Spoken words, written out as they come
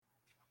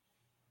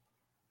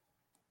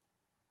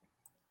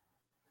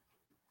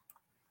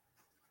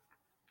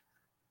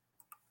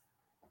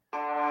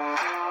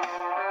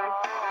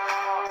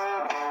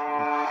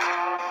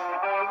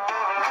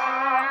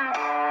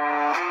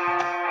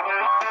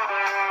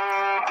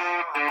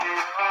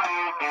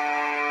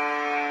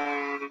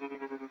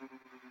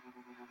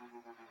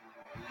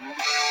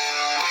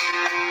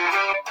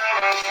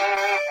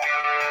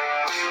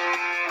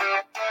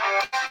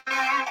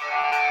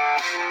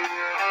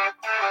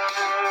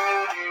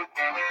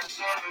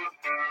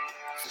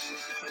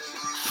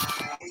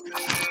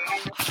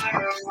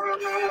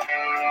Good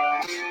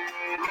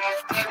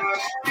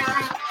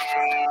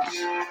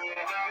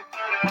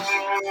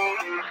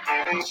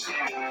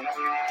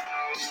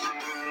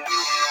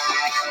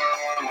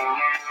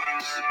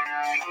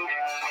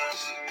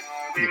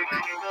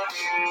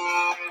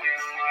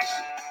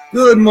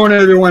morning,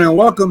 everyone, and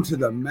welcome to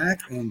the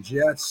Mac and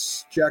Jack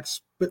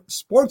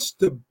Sports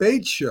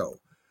Debate Show.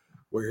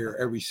 We're here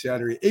every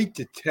Saturday, 8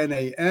 to 10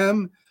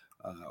 a.m.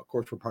 Of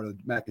course, we're part of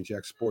the Mac and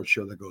Jack Sports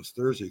Show that goes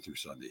Thursday through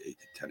Sunday, 8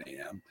 to 10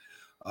 a.m.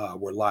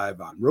 We're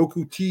live on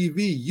Roku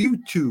TV,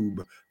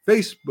 YouTube,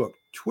 Facebook,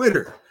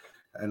 Twitter,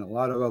 and a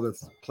lot of other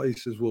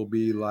places will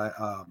be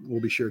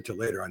shared to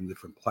later on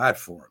different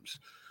platforms.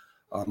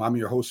 I'm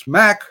your host,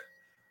 Mac,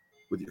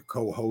 with your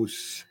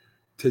co-hosts.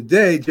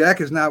 Today,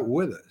 Jack is not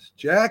with us.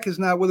 Jack is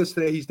not with us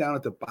today. He's down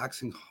at the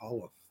Boxing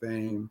Hall of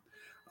Fame.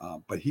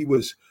 But he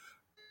was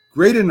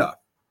great enough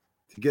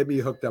to get me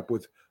hooked up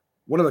with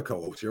one of the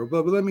co-hosts here.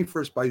 But let me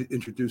first by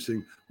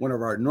introducing one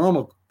of our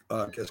normal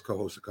guest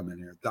co-hosts to come in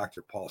here,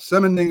 Dr. Paul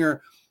Semendinger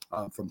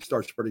from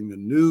Start Spreading the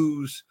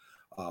News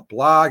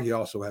blog. He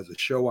also has a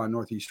show on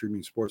Northeast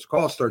Streaming Sports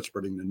called Start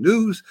Spreading the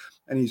News.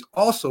 And he's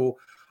also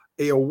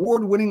an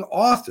award-winning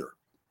author.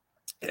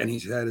 And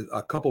he's had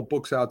a couple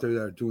books out there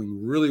that are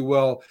doing really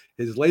well.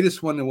 His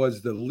latest one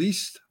was The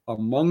Least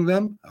Among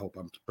Them. I hope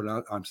I'm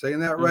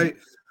saying that right.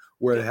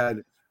 Where it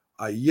had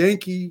a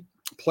Yankee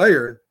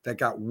player that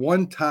got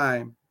one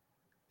time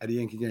at a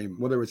Yankee game,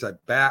 whether it was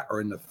at bat or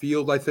in the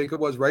field, I think it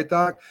was, right,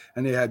 Doc?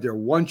 And they had their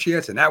one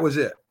chance, and that was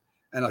it.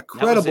 And a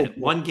credible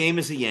one game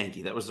as a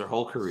Yankee. That was their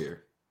whole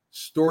career.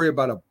 Story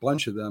about a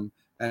bunch of them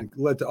and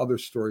led to other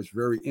stories.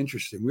 Very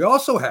interesting. We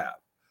also have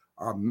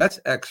our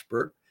Mets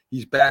expert.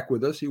 He's back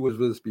with us. He was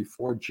with us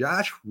before,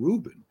 Josh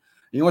Rubin.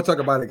 You want to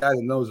talk about a guy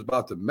that knows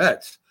about the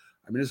Mets.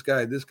 I mean, this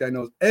guy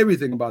knows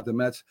everything about the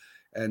Mets,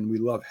 and we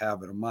love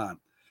having him on.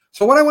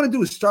 So what I want to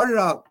do is start it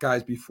out,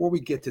 guys, before we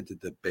get to the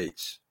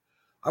debates.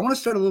 I want to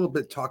start a little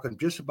bit talking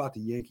just about the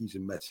Yankees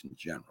and Mets in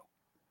general.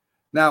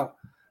 Now,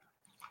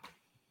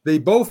 they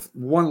both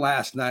won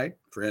last night,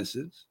 for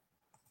instance.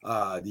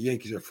 The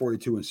Yankees are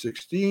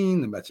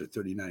 42-16. The Mets are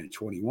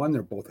 39-21.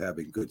 They're both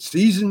having good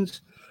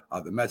seasons.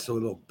 The Mets, a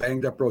little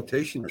banged-up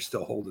rotation, are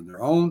still holding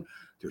their own.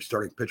 Their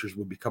starting pitchers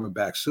will be coming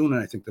back soon,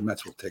 and I think the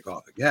Mets will take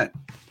off again.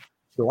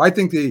 So I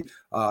think the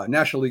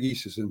National League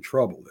East is in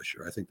trouble this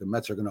year. I think the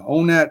Mets are going to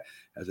own that.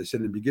 As I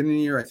said in the beginning of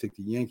the year, I think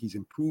the Yankees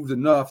improved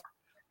enough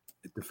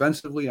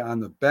defensively on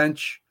the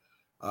bench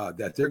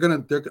that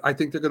I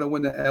think they're going to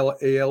win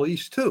the AL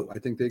East too. I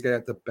think they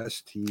got the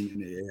best team in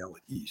the AL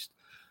East.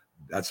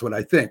 That's what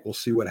I think. We'll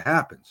see what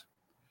happens.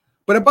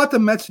 But about the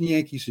Mets and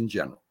Yankees in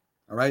general,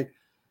 all right?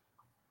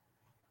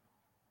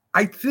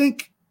 I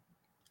think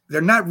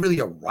they're not really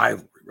a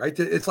rivalry, right?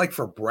 It's like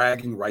for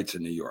bragging rights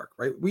in New York,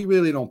 right? We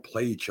really don't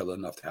play each other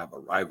enough to have a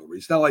rivalry.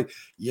 It's not like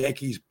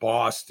Yankees,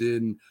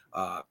 Boston,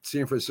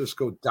 San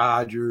Francisco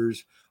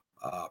Dodgers,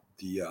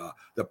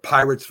 the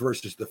Pirates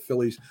versus the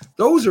Phillies.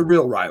 Those are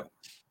real rivalries.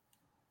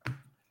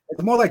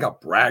 It's more like a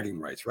bragging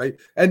rights, right?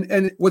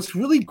 And what's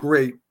really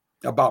great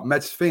about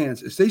Mets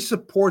fans is they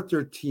support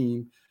their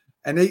team,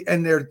 and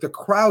the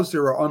crowds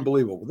there are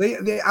unbelievable.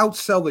 They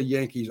outsell the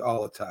Yankees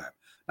all the time.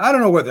 I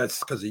don't know whether that's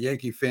because the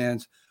Yankee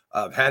fans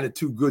have had it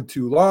too good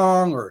too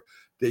long, or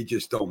they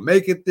just don't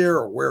make it there,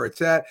 or where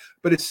it's at.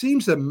 But it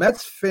seems that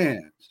Mets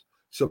fans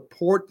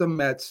support the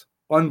Mets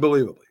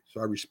unbelievably.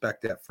 So I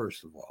respect that,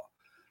 first of all.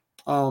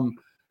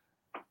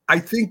 I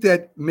think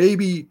that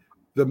maybe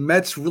the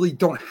Mets really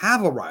don't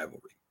have a rivalry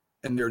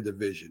in their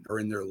division or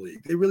in their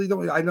league. They really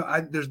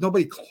don't. There's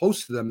nobody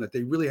close to them that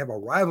they really have a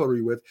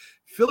rivalry with.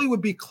 Philly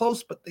would be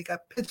close, but they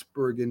got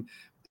Pittsburgh, and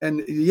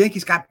the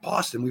Yankees got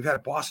Boston. We've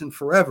had Boston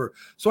forever.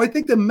 So I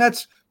think the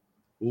Mets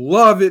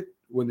love it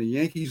when the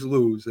Yankees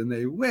lose and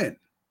they win.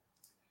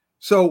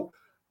 So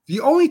the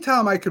only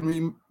time I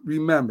can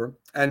remember,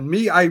 and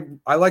me, I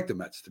like the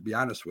Mets, to be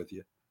honest with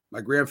you. My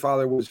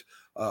grandfather was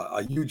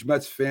a huge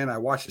Mets fan. I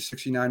watched the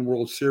 69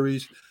 World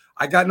Series.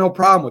 I got no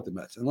problem with the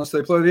Mets unless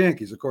they play the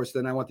Yankees. Of course,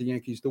 then I want the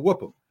Yankees to whoop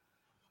them.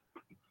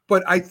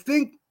 But I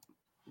think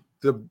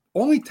the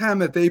only time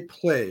that they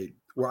played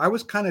where I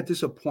was kind of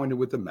disappointed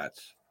with the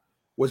Mets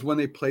was when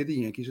they played the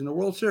Yankees in the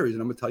World Series,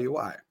 and I'm going to tell you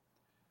why.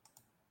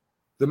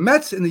 The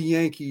Mets and the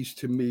Yankees,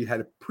 to me,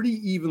 had a pretty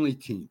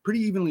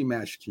evenly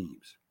matched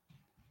teams.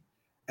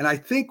 And I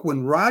think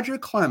when Roger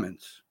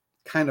Clemens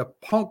kind of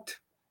punked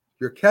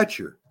your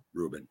catcher,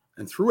 Ruben,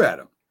 and threw at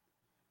him,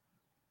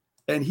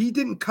 and he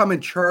didn't come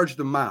and charge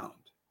the mound,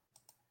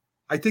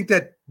 I think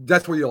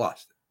that's where you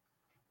lost it.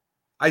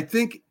 I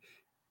think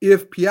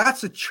if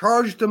Piazza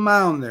charged the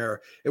mound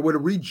there, it would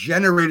have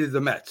regenerated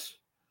the Mets.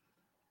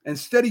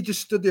 Instead, he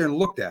just stood there and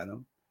looked at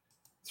him,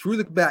 threw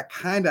the bat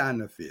kind of on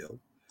the field.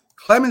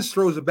 Clemens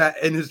throws the bat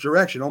in his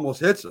direction,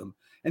 almost hits him,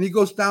 and he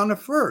goes down to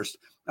first.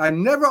 I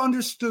never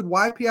understood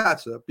why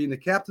Piazza, being the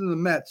captain of the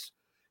Mets,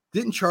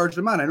 didn't charge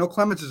the mound. I know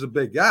Clemens is a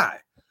big guy,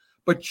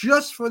 but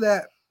just for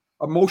that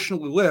emotional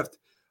lift,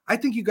 I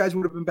think you guys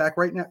would have been back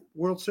right in that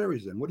World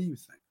Series then. What do you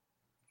think?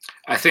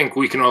 I think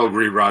we can all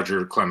agree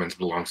Roger Clemens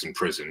belongs in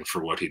prison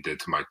for what he did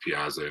to Mike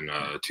Piazza in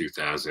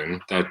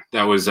 2000.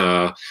 That was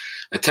a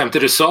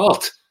attempted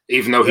assault,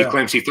 even though he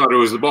claims he thought it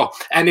was the ball.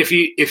 And if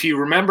you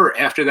remember,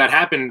 after that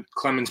happened,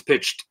 Clemens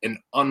pitched an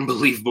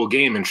unbelievable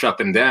game and shut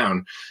them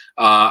down.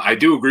 I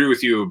do agree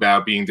with you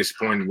about being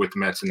disappointed with the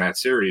Mets in that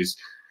series,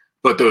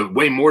 but the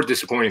way more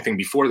disappointing thing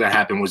before that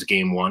happened was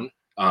Game 1.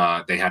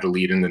 They had a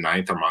lead in the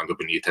ninth. Armando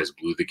Benitez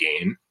blew the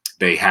game.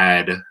 They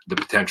had the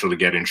potential to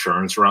get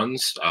insurance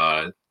runs.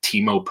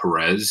 Timo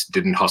Perez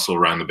didn't hustle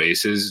around the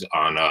bases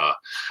on,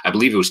 I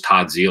believe it was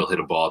Todd Zeile hit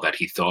a ball that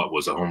he thought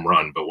was a home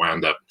run, but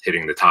wound up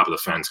hitting the top of the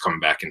fence, coming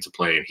back into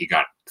play, and he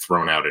got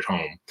thrown out at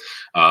home.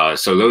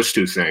 So those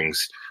two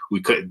things,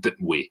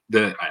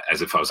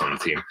 as if I was on the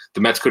team,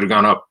 the Mets could have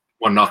gone up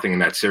 1-0 in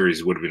that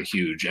series, would have been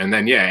huge. And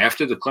then,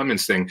 after the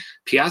Clemens thing,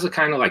 Piazza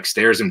kind of like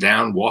stares him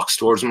down, walks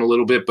towards him a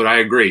little bit. But I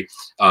agree.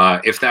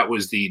 If that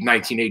was the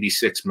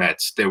 1986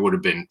 Mets, there would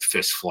have been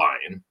fists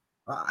flying.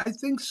 I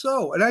think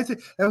so. And I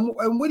think,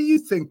 and what do you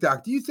think,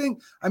 Doc? Do you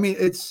think, I mean,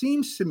 it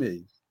seems to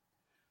me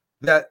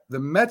that the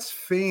Mets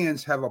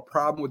fans have a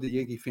problem with the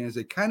Yankee fans.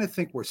 They kind of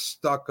think we're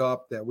stuck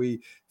up, that we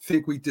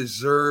think we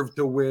deserve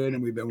to win,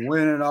 and we've been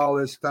winning all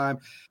this time.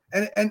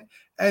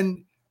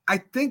 And I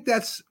think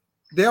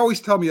they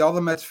always tell me, all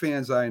the Mets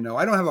fans I know,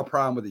 I don't have a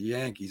problem with the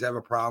Yankees. I have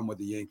a problem with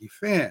the Yankee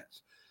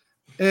fans.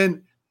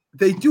 And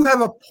they do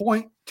have a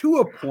point,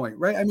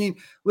 right? I mean,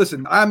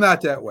 listen, I'm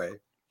not that way.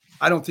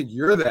 I don't think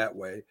you're that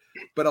way.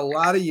 But a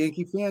lot of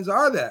Yankee fans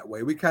are that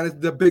way. We kind of,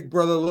 the big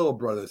brother, little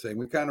brother thing,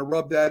 we kind of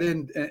rub that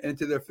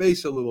into their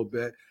face a little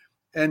bit.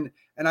 And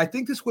I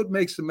think this is what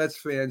makes the Mets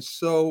fans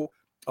so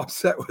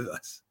upset with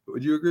us.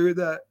 Would you agree with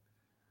that?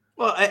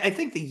 Well, I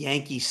think the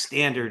Yankee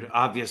standard,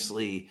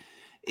 obviously,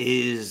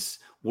 is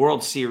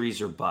World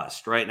Series or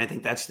bust, right? And I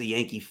think that's the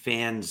Yankee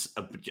fans'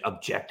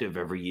 objective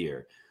every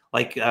year.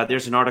 Like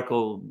there's an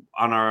article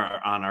on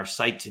our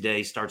site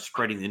today, Start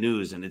Spreading the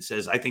News, and it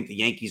says, I think the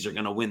Yankees are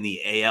going to win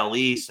the AL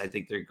East. I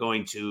think they're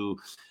going to,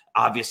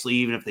 obviously,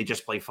 even if they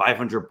just play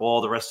 500 ball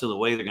the rest of the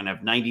way, they're going to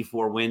have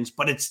 94 wins.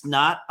 But it's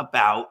not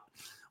about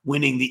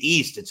winning the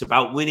East. It's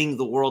about winning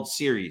the World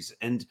Series.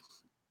 And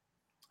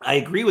I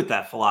agree with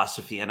that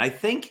philosophy. And I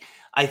think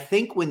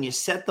when you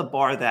set the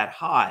bar that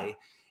high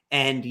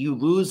and you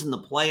lose in the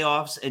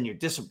playoffs and you're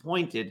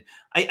disappointed,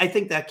 I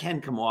think that can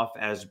come off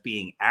as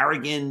being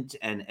arrogant,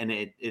 and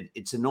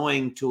it's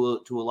annoying to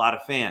a lot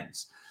of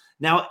fans.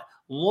 Now,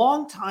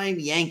 longtime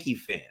Yankee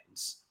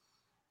fans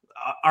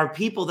are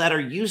people that are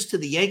used to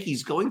the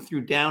Yankees going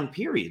through down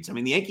periods. I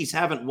mean, the Yankees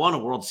haven't won a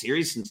World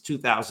Series since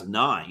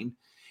 2009.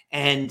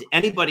 And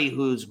anybody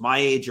who's my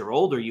age or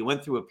older, you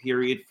went through a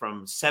period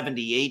from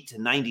 78 to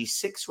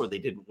 96 where they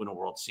didn't win a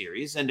World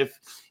Series. And if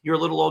you're a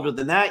little older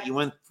than that, you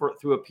went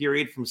through a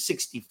period from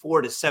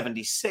 64 to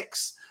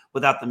 76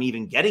 without them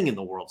even getting in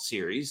the World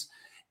Series.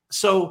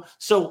 But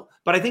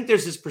I think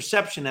there's this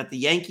perception that the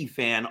Yankee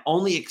fan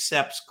only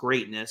accepts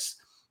greatness.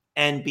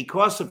 And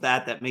because of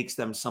that, that makes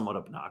them somewhat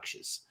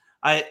obnoxious.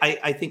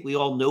 I think we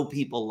all know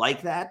people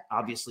like that.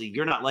 Obviously,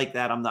 you're not like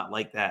that. I'm not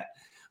like that.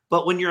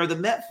 But when you're the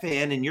Met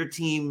fan and your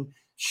team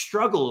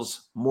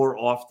struggles more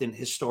often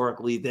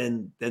historically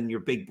than your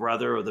big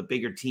brother or the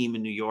bigger team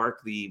in New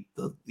York, the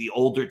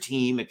older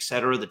team, et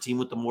cetera, the team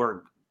with the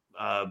more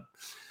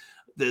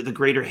the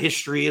greater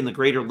history and the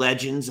greater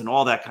legends and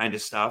all that kind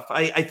of stuff,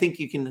 I think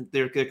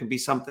there can be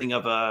something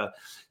of a,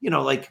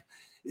 like,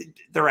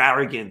 they're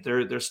arrogant,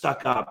 they're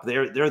stuck up,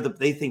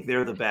 they think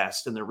they're the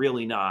best, and they're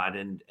really not,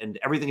 and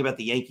everything about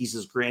the Yankees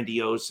is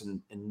grandiose,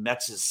 and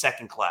Mets is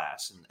second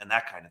class, and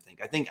that kind of thing.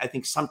 I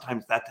think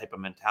sometimes that type of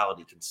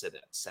mentality can set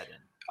in.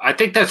 I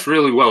think that's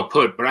really well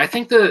put, but I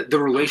think the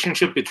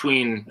relationship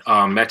between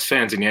Mets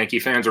fans and Yankee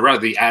fans, or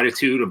rather the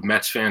attitude of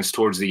Mets fans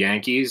towards the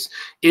Yankees,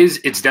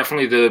 it's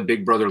definitely the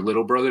big brother,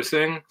 little brother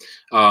thing,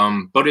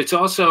 but it's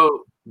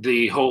also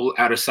the whole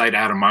out of sight,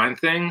 out of mind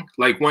thing.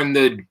 Like when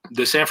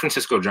the San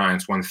Francisco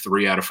Giants won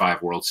 3 out of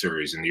 5 World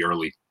Series in the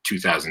early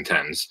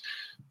 2010s,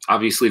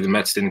 obviously the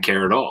Mets didn't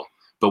care at all.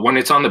 But when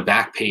it's on the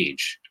back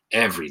page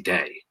every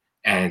day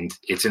and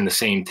it's in the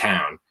same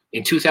town,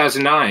 in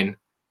 2009,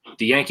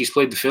 the Yankees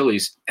played the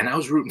Phillies, and I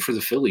was rooting for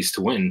the Phillies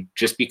to win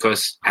just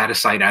because out of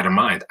sight, out of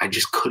mind. I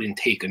just couldn't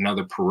take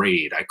another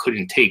parade. I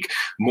couldn't take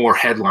more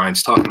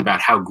headlines talking about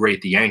how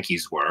great the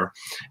Yankees were.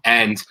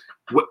 And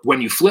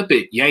when you flip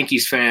it,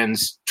 Yankees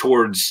fans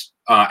towards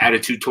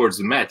attitude towards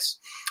the Mets,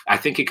 I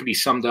think it could be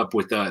summed up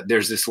with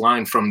there's this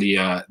line from the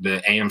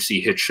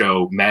AMC hit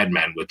show Mad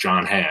Men with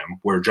John Hamm,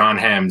 where John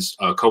Hamm's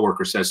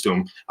coworker says to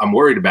him, "I'm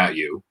worried about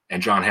you,"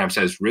 and John Hamm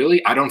says,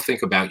 "Really? I don't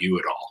think about you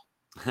at all."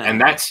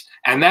 and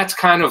that's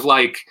kind of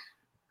like,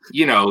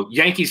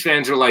 Yankees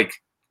fans are like,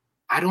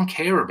 I don't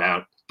care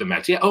about the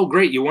Mets. Yeah, oh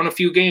great, you won a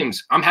few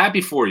games. I'm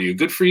happy for you.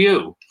 Good for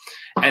you.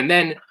 And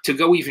then to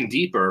go even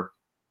deeper,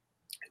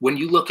 when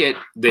you look at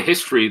the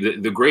history,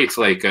 the greats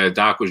like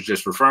Doc was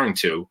just referring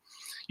to,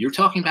 You're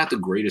talking about the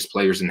greatest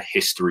players in the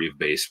history of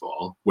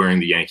baseball wearing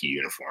the Yankee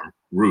uniform.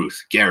 Ruth,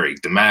 Gehrig,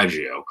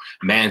 DiMaggio,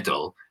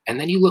 Mantle. And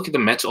then you look at the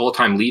Mets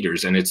all-time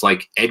leaders, and it's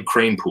like Ed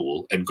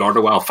Kranepool,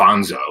 Edgardo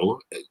Alfonso,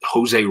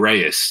 Jose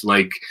Reyes.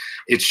 Like,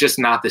 it's just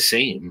not the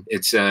same.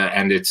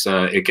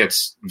 It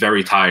gets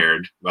very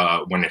tired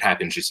when it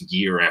happens just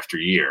year after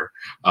year.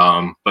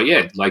 But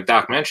yeah, like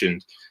Doc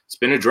mentioned, it's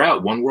been a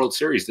drought, one World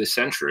Series this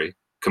century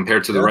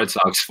compared to the Red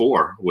Sox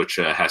 4, which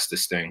has to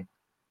sting.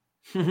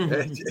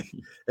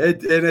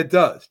 It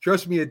does.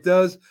 Trust me, it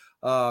does.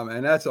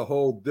 And that's a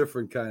whole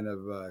different kind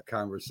of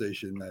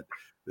conversation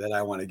that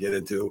I want to get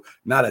into.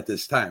 Not at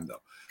this time,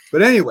 though.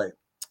 But anyway,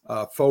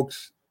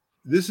 folks,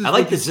 this is. I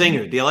like the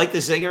zinger. Do you like the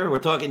zinger? We're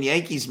talking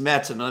Yankees,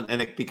 Mets, and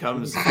it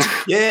becomes,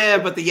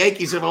 but the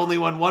Yankees have only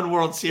won one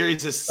World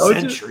Series this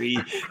century,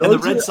 and the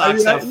Red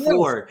Sox have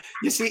 4.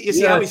 You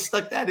see how he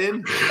stuck that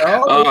in?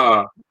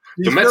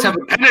 The Mets have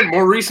a pennant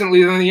more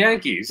recently than the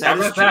Yankees. How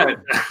about that?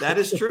 That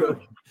is true.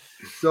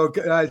 So,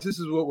 guys, this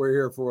is what we're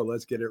here for.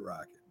 Let's get it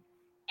rocking.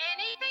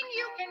 Anything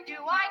you can do,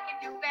 I can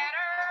do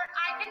better.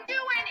 I can do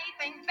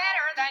anything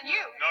better than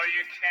you. No,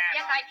 you can't.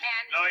 Yes, I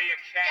can. No, you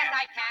can't. Yes,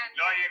 I can.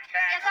 No, you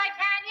can't. Yes, I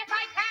can. Yes,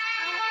 I can.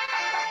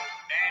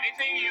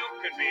 Anything you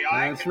can be,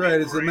 That's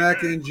right. It's the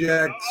Mac and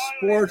Jack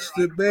Sports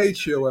Debate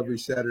Show every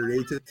Saturday,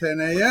 8 to 10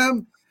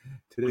 a.m.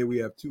 Today we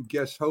have 2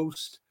 guest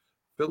hosts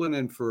filling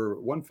in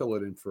for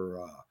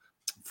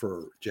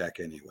Jack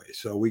anyway.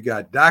 So we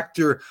got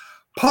Dr.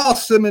 Paul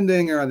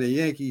Simondinger on the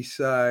Yankees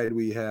side.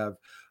 We have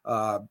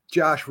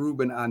Josh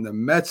Rubin on the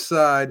Mets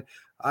side.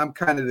 I'm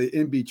kind of the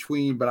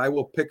in-between, but I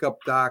will pick up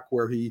Doc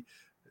where he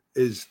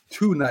is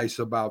too nice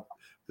about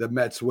the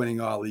Mets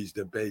winning all these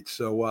debates.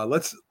 So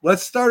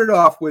let's start it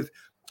off with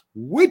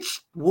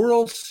which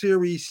World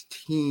Series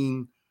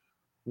team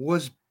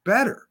was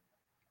better,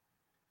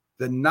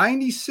 the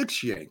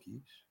 96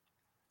 Yankees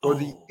or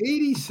the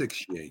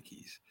 86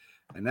 Yankees?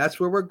 And that's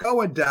where we're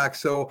going, Doc.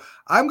 So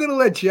I'm going to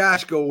let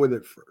Josh go with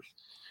it first.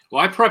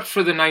 Well, I prepped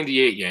for the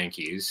 98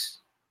 Yankees.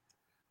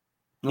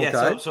 Yeah,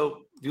 okay.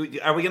 so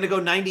are we going to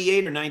go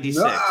 98 or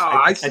 96? No,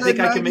 I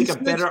think I can make a 96.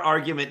 better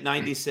argument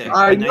 96.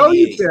 I know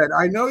you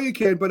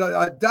can.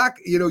 But Doc,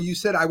 you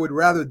said I would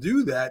rather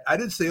do that. I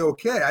didn't say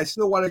okay. I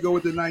still want to go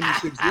with the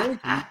 96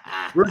 Yankees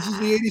versus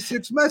the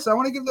 86 Mets. I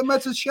want to give the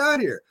Mets a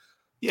shot here.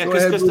 Yeah,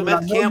 because the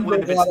Mets can't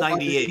win if it's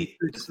 98.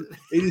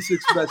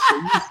 86 Mets. So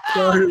you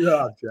started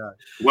off, John.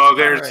 Well,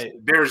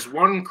 there's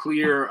one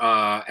clear,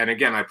 and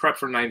again, I prepped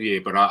for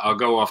 98, but I'll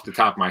go off the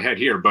top of my head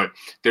here. But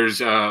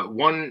there's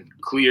one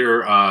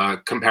clear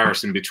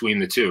comparison between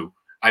the two.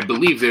 I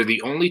believe they're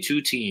the only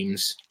 2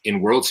 teams in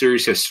World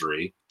Series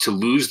history to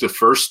lose the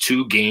first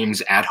 2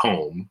 games at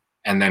home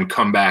and then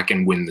come back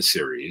and win the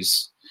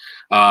series.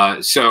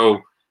 So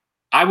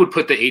I would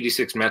put the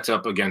 86 Mets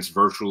up against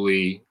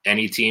virtually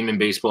any team in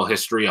baseball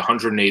history.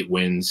 108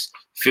 wins,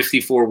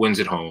 54 wins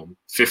at home,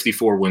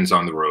 54 wins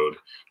on the road.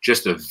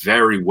 Just a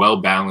very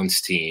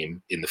well-balanced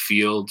team in the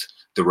field.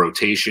 The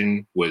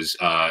rotation was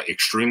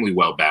extremely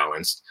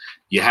well-balanced.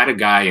 You had a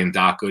guy in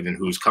Doc Gooden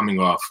who's coming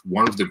off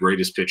one of the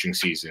greatest pitching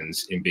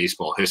seasons in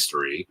baseball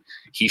history.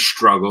 He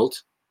struggled,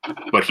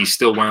 but he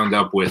still wound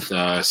up with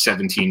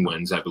 17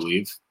 wins, I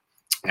believe.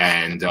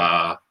 And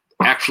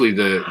actually,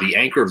 the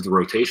anchor of the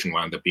rotation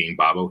wound up being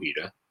Bob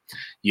Ojeda.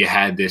 You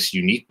had this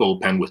unique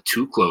bullpen with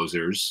 2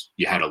 closers.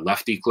 You had a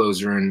lefty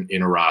closer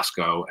in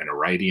Orozco and a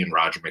righty in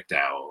Roger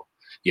McDowell.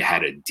 You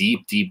had a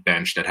deep, deep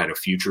bench that had a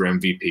future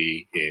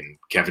MVP in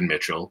Kevin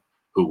Mitchell,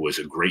 who was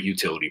a great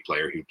utility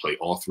player. He would play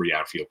all 3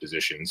 outfield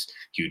positions.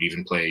 He would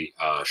even play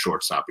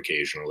shortstop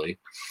occasionally.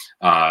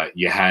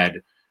 You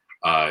had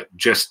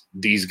just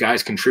these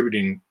guys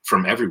contributing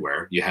from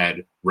everywhere. You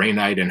had Ray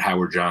Knight and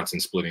Howard Johnson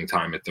splitting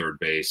time at third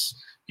base.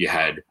 You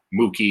had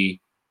Mookie,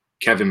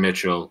 Kevin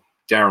Mitchell,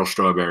 Darryl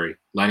Strawberry,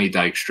 Lenny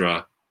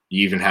Dykstra.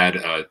 You even had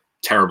a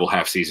terrible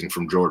half season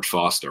from George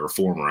Foster, a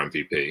former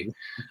MVP.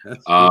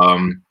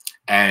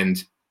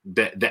 And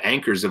the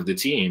anchors of the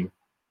team,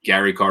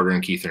 Gary Carter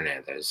and Keith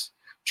Hernandez,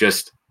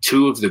 just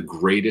 2 of the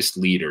greatest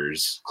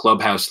leaders,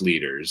 clubhouse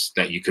leaders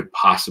that you could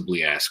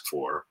possibly ask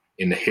for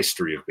in the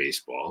history of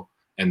baseball.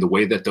 And the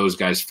way that those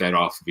guys fed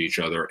off of each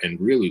other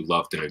and really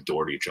loved and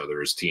adored each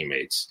other as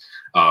teammates.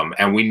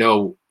 And we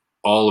know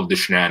all of the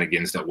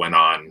shenanigans that went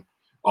on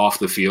off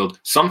the field,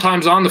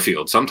 sometimes on the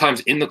field, sometimes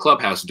in the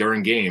clubhouse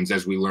during games,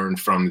 as we learned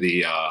from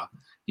the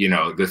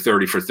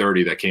 30 for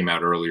 30 that came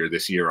out earlier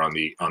this year on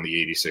the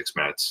 86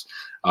 Mets.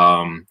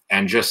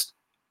 And just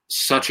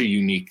such a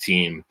unique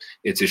team.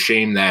 It's a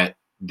shame that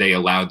they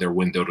allowed their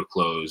window to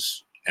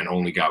close and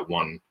only got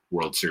 1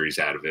 World Series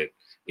out of it.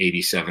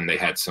 87, they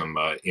had some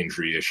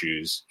injury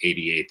issues.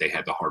 88, they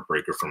had the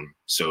heartbreaker from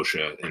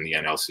Scioscia in the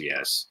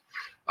NLCS.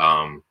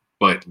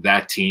 But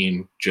that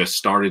team just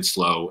started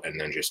slow and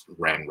then just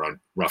ran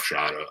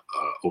roughshod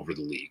over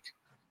the league.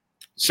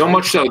 So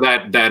much so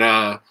that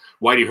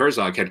Whitey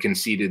Herzog had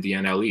conceded the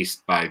NL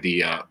East by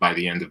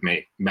the end of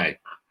May.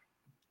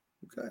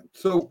 Okay,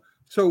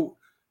 so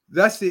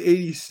that's the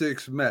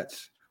 86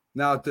 Mets.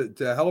 Now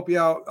to help you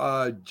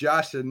out,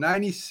 Josh, the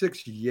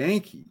 96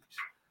 Yankees.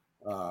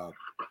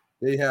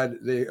 They had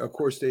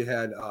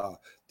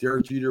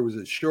Derek Jeter was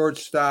a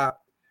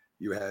shortstop.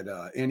 You had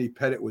Andy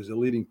Pettit was the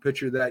leading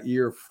pitcher that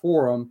year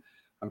for them.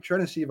 I'm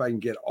trying to see if I can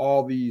get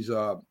all these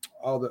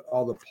all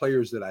the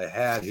players that I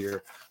had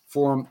here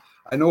for them.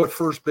 I know at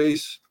first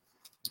base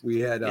we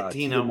had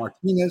Tito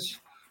Martinez.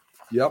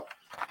 Yep,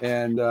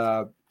 and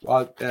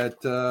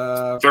at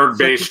third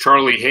base,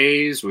 Charlie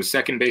Hayes was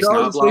second base.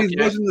 Charlie Hayes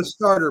wasn't the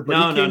starter,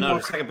 but no.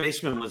 The second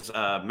baseman was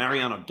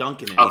Mariano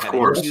Duncan, and of he had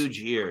course. a huge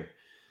year.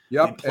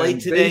 Yep, we played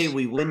today,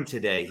 we win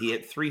today. He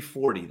hit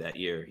 340 that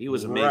year. He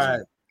was amazing. Right.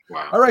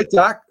 Wow. All right,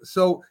 Doc.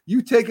 So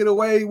you take it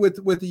away with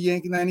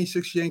the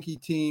 96 Yankee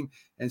team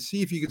and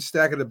see if you can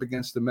stack it up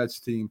against the Mets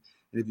team.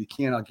 And if you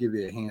can, I'll give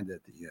you a hand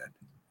at the end.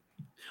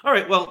 All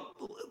right. Well,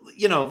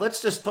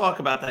 let's just talk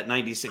about that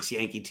 96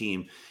 Yankee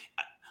team.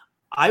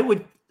 I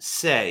would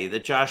say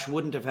that Josh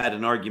wouldn't have had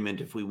an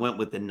argument if we went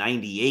with the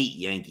 98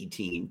 Yankee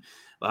team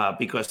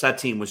because that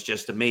team was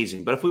just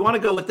amazing. But if we want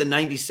to go with the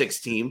 96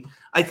 team,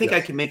 I think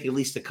I can make at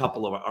least a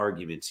couple of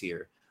arguments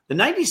here. The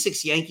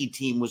 96 Yankee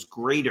team was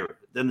greater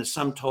than the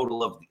sum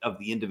total of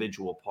the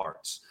individual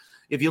parts.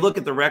 If you look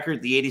at the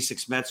record, the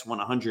 86 Mets won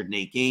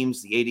 108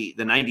 games. The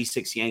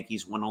 96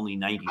 Yankees won only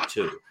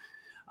 92.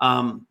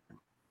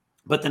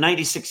 But the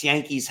 96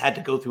 Yankees had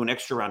to go through an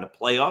extra round of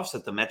playoffs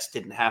that the Mets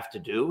didn't have to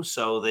do.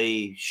 So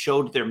they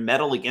showed their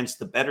mettle against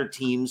the better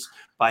teams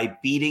by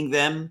beating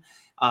them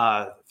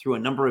through a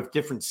number of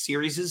different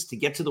series to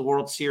get to the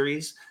World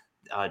Series.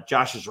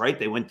 Josh is right.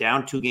 They went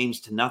down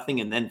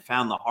 2-0 and then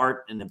found the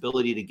heart and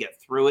ability to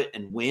get through it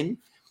and win.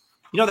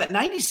 That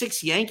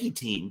 96 Yankee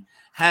team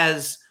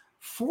has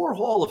 4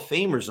 Hall of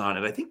Famers on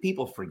it. I think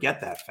people forget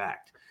that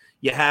fact.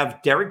 You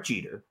have Derek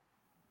Jeter,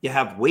 you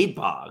have Wade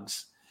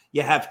Boggs,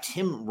 you have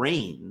Tim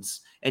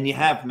Raines, and you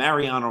have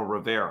Mariano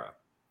Rivera.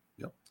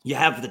 Yep. You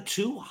have the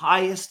 2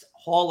 highest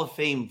Hall of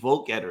Fame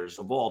vote getters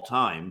of all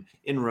time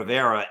in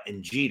Rivera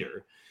and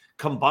Jeter.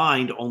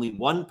 Combined, only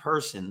one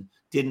person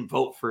didn't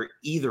vote for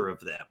either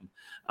of them.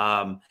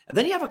 And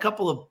then you have a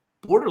couple of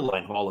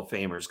borderline Hall of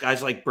Famers,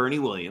 guys like Bernie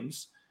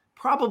Williams,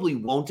 probably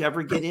won't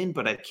ever get in,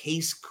 but a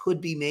case could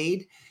be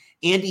made.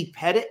 Andy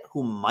Pettit,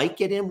 who might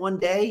get in one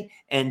day,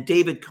 and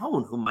David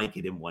Cohn, who might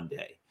get in one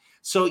day.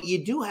 So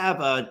you do have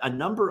a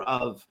number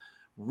of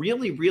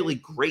really, really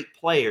great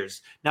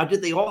players. Now,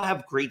 did they all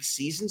have great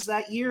seasons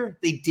that year?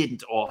 They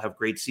didn't all have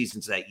great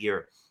seasons that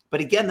year.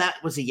 But again, that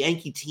was a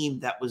Yankee team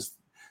that was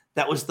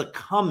the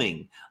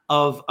coming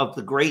of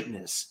the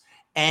greatness.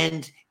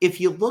 And if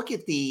you look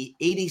at the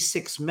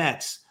 86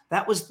 Mets,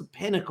 that was the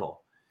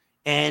pinnacle.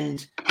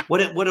 And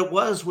what it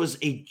was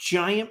a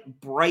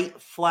giant,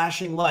 bright,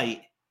 flashing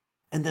light.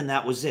 And then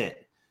that was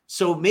it.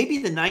 So maybe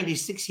the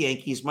 96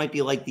 Yankees might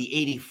be like the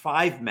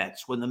 85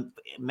 Mets when the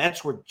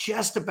Mets were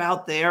just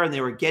about there and they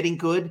were getting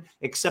good,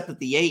 except that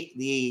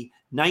the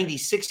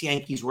 96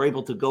 Yankees were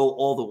able to go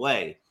all the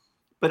way.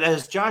 But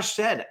as Josh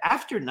said,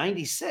 after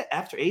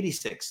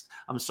 86,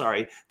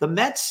 the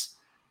Mets,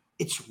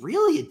 it's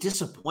really a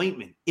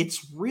disappointment.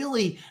 It's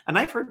really, and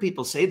I've heard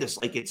people say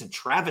this, like it's a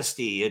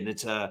travesty and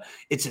it's a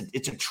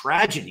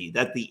tragedy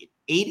that the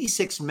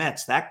 86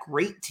 Mets, that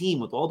great team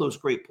with all those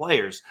great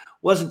players,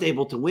 wasn't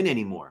able to win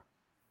anymore.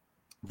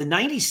 The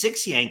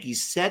 96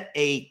 Yankees set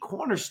a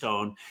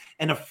cornerstone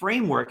and a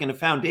framework and a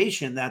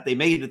foundation that they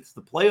made it to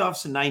the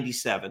playoffs in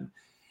 97.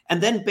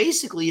 And then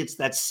basically it's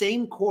that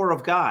same core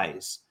of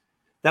guys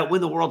that win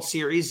the World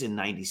Series in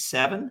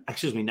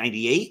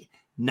 98,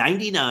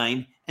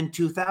 99, and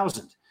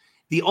 2000.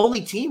 The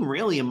only team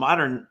really in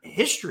modern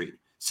history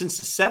since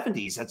the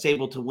 70s that's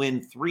able to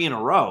win 3 in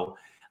a row.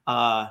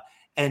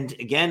 And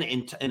again,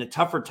 in a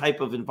tougher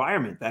type of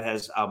environment that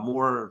has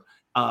more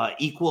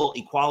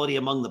equality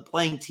among the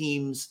playing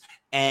teams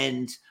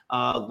and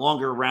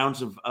longer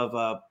rounds of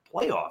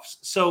playoffs.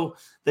 So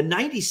the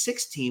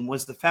 96 team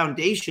was the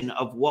foundation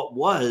of what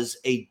was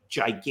a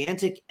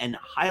gigantic and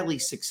highly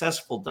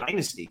successful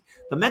dynasty.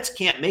 The Mets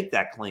can't make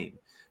that claim.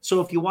 So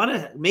if you want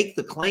to make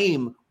the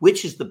claim,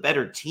 which is the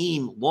better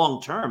team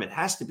long-term, it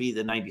has to be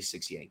the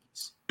 96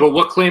 Yankees. But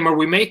what claim are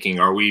we making?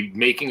 Are we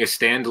making a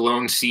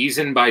standalone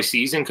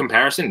season-by-season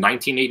comparison,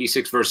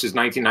 1986 versus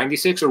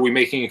 1996? Or are we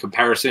making a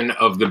comparison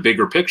of the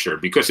bigger picture?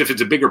 Because if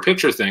it's a bigger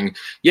picture thing,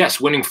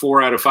 yes, winning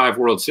 4 out of 5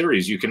 World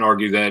Series, you can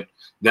argue that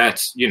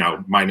that's,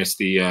 minus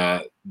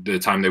the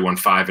time they won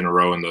 5 in a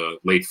row in the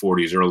late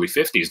 40s, early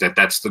 50s,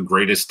 that's the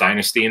greatest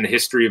dynasty in the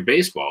history of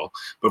baseball.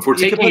 But if we're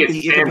taking it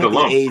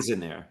standalone, the A's in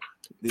there.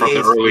 From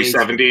the early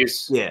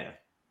 70s? Yeah,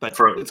 but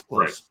it's close.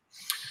 Right.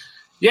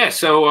 Yeah,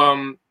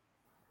 so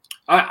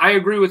I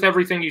agree with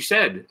everything you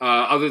said,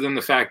 other than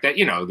the fact that,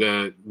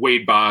 the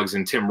Wade Boggs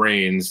and Tim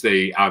Raines,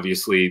 they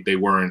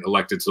weren't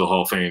elected to the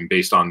Hall of Fame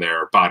based on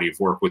their body of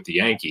work with the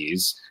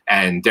Yankees.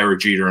 And Derek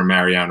Jeter and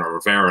Mariano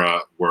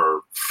Rivera were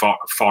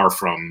far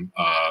from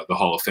the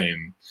Hall of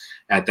Fame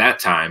at that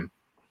time.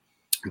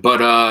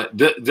 But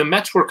the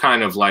Mets were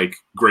kind of like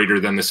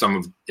greater than the sum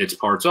of its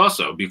parts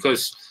also,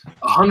 because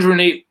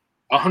 108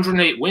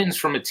 wins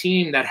from a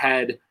team that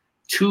had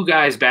 2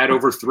 guys bat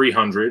over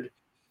 300,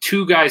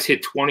 2 guys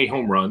hit 20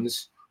 home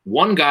runs,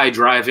 1 guy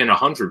drive in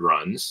 100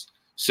 runs.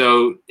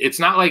 So it's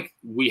not like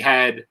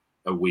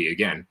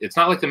it's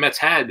not like the Mets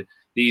had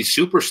these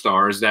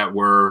superstars that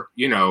were,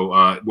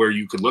 where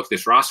you could look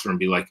this roster and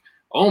be like,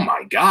 oh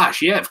my gosh,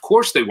 yeah, of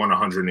course they won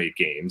 108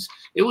 games.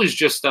 It was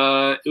just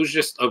a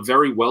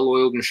very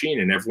well-oiled machine,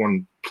 and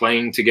everyone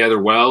playing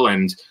together well,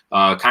 and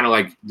kind of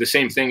like the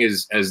same thing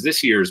as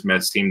this year's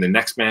Mets team, the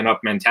next man up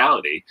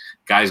mentality.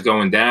 Guys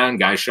going down,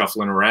 guys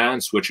shuffling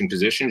around, switching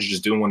positions,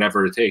 just doing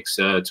whatever it takes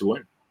to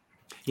win.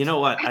 You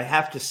know what? I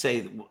have to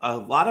say, a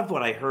lot of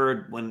what I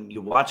heard when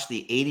you watch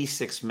the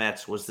 86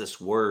 Mets was this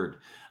word,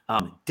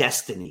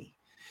 destiny.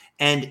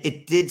 And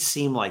it did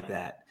seem like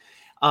that.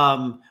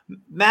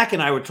 Mac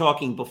and I were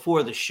talking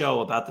before the show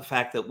about the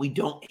fact that we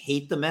don't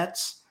hate the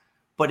Mets,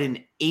 but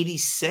in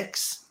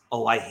 86,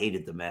 I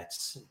hated the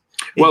Mets.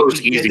 Well, it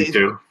was easy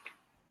to.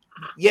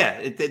 Yeah,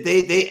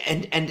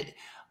 and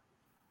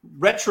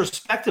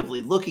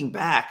retrospectively looking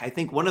back, I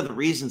think one of the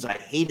reasons I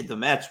hated the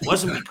Mets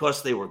wasn't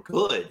because they were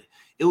good.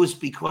 It was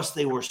because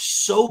they were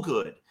so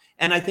good.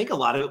 And I think a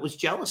lot of it was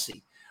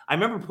jealousy. I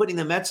remember putting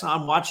the Mets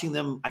on, watching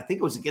them. I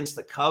think it was against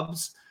the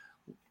Cubs,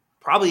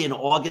 probably in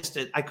August.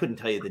 I couldn't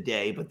tell you the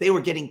day, but they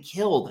were getting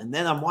killed. And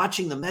then I'm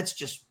watching the Mets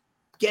just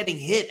getting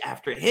hit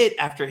after hit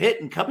after hit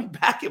and coming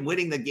back and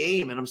winning the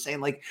game. And I'm saying,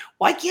 like,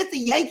 why can't the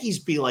Yankees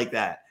be like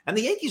that? And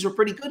the Yankees were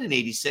pretty good in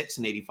 86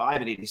 and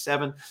 85 and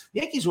 87.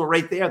 The Yankees were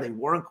right there. They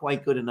weren't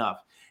quite good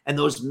enough. And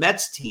those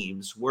Mets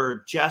teams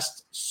were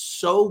just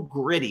so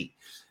gritty,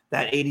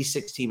 that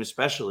 86 team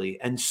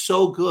especially, and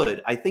so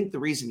good. I think the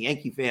reason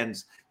Yankee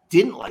fans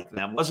didn't like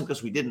them wasn't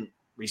because we didn't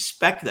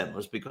respect them, it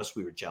was because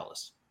we were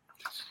jealous.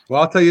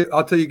 Well,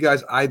 I'll tell you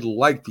guys, I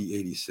liked the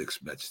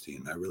 86 Mets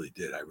team. I really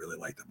did. I really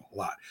liked them a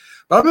lot.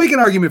 But I'll make an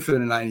argument for the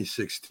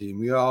 96 team.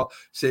 We all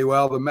say,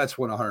 well, the Mets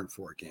won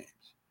 104 games.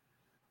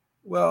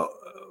 Well,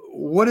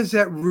 what does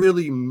that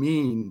really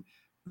mean,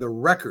 the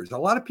records? A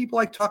lot of people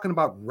like talking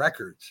about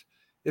records.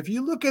 If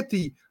you look at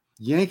the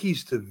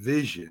Yankees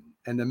division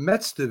and the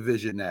Mets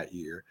division that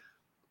year,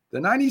 the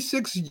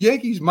 96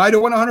 Yankees might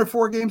have won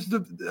 104 games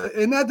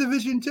in that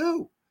division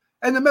too.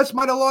 And the Mets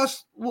might have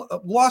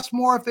lost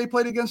more if they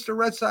played against the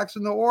Red Sox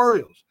and the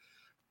Orioles.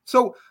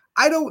 So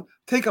I don't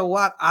take a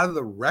lot out of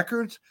the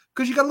records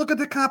because you got to look at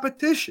the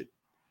competition.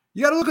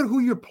 You got to look at who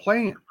you're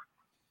playing.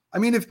 I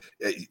mean,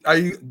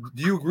 do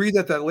you agree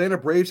that the Atlanta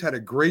Braves had a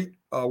great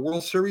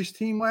World Series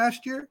team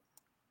last year?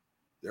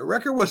 Their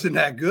record wasn't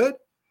that good.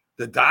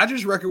 The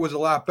Dodgers' record was a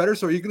lot better.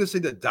 So are you going to say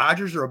the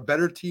Dodgers are a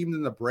better team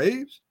than the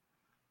Braves?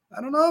 I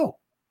don't know.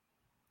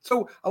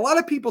 So a lot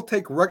of people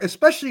take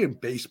especially in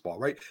baseball,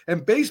 right?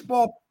 And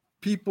baseball,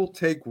 people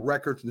take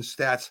records and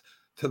stats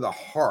to the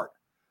heart.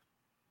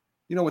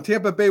 You know, when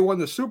Tampa Bay won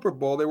the Super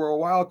Bowl, they were a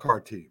wild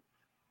card team.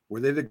 Were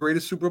they the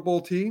greatest Super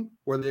Bowl team?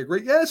 Were they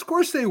great? Yes, of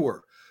course they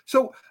were.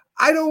 So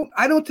I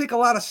don't take a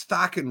lot of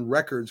stock in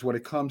records when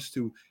it comes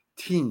to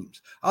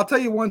teams. I'll tell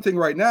you one thing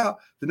right now,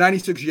 the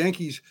 96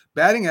 Yankees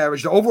batting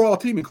average, the overall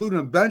team, including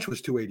the bench,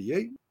 was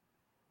 288.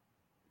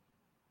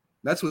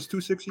 That's was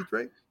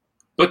 263.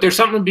 But there's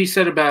something to be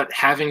said about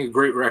having a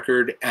great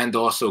record and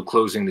also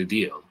closing the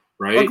deal,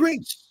 right?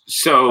 Agreed.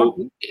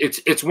 So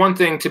it's one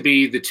thing to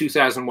be the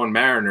 2001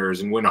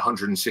 Mariners and win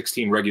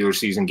 116 regular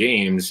season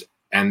games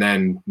and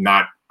then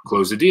not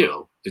close the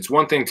deal. It's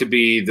one thing to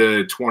be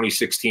the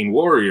 2016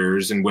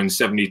 Warriors and win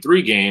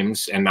 73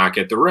 games and not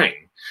get the ring.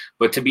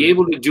 But to be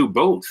able to do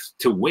both,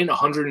 to win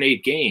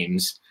 108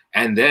 games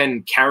and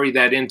then carry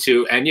that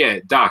into, and yeah,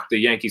 Doc, the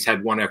Yankees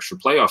had one extra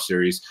playoff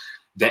series.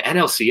 The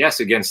NLCS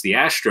against the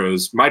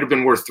Astros might have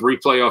been worth 3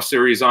 playoff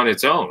series on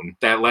its own.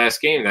 That last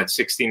game, that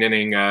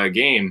 16-inning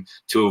game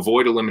to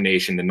avoid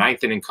elimination, the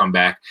 9th inning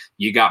comeback,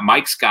 you got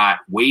Mike Scott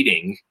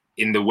waiting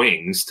in the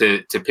wings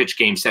to pitch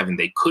Game 7.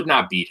 They could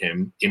not beat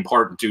him, in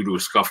part due to a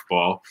scuff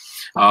ball.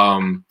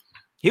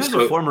 He was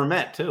a former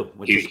Met too.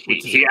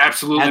 He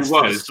absolutely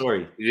was.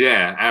 Story.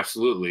 Yeah,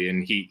 absolutely.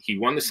 And he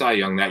won the Cy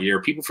Young that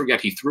year. People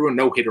forget he threw a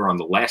no-hitter on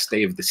the last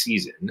day of the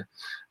season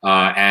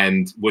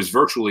and was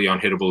virtually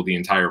unhittable the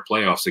entire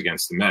playoffs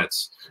against the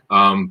Mets.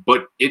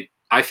 But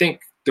I think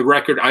the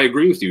record, I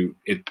agree with you.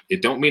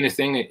 It don't mean a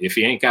thing if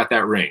you ain't got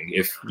that ring.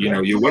 If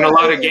you win a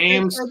lot of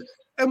games,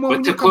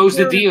 but to close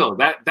the deal,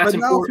 that's but important.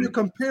 Now if you're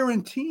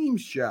comparing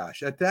teams,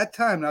 Josh, at that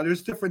time, now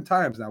there's different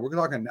times now. We're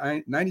talking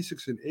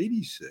 96 and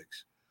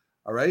 86.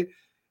 All right.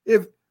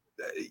 If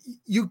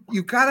you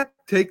got to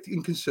take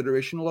in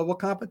consideration the level of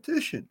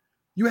competition,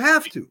 you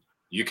have to.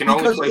 You can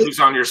only play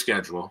who's on your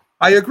schedule.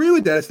 I agree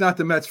with that. It's not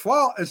the Mets'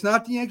 fault. It's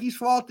not the Yankees'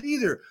 fault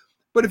either.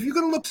 But if you're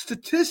going to look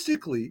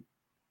statistically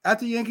at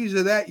the Yankees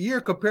of that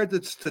year compared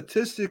to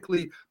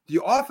statistically,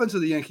 the offense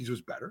of the Yankees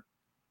was better.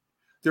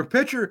 Their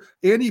pitcher,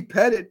 Andy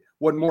Pettitte,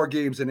 won more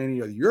games than any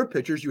of your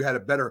pitchers. You had a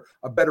better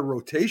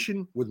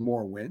rotation with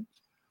more wins.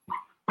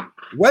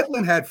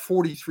 Wetland had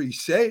 43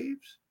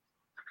 saves.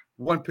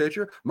 One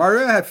pitcher.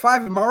 Mariano had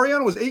 5. And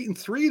Mariano was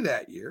 8-3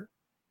 that year.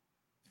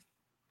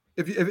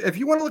 If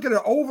you want to look at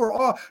it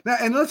overall now,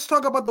 and let's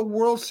talk about the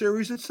World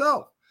Series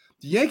itself.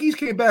 The Yankees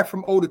came back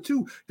from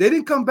 0-2. They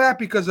didn't come back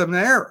because of an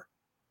error.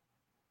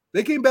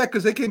 They came back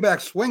because they came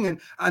back swinging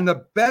on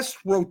the best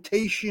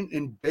rotation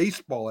in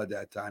baseball at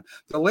that time.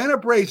 The Atlanta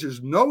Braves,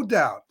 there's no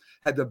doubt,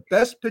 had the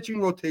best pitching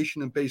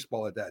rotation in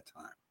baseball at that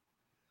time.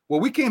 Well,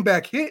 we came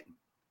back hitting.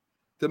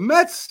 The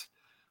Mets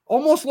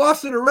almost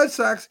lost to the Red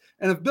Sox,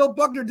 and if Bill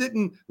Buckner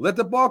didn't let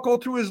the ball go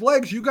through his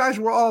legs, you guys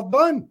were all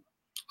done.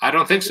 I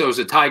don't think so. It was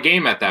a tie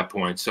game at that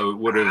point, so it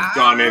would have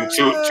gone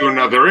into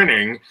another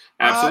inning.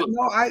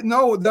 Absolutely.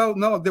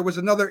 No. There was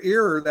another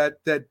error that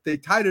they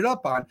tied it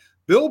up on.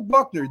 Bill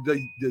Buckner,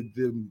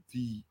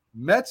 the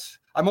Mets.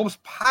 I'm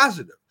almost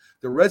positive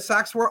the Red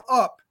Sox were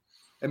up,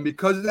 and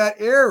because of that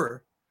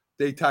error,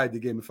 they tied the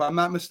game. If I'm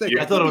not mistaken,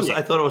 I thought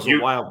it was a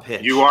wild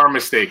pitch. You are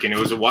mistaken. It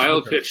was a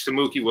wild pitch to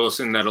Mookie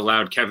Wilson that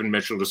allowed Kevin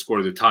Mitchell to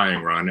score the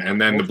tying run,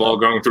 and then the ball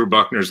going through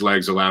Buckner's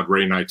legs allowed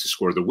Ray Knight to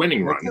score the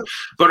winning run.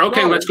 But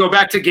okay, let's go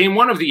back to Game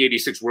 1 of the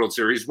 '86 World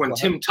Series when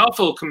Tim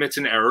Tuffle commits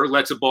an error,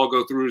 lets a ball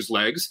go through his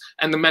legs,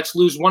 and the Mets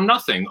lose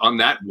 1-0 on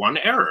that one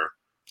error,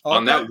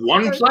 on that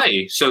one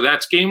play. So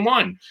that's Game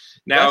 1.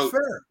 Now, that's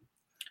fair.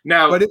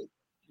 Now,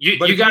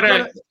 you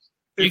gotta.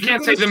 You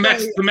can't say the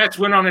Mets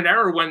win on an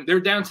error when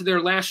they're down to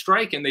their last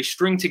strike and they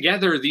string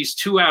together these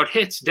 2-out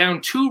hits, down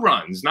 2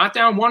 runs, not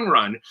down 1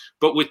 run,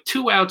 but with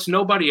 2 outs,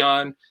 nobody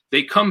on.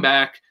 They come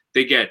back,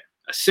 they get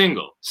a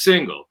single,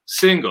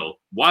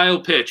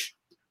 wild pitch,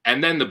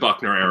 and then the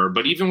Buckner error.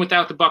 But even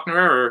without the Buckner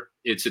error,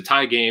 it's a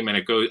tie game, and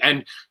it goes.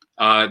 And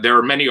there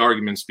are many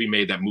arguments to be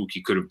made that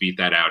Mookie could have beat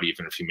that out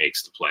even if he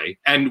makes the play.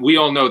 And we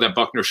all know that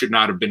Buckner should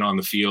not have been on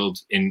the field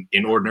in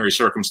ordinary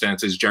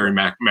circumstances. Jerry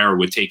McNamara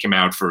would take him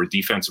out for a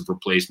defensive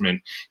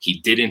replacement.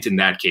 He didn't in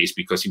that case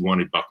because he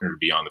wanted Buckner to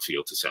be on the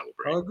field to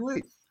celebrate. I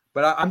agree.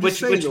 But I'm just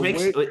saying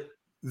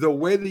the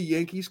way the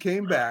Yankees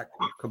came back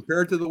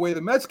compared to the way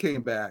the Mets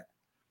came back,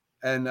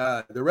 and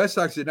the Red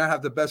Sox did not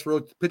have the best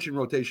pitching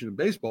rotation in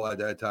baseball at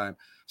that time.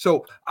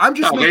 So I'm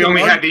just they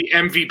only had the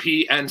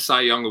MVP and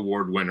Cy Young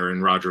Award winner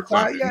in Roger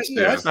Clemens.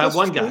 That's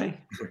one guy.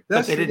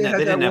 They didn't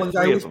have that one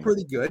guy. He was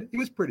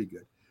pretty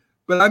good.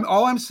 But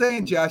all I'm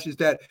saying, Josh, is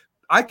that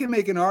I can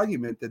make an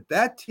argument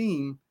that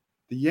team,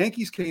 the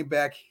Yankees, came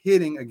back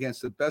hitting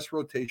against the best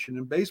rotation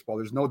in baseball.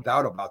 There's no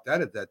doubt about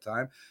that at that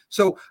time.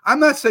 So I'm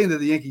not saying that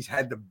the Yankees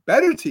had the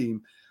better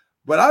team,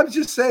 but I'm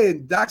just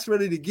saying Doc's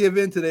ready to give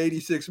in to the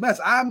 '86 Mets.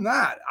 I'm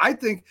not. I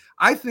think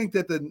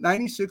that the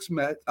 '96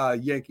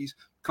 Yankees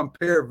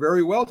compare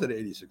very well to the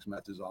 '86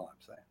 Mets is all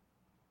I'm saying.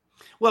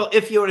 Well,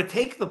 if you were to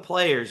take the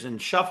players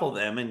and shuffle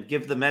them and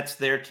give the Mets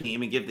their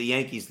team and give the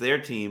Yankees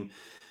their team,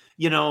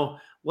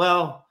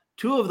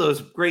 2 of those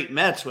great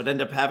Mets would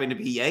end up having to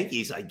be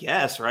Yankees, I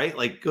guess, right?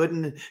 Like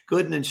Gooden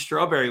and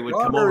Strawberry would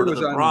come over to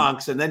the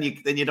Bronx, and then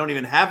you don't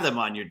even have them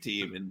on your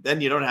team, and then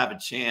you don't have a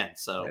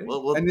chance. So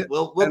we'll take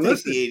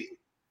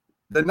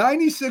the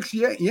 '96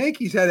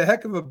 Yankees had a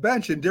heck of a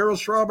bench, and Darryl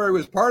Strawberry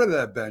was part of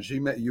that bench.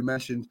 You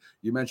mentioned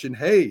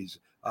Hayes,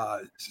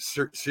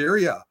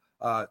 Syria.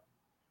 I'm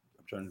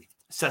trying to.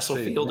 Cecil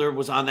Fielder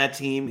was on that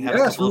team. He had a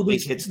couple of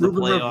big hits in the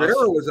playoffs.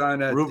 Rivera was on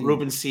that team.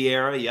 Ruben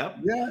Sierra, yep.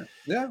 Yeah.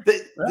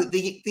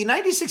 The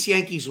 '96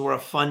 Yankees were a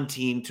fun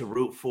team to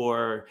root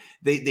for.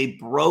 They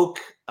broke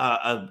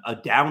a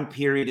down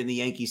period in the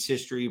Yankees'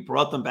 history,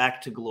 brought them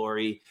back to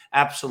glory.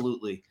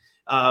 Absolutely.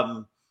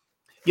 But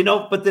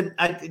then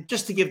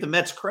just to give the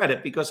Mets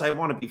credit, because I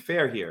want to be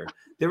fair here,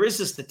 there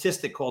is a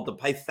statistic called the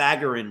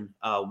Pythagorean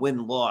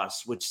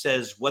win-loss, which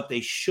says what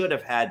they should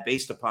have had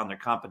based upon their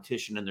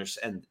competition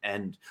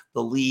and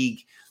the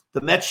league.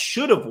 The Mets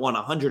should have won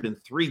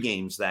 103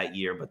 games that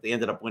year, but they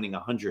ended up winning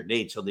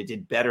 108, so they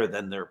did better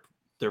than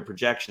their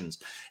projections.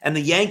 And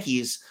the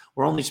Yankees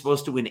were only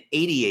supposed to win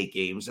 88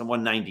 games and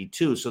won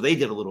 92, so they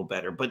did a little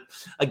better. But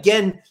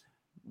again,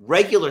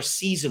 regular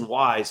season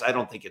wise, I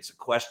don't think it's a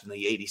question.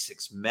 The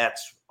 '86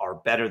 Mets are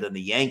better than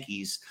the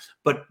Yankees,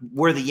 but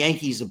were the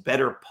Yankees a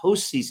better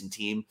postseason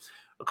team?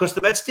 Because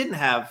the Mets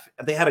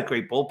they had a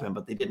great bullpen,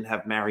 but they didn't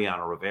have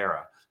Mariano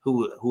Rivera,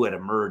 who had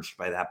emerged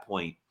by that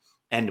point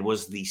and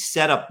was the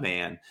setup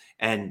man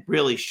and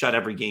really shut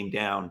every game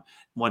down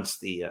once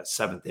the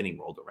 7th inning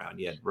rolled around.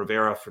 You had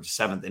Rivera for the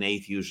 7th and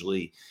 8th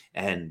usually,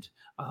 and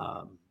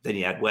then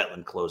you had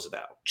Wetland close it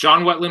out.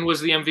 John Wetland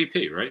was the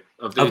MVP, right?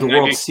 Of the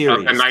World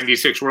Series. The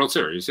 '96 World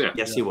Series, yeah.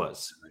 Yes, he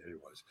was. He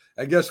was.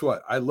 And guess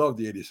what? I love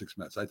the '86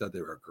 Mets. I thought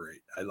they were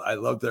great. I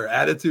loved their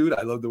attitude.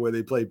 I loved the way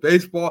they played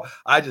baseball.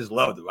 I just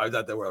loved them. I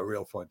thought they were a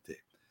real fun team.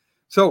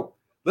 So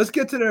let's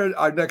get to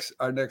our next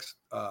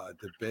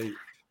debate.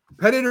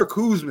 Pettit or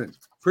Koosman?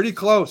 Pretty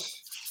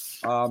close.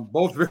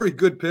 Both very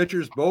good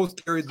pitchers. Both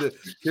carried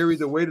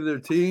the weight of their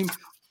team.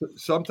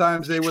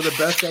 Sometimes they were the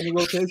best on the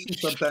rotation.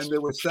 Sometimes they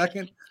were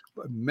second.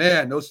 But,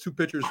 man, those 2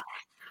 pitchers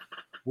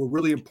were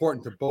really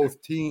important to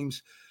both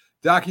teams.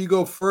 Doc, you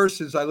go first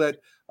since I let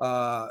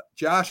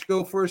Josh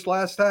go first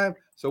last time.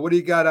 So what do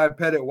you got on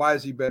Pettit? Why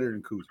is he better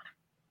than Koosman?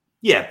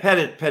 Yeah,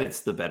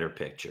 Pettit's the better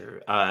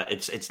pitcher.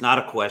 It's not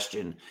a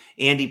question.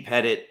 Andy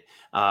Pettit.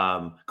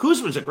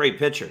 Koosman's a great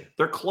pitcher.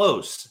 They're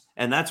close.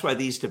 And that's why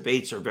these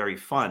debates are very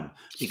fun,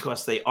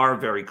 because they are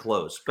very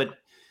close. But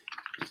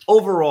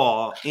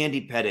overall,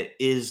 Andy Pettit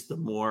is the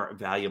more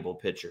valuable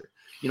pitcher.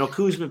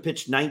 Koosman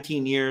pitched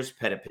 19 years.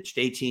 Pettit pitched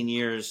 18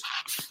 years.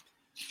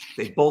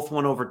 They both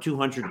won over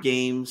 200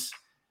 games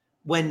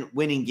when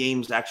winning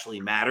games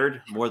actually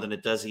mattered more than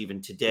it does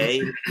even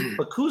today.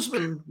 But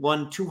Koosman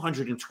won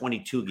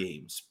 222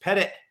 games.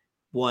 Pettit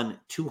won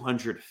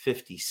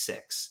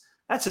 256.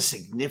 That's a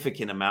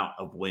significant amount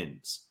of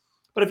wins.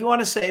 But if you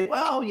want to say,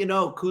 well,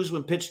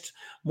 Koosman pitched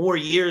more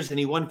years and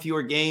he won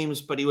fewer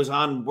games, but he was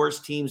on worse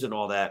teams and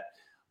all that,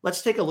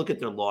 let's take a look at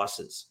their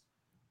losses.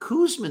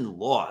 Koosman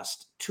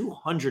lost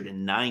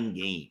 209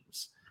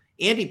 games.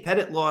 Andy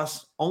Pettit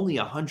lost only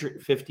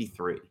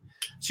 153.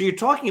 So you're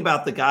talking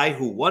about the guy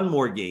who won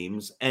more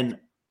games and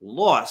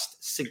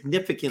lost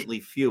significantly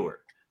fewer.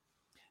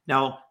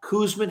 Now,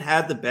 Koosman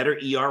had the better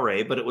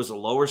ERA, but it was a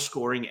lower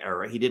scoring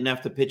era. He didn't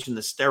have to pitch in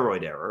the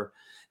steroid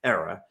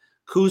era.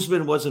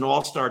 Koosman was an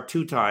all-star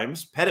 2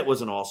 times. Pettit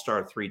was an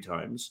all-star 3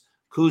 times.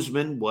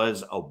 Koosman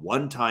was a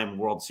 1-time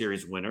World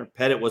Series winner.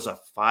 Pettit was a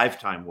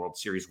 5-time World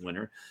Series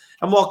winner.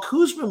 And while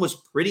Koosman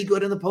was pretty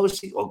good in the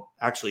postseason, well,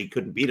 actually, he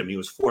couldn't beat him. He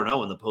was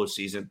 4-0 in the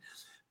postseason.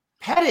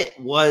 Pettit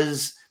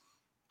was,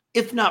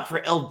 if not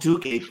for El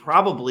Duque,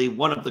 probably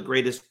one of the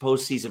greatest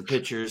postseason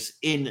pitchers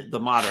in the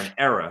modern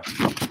era.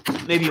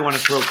 Maybe you want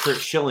to throw Curt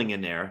Schilling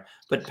in there,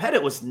 but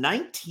Pettit was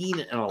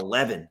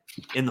 19-11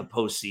 in the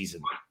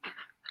postseason.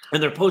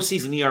 And their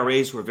postseason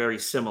ERAs were very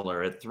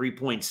similar at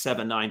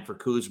 3.79 for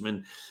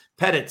Koosman.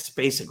 Pettit's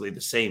basically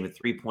the same at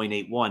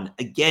 3.81,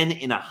 again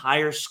in a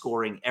higher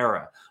scoring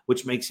era,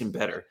 which makes him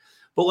better.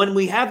 But when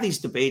we have these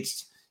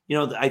debates,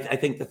 I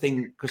think the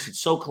thing, because it's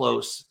so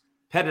close,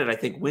 Pettit, I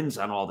think, wins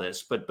on all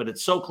this, but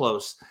it's so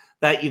close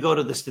that you go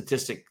to the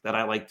statistic that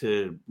I like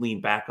to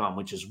lean back on,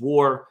 which is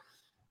WAR.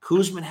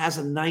 Koosman has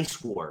a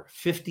nice WAR,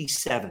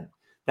 57.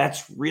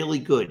 That's really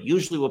good.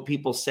 Usually what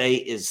people say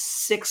is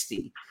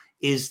 60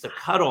 is the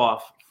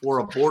cutoff for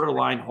a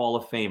borderline Hall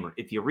of Famer.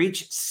 If you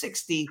reach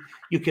 60,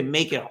 you can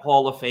make a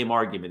Hall of Fame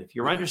argument. If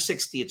you're under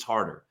 60, it's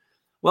harder.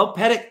 Well,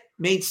 Pettit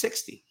made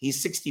 60.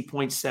 He's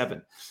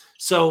 60.7.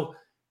 So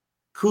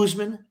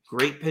Koosman,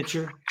 great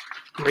pitcher,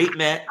 great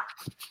Met.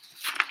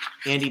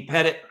 Andy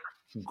Pettit,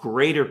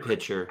 greater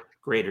pitcher,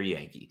 greater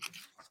Yankee.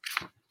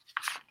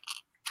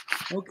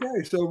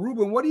 Okay, so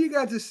Ruben, what do you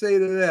got to say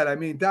to that? I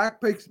mean,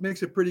 Doc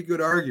makes a pretty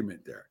good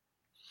argument there.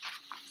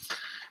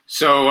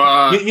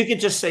 So you can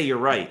just say you're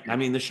right. I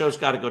mean, the show's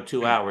got to go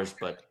 2 hours,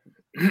 but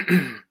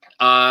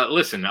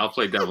listen, I'll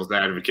play devil's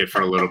advocate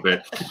for a little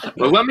bit.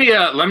 But let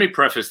me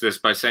preface this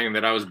by saying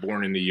that I was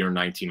born in the year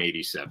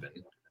 1987,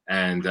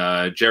 and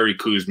Jerry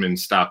Koosman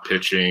stopped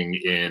pitching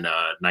in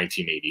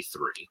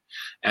 1983.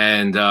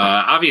 And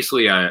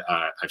obviously,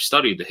 I've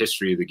studied the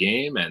history of the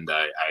game, and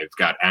I've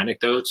got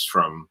anecdotes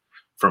from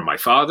my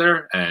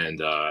father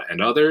and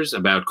others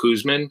about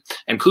Koosman.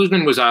 And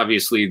Koosman was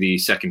obviously the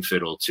second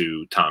fiddle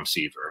to Tom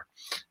Seaver.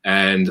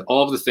 And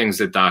all of the things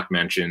that Doc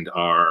mentioned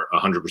are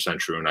 100%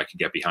 true, and I could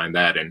get behind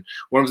that. And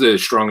one of the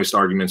strongest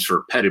arguments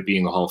for Pettit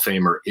being a Hall of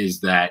Famer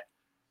is that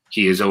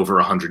he is over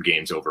 100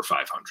 games over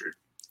 500,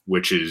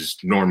 which is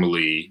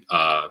normally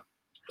a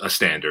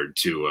standard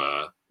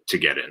to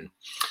get in.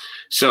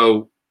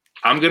 So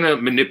I'm going to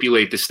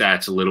manipulate the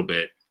stats a little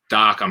bit.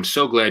 Doc, I'm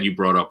so glad you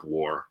brought up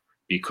WAR,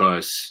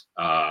 because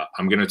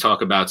I'm going to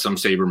talk about some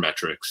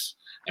sabermetrics.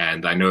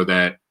 And I know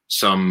that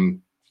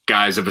some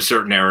guys of a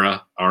certain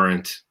era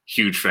aren't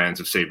huge fans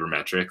of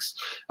sabermetrics.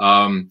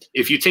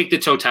 If you take the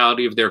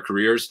totality of their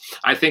careers,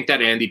 I think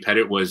that Andy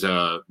Pettit was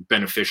a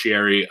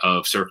beneficiary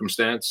of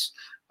circumstance.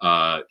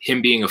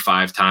 Him being a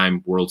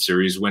 5-time World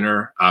Series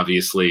winner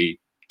obviously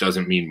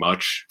doesn't mean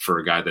much for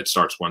a guy that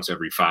starts once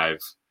every five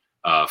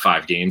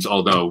games.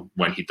 Although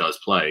when he does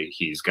play,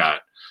 he's got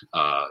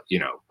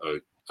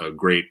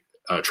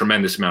a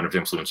tremendous amount of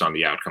influence on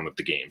the outcome of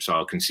the game. So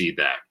I'll concede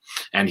that.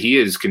 And he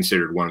is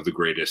considered one of the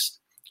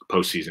greatest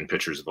postseason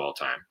pitchers of all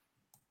time.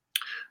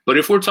 But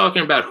if we're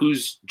talking about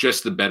who's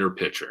just the better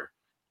pitcher,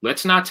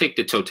 let's not take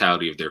the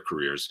totality of their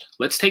careers.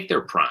 Let's take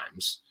their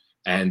primes.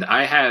 And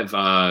I have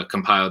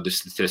compiled the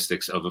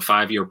statistics of a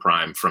 5-year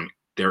prime from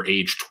their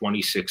age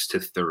 26 to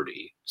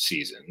 30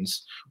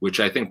 seasons, which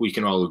I think we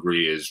can all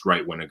agree is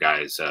right when a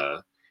guy's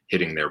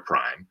hitting their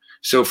prime.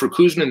 So for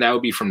Koosman, that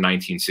would be from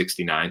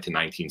 1969 to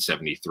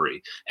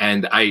 1973.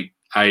 And I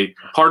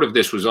part of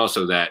this was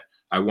also that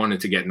I wanted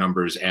to get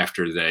numbers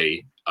after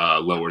they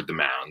lowered the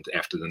mound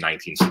after the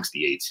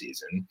 1968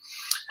 season.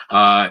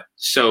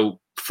 So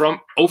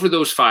from over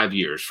those 5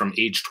 years, from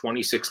age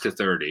 26 to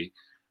 30,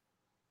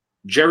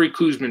 Jerry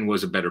Koosman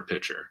was a better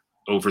pitcher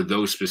over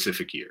those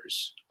specific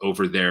years,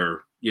 over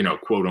their,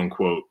 quote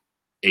unquote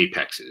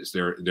apexes,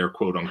 their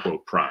quote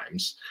unquote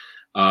primes.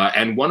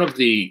 And one of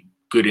the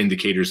good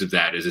indicators of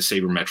that is a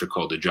sabermetric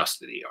called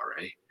adjusted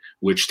ERA,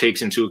 which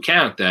takes into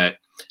account that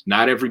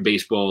not every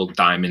baseball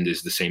diamond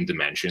is the same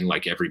dimension,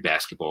 like every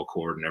basketball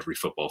court and every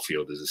football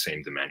field is the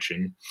same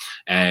dimension.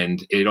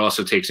 And it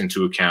also takes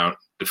into account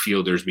the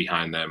fielders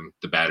behind them,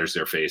 the batters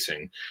they're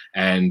facing.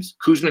 And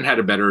Koosman had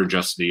a better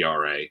adjusted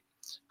ERA.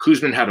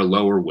 Koosman had a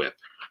lower whip,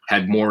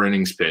 had more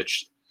innings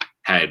pitched,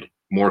 had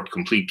more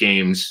complete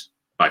games,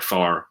 by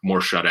far more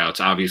shutouts.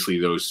 Obviously,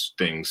 those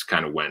things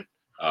kind of went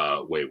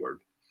wayward.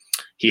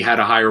 He had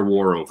a higher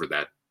WAR over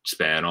that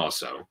span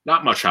also.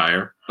 Not much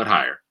higher, but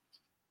higher.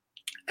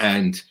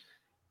 And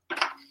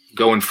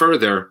going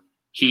further,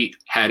 he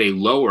had a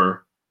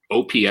lower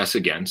OPS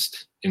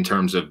against in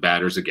terms of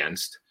batters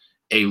against,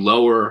 a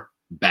lower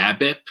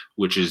BABIP,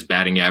 which is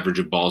batting average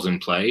of balls in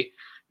play,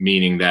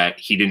 meaning that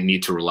he didn't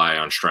need to rely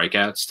on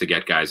strikeouts to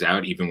get guys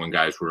out. Even when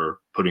guys were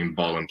putting the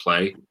ball in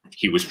play,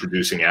 he was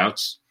producing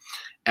outs.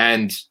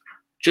 And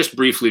just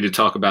briefly to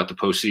talk about the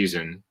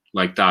postseason,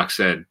 like Doc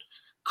said,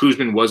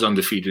 Koosman was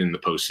undefeated in the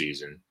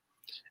postseason.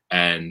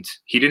 And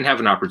he didn't have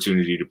an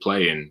opportunity to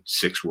play in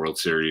 6 World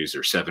Series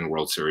or 7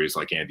 World Series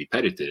like Andy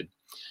Pettitte did.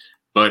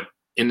 But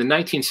in the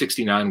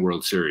 1969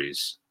 World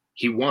Series,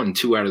 he won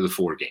 2 out of the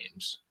 4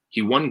 games.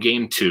 He won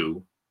game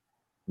 2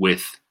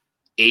 with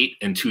 8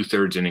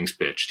 2/3 innings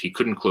pitched. He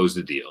couldn't close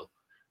the deal,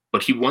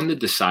 but he won the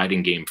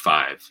deciding game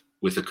 5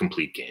 with a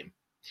complete game.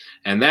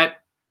 And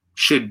that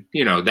should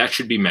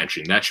be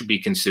mentioned. That should be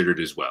considered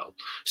as well.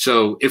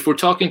 So if we're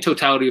talking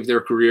totality of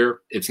their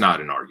career, it's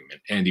not an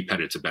argument. Andy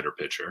Pettitte's a better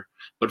pitcher.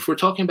 But if we're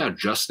talking about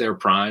just their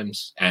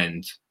primes,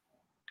 and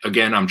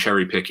again, I'm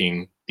cherry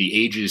picking the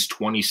ages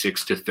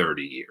 26 to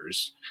 30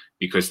 years,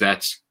 because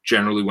that's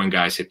generally when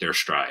guys hit their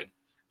stride,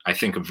 I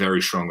think a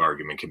very strong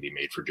argument can be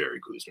made for Jerry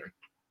Koosman.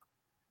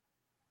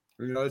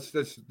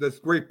 That's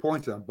great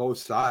points on both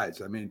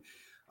sides. I mean,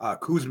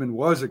 Koosman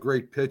was a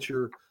great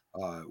pitcher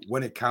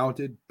when it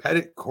counted.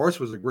 Pettitte, of course,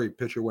 was a great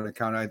pitcher when it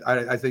counted.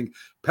 I think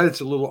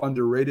Pettitte's a little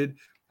underrated.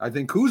 I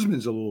think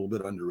Koosman's a little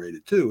bit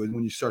underrated too. And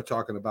when you start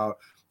talking about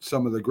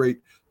some of the great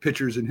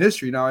pitchers in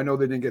history, now I know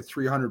they didn't get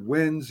 300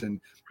 wins,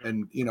 and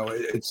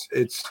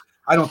it's.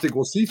 I don't think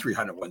we'll see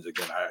 300 wins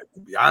again. To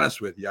be honest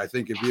with you, I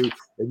think if you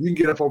can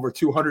get up over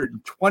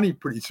 220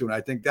 pretty soon,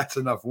 I think that's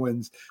enough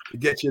wins to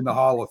get you in the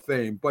Hall of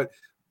Fame. But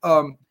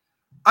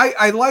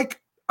I like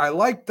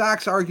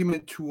Doc's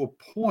argument to a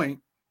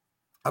point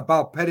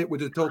about Pettitte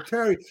with the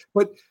totality.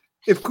 But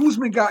if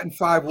Koosman got in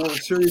 5 World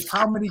Series,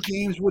 how many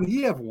games would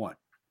he have won?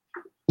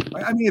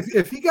 I mean,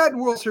 if he got in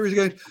World Series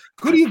again,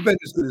 could he have been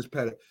as good as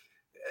Pettitte?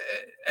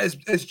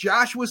 As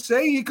Josh was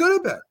saying, he could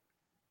have been.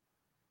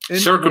 And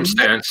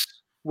circumstance.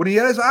 When he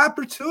had his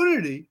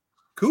opportunity,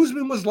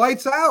 Koosman was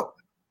lights out,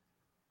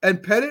 and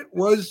Pettitte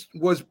was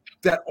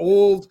that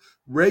old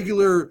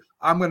regular.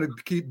 I'm going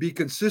to be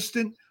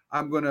consistent.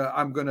 I'm going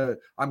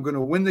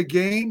to win the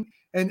game,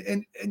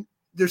 and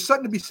there's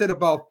something to be said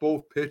about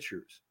both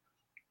pitchers.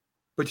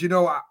 But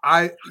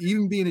I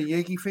even being a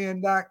Yankee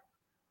fan, Doc,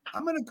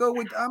 I'm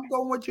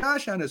going with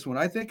Josh on this one.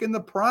 I think in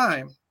the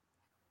prime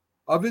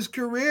of his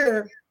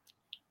career,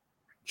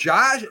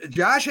 Josh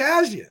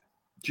has you.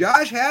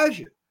 Josh has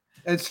you.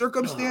 And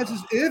circumstances,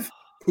 if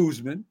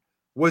Koosman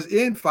was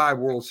in 5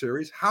 World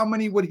Series, how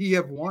many would he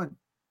have won?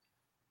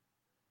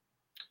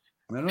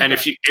 And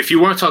if you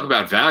want to talk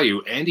about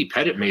value, Andy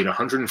Pettitte made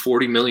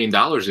 $140 million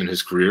in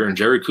his career, and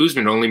Jerry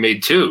Koosman only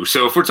made 2.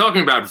 So if we're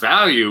talking about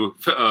value,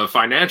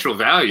 financial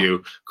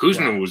value,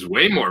 Koosman was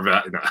way more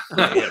value.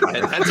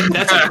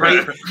 That's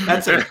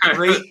a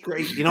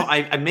great.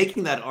 I'm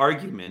making that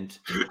argument.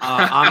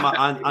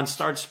 On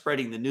Start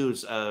Spreading the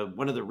News.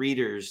 One of the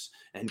readers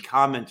and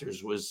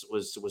commenters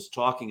was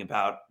talking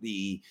about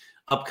the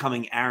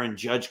upcoming Aaron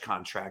Judge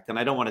contract, and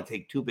I don't want to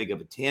take too big of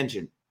a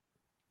tangent.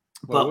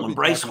 But when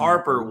Bryce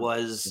Harper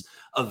was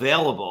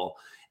available,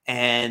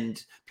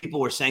 and people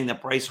were saying that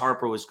Bryce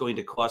Harper was going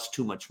to cost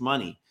too much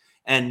money,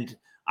 and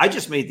I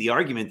just made the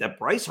argument that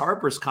Bryce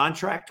Harper's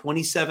contract,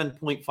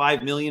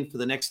 $27.5 million for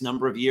the next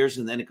number of years,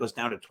 and then it goes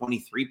down to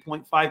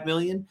 $23.5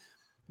 million.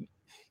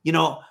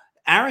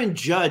 Aaron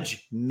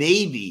Judge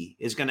maybe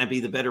is going to be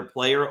the better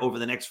player over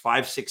the next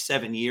 5, 6,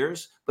 7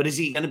 years, but is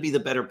he going to be the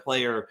better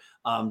player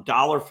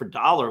dollar for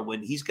dollar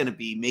when he's going to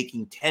be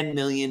making $10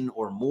 million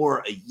or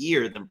more a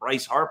year than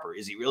Bryce Harper?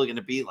 Is he really going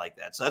to be like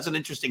that? So that's an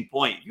interesting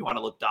point. If you want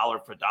to look dollar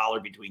for dollar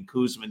between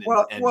Koosman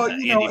and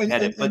Andy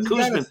Pettitte, but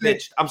Koosman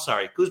pitched. I'm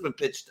sorry, Koosman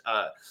pitched.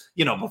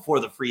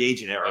 Before the free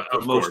agent era for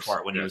the most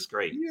part when he was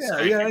great. Yeah,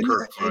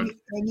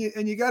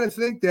 and you got to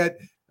think that.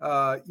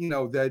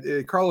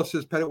 That Carlos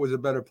says Pettitte was a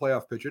better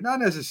playoff pitcher. Not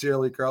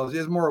necessarily, Carlos. He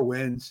has more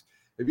wins.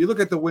 If you look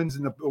at the wins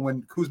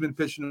when Koosman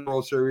pitched in the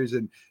World Series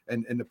and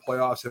the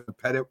playoffs and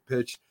Pettitte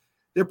pitched,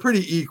 they're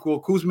pretty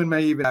equal. Koosman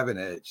may even have an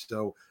edge.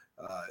 So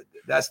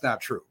that's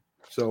not true.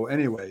 So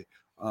anyway,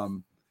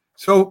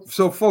 so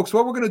folks,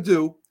 what we're going to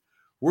do,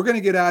 we're going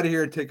to get out of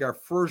here and take our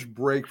first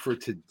break for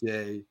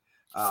today.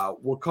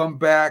 We'll come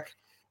back.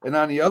 And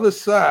on the other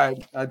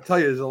side, I tell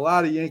you, there's a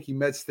lot of Yankee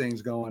Mets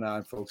things going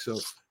on, folks. So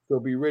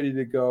be ready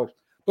to go.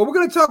 But we're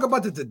going to talk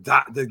about the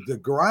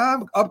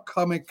DeGrom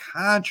upcoming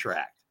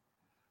contract.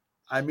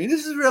 I mean,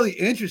 this is really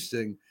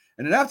interesting.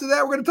 And then after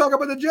that, we're going to talk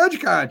about the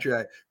Judge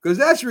contract, because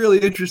that's really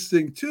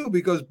interesting too,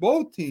 because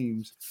both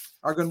teams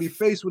are going to be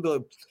faced with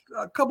a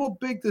couple of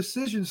big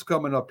decisions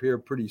coming up here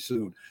pretty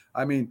soon.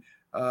 I mean,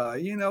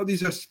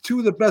 these are 2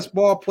 of the best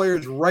ball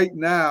players right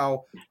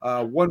now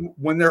when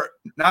they're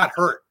not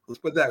hurt. Let's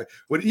put it that way.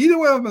 When either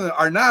one of them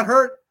are not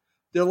hurt,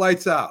 they're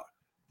lights out.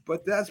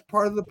 But that's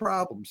part of the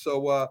problem.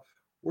 So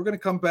we're going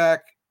to come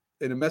back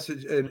in a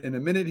message in a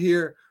minute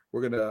here.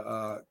 We're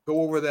gonna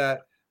go over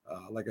that.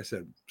 Like I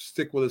said,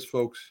 stick with us,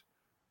 folks.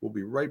 We'll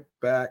be right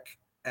back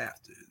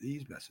after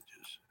these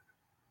messages.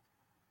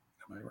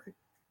 Am I right?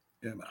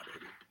 Yeah, nah,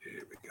 baby.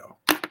 Here we go.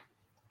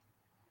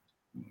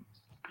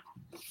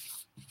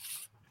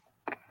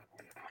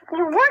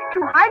 You worked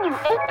too hard, you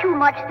ate too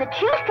much, the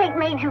cheesecake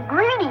made you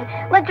greedy.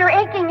 Let your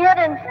aching head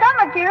and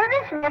stomach hear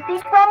this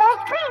message from old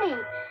Speedy.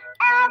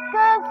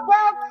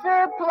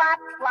 Alka-Seltzer,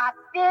 plop, plop,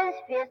 fizz,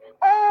 fizz,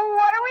 oh,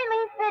 what a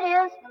relief it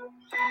is.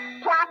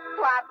 Plop,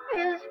 plop,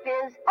 fizz,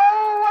 fizz,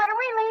 oh, what a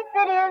relief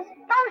it is.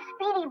 Those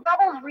Speedy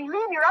bubbles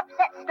relieve your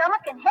upset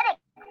stomach and headache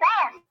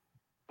fast.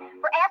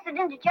 For acid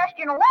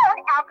indigestion alone,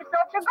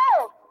 Alka-Seltzer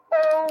Gold.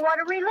 Oh,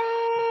 what a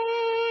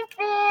relief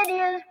it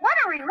is. What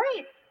a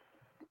relief.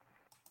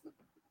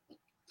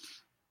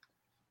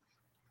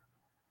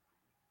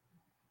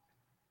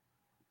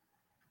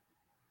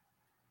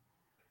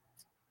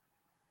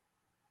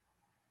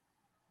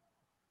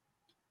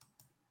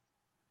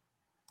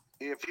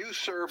 If you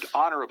served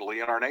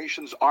honorably in our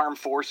nation's armed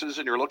forces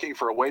and you're looking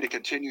for a way to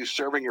continue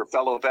serving your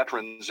fellow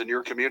veterans in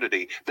your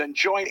community, then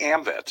join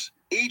AMVETS.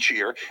 Each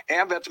year,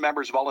 AMVETS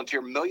members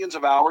volunteer millions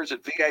of hours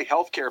at VA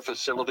healthcare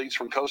facilities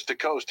from coast to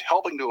coast,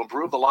 helping to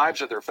improve the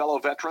lives of their fellow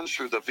veterans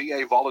through the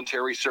VA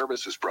Voluntary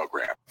Services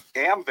Program.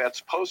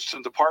 AMVETS posts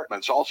and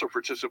departments also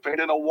participate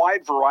in a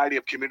wide variety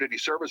of community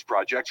service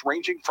projects,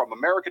 ranging from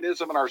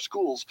Americanism in our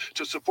schools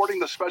to supporting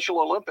the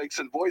Special Olympics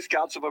and Boy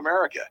Scouts of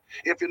America.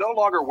 If you no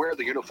longer wear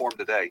the uniform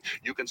today,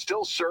 you can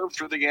still serve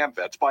through the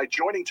AMVETS by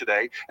joining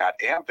today at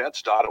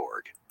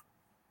amvets.org.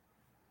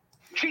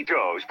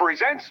 Cheetos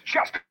presents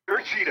Chester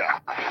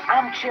Cheetah.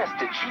 I'm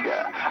Chester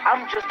Cheetah.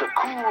 I'm just a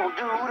cool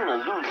dude in a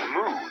loose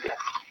mood.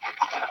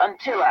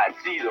 Until I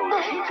see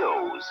those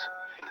Cheetos.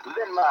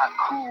 Then my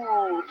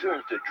cool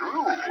turns to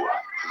drool.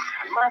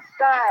 My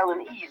style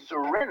and ease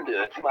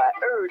surrender to my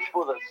urge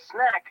for the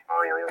snack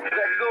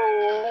that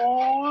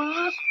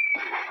goes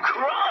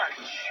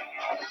crunch.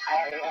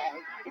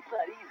 It's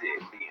not easy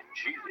being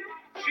cheesy.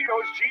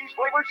 Cheetos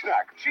cheese-flavored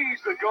snack.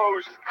 Cheese that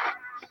goes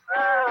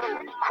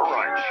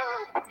crunch.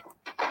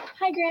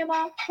 Hi,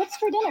 Grandma. What's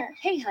for dinner?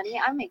 Hey, honey,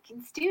 I'm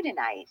making stew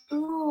tonight.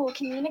 Ooh,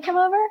 can Nina come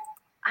over?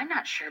 I'm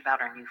not sure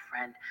about our new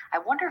friend. I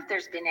wonder if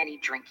there's been any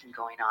drinking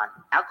going on.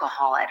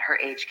 Alcohol at her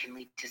age can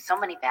lead to so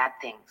many bad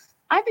things.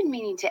 I've been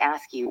meaning to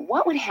ask you,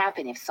 what would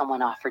happen if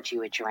someone offered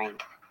you a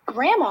drink?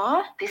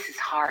 Grandma? This is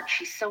hard.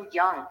 She's so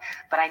young,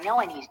 but I know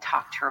I need to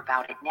talk to her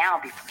about it now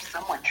before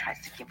someone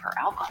tries to give her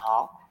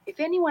alcohol. If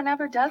anyone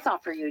ever does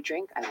offer you a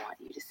drink, I want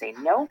you to say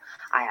no.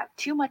 I have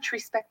too much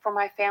respect for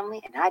my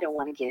family, and I don't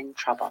want to get in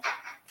trouble.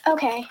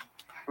 Okay.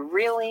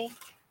 Really?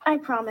 I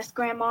promise,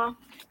 Grandma.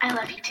 I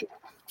love you too.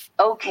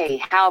 Okay,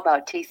 how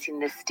about tasting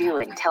this stew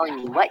and telling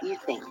me what you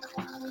think?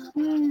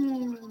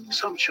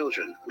 Some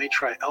children may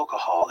try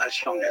alcohol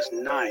as young as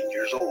 9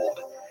 years old.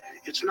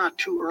 It's not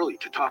too early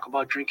to talk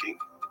about drinking.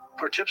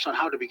 For tips on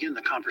how to begin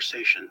the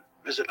conversation,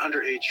 visit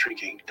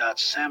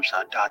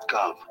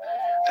underagedrinking.samhsa.gov.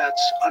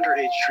 That's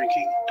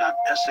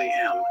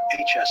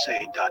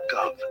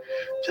underagedrinking.samhsa.gov.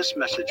 This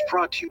message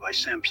brought to you by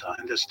SAMHSA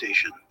and this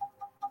station.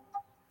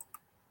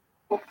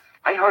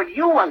 I heard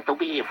you want to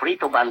be a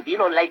frito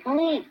bandido like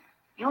me.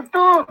 You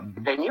do?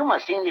 Then you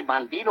must sing the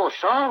bandido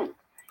song.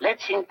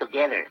 Let's sing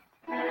together.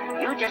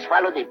 You just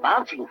follow the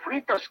bouncing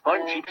Fritos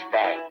corn chips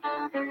bag.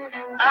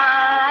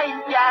 Ay,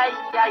 ay,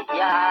 ay,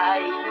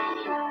 ay.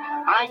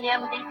 I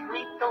am the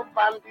Frito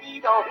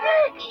Bandido.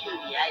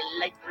 Hey, I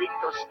like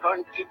Fritos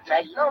corn chips.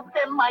 I love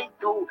them, I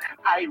do.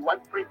 I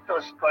want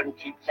Fritos corn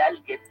chips.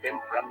 I'll get them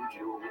from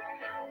you.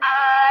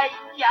 Ay,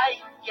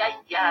 ay, ay,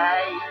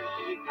 ay.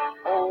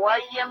 Oh,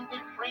 I am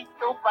the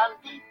Frito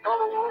Bandito.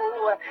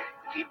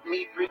 Give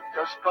me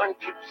Fritos corn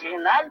chips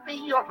and I'll be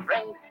your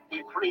friend.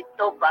 The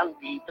Frito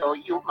Bandito,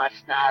 you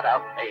must not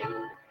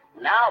offend.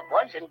 Now,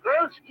 boys and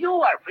girls,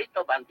 you are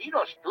Frito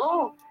Bandidos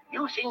too.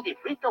 You sing the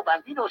Frito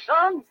Bandido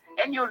song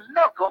and you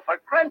look for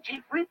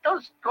crunchy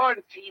Fritos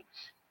corn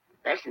chips.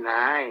 That's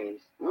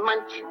nice.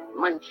 Munch,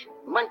 munch,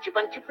 munchy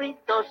bunchy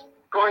Fritos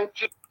corn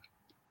chips.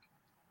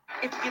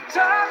 If you're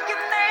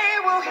talking, they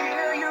will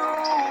hear you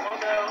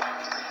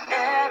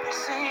every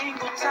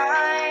single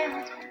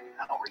time.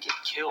 Oh, we're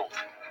getting killed.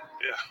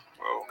 Yeah,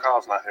 well,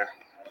 Kyle's not here.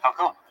 How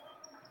come?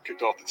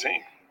 Kicked off the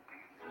team.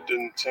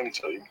 Didn't Tim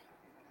tell you?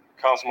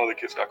 Kyle and some other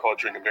kids got caught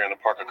drinking beer in the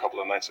park a couple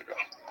of nights ago.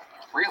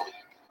 Really?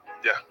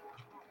 Yeah.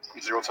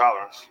 Zero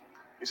tolerance.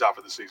 He's out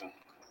for the season.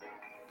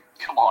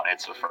 Come on,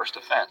 it's a first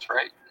offense,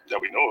 right?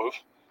 That we know of.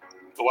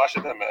 But why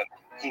should that matter?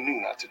 He knew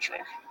not to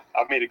drink.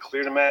 I've made it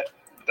clear to Matt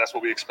that's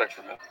what we expect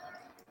from him.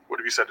 What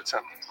have you said to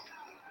Tim?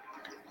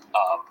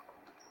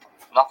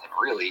 Nothing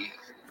really.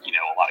 You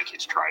know, a lot of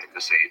kids try it at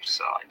this age,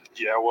 so...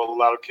 Yeah, well, a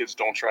lot of kids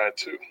don't try it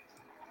too.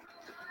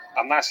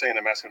 I'm not saying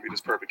that Matt's going to be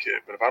this perfect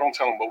kid, but if I don't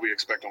tell him what we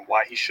expect and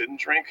why he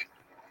shouldn't drink,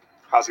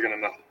 how's he going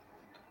to know?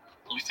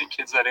 You think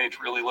kids that age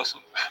really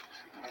listen?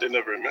 They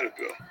never admit it,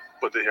 Bill,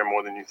 but they hear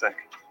more than you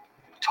think.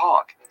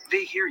 Talk.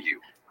 They hear you.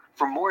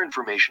 For more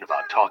information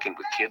about talking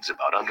with kids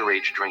about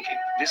underage drinking,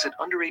 visit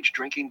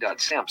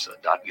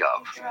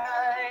underagedrinking.samhsa.gov.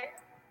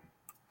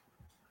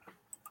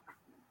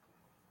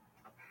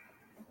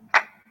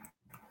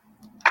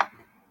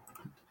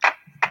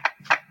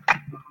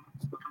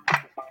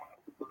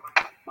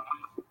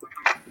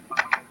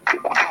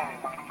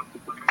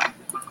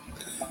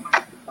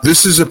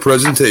 This is a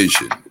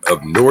presentation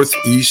of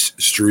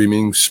Northeast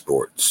Streaming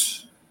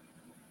Sports.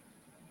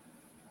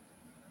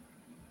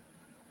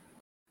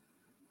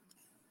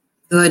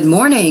 Good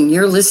morning.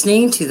 You're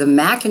listening to the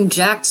Mac and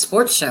Jack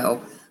Sports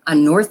Show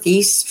on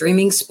Northeast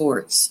Streaming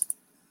Sports.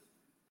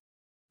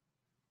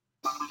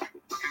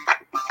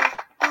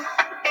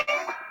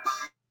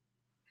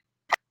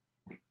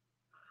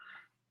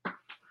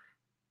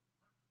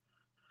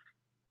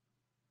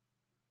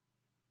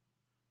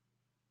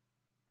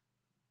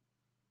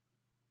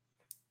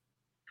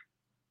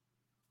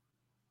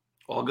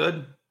 All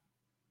good?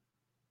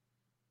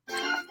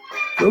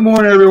 Good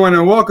morning, everyone,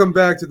 and welcome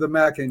back to the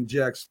Mac and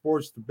Jack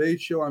Sports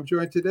Debate Show. I'm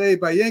joined today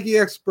by Yankee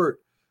expert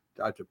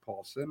Dr.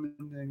 Paul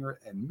Semendinger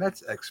and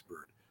Mets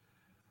expert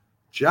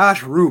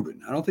Josh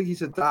Rubin. I don't think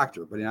he's a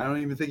doctor, but I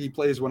don't even think he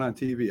plays one on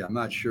TV. I'm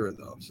not sure,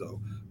 though. So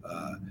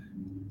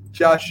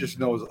Josh just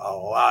knows a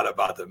lot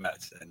about the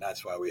Mets, and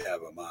that's why we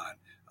have him on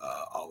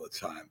all the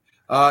time.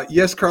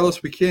 Yes,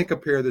 Carlos, we can't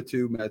compare the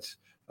two Mets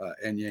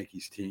and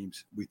Yankees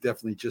teams. We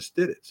definitely just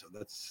did it. So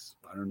that's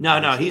 – I don't know.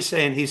 No, he's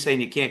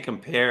saying you can't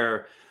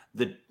compare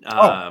the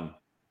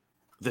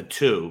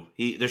two.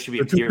 There should be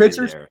a period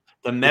there.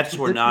 The Mets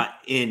were not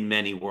in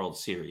many World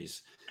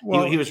Series.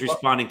 Well, he was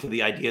responding to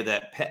the idea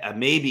that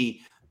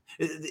maybe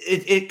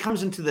it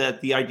comes into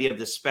the idea of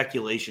the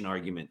speculation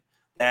argument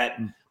that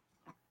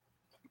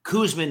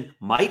Koosman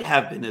might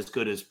have been as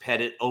good as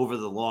Pettit over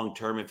the long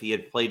term if he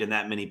had played in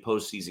that many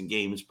postseason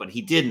games, but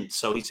he didn't.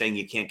 So he's saying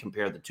you can't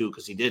compare the two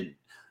because he didn't.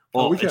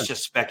 Well, it's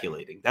just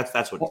speculating. That's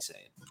what he's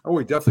saying. Oh,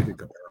 we definitely could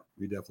compare them.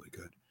 We definitely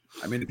could.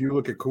 I mean, if you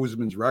look at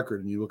Koosman's record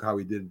and you look how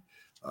he did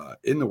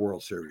in the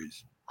World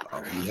Series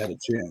when he had a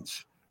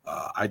chance,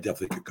 I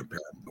definitely could compare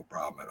him, no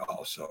problem at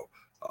all.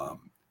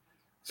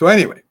 So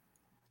anyway,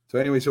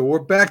 we're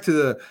back to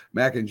the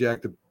Mac and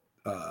Jack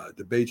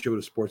debate show,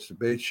 the sports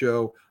debate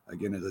show.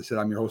 Again, as I said,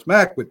 I'm your host,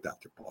 Mac, with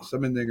Dr. Paul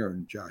Semendinger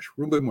and Josh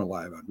Rubin. We're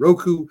live on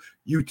Roku,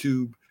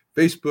 YouTube,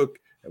 Facebook,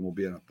 and we'll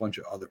be on a bunch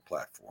of other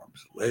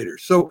platforms later.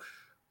 So,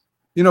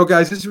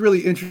 guys, this is really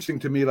interesting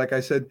to me. Like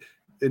I said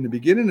in the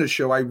beginning of the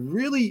show, I'm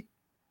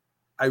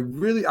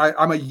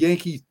a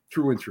Yankee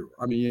through and through.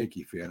 I'm a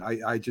Yankee fan.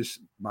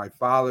 My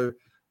father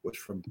was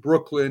from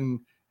Brooklyn,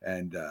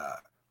 and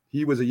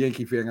he was a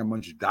Yankee fan. I'm a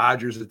bunch of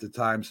Dodgers at the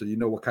time, so you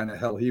know what kind of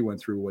hell he went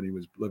through when he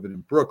was living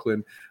in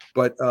Brooklyn.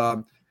 But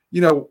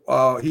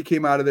he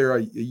came out of there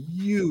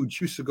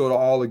used to go to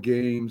all the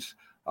games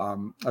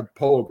at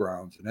Polo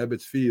Grounds and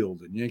Ebbets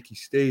Field and Yankee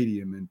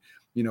Stadium, and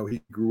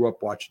he grew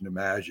up watching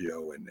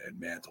DiMaggio and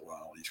Mantle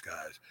and all these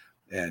guys,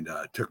 and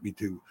took me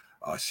to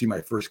see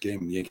my first game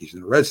in the Yankees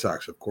and the Red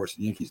Sox. Of course,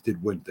 the Yankees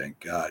did win, thank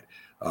God.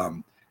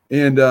 And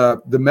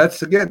the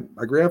Mets, again,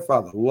 my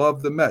grandfather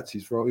loved the Mets.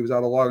 He was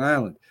out of Long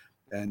Island,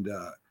 and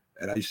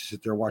I used to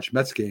sit there and watch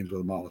Mets games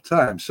with him all the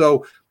time.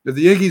 So if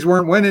the Yankees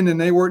weren't winning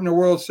and they weren't in the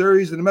World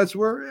Series and the Mets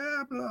were,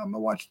 I'm going to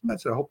watch the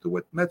Mets. I hope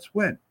the Mets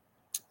win.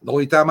 The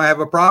only time I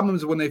have a problem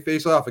is when they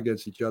face off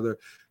against each other.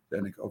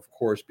 Then, of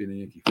course, being a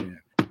Yankee fan,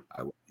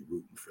 I will be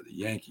rooting for the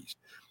Yankees.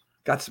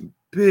 Got some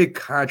big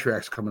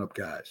contracts coming up,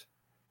 guys,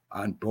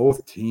 on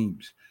both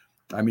teams.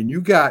 I mean,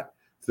 you got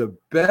the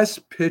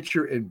best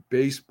pitcher in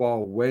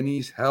baseball when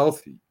he's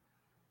healthy,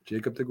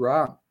 Jacob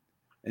deGrom.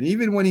 And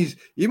even when his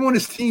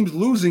team's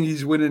losing,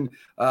 he's winning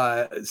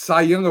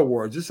Cy Young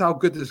awards. This is how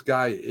good this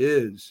guy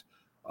is.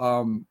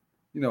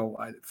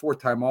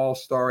 Four-time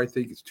All-Star, I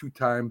think. It's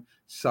two-time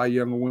Cy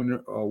Young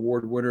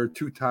award winner,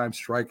 two-time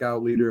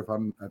strikeout leader, if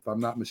I'm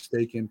not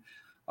mistaken.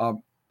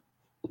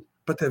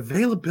 But the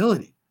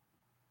availability,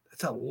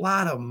 that's a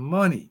lot of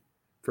money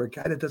for a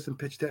guy that doesn't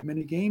pitch that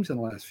many games in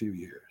the last few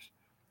years.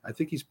 I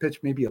think he's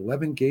pitched maybe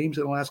 11 games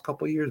in the last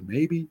couple of years,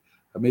 maybe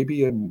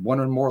one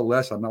or more or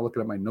less. I'm not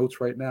looking at my notes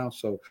right now,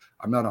 so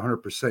I'm not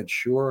 100%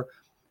 sure.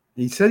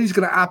 He said he's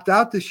going to opt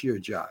out this year,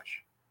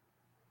 Josh.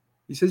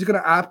 He says he's going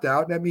to opt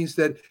out. That means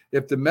that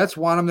if the Mets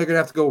want him, they're going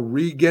to have to go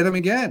re-get him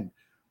again.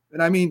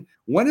 And I mean,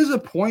 when is a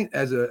point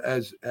as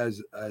a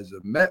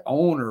Met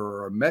owner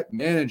or a Met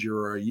manager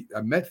or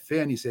a Met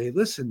fan, you say, hey,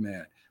 listen,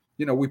 man,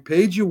 we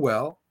paid you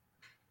well.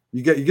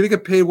 You're going to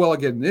get paid well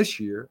again this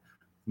year.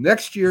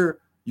 Next year,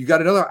 you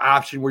got another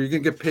option where you're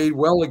going to get paid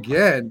well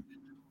again.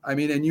 I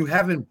mean, and you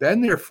haven't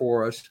been there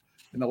for us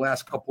in the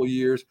last couple of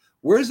years.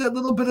 Where's that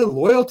little bit of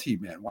loyalty,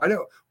 man?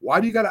 Why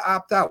do you got to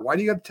opt out? Why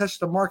do you got to test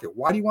the market?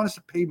 Why do you want us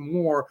to pay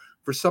more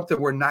for something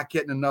we're not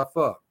getting enough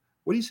of?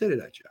 What do you say to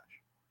that, Josh?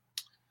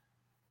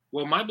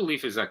 Well, my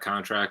belief is that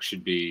contracts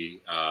should be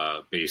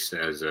based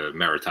as a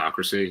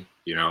meritocracy.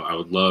 I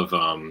would love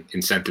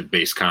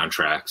incentive-based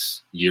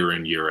contracts year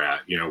in, year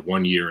out.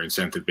 1 year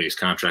incentive-based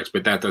contracts,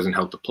 but that doesn't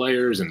help the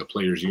players, and the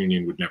players'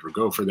 union would never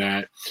go for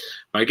that.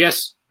 But I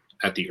guess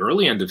at the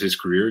early end of his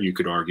career, you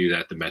could argue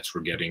that the Mets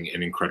were getting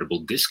an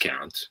incredible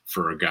discount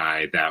for a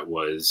guy that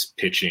was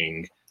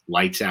pitching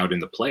lights out in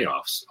the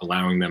playoffs,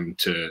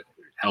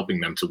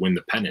 helping them to win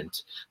the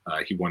pennant.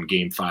 He won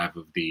Game 5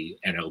 of the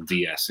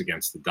NLDS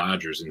against the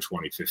Dodgers in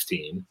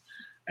 2015.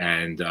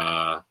 And,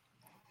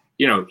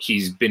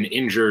 he's been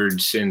injured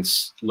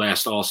since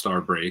last All-Star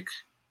break.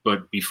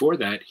 But before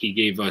that, he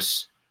gave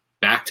us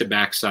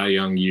back-to-back Cy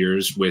Young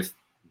years with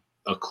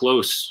a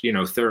close,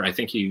 third. I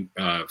think he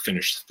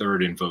finished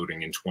third in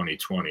voting in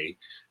 2020,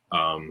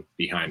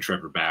 behind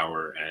Trevor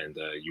Bauer and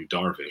Yu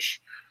Darvish.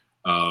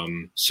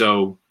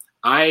 So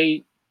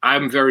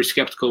I'm very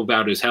skeptical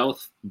about his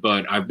health,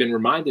 but I've been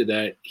reminded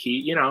that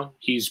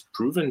he's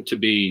proven to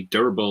be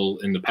durable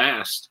in the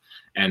past,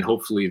 and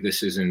hopefully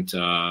this isn't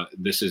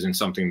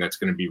something that's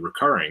going to be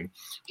recurring.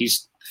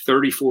 He's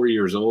 34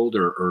 years old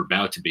or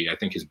about to be. I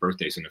think his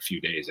birthday's in a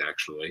few days,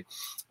 actually.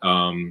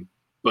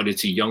 But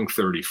it's a young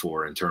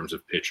 34 in terms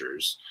of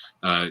pitchers.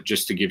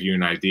 Just to give you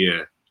an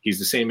idea, he's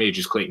the same age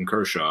as Clayton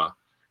Kershaw,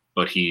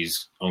 but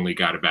he's only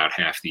got about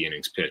half the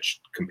innings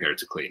pitched compared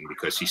to Clayton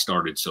because he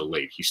started so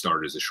late. He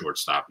started as a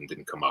shortstop and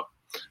didn't come up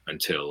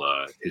until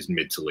his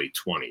mid to late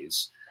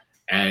 20s.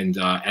 And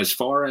as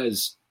far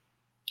as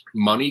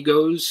money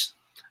goes,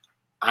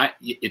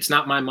 it's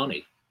not my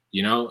money,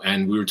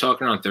 and we were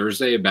talking on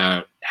Thursday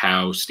about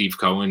how Steve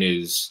Cohen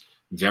is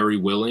very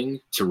willing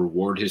to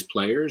reward his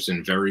players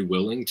and very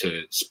willing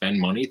to spend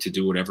money to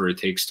do whatever it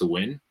takes to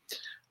win.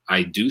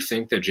 I do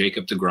think that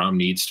Jacob deGrom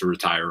needs to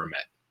retire a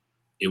Met.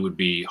 It would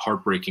be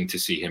heartbreaking to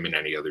see him in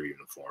any other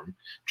uniform,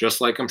 just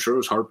like I'm sure it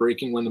was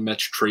heartbreaking when the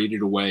Mets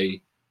traded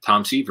away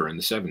Tom Seaver in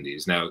the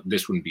 70s. Now,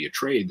 this wouldn't be a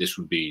trade. This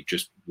would be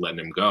just letting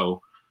him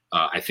go.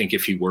 I think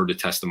if he were to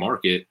test the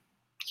market,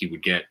 he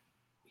would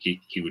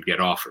get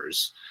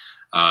offers.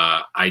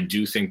 I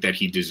do think that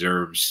he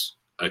deserves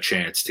a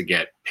chance to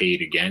get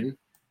paid again.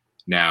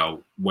 Now,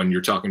 when you're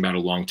talking about a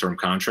long-term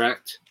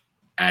contract,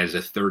 as a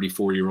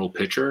 34-year-old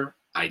pitcher,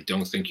 I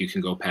don't think you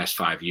can go past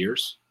 5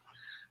 years.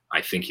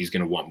 I think he's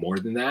going to want more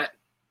than that.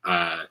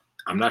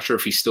 I'm not sure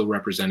if he's still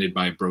represented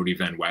by Brodie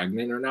Van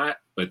Wagenen or not,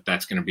 but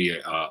that's going to be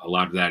a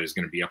lot of that is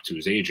going to be up to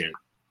his agent.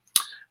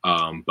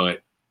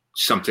 But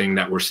something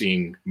that we're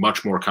seeing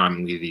much more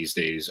commonly these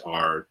days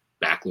are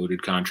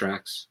backloaded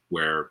contracts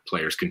where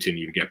players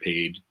continue to get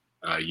paid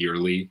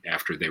yearly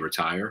after they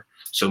retire.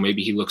 So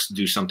maybe he looks to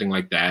do something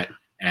like that,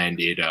 and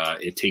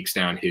it takes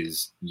down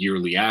his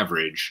yearly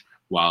average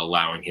while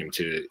allowing him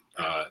to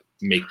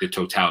make the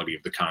totality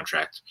of the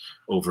contract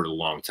over a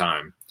long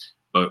time.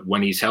 But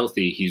when he's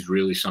healthy, he's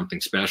really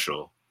something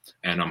special.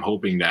 And I'm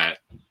hoping that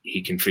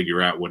he can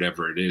figure out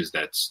whatever it is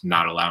that's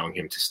not allowing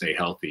him to stay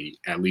healthy,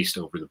 at least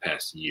over the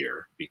past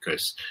year.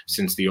 Because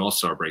since the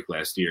All-Star break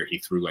last year, he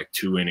threw like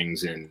 2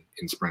 innings in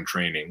spring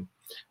training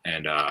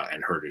and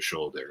hurt his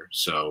shoulder.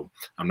 So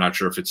I'm not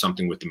sure if it's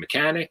something with the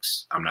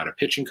mechanics. I'm not a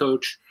pitching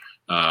coach.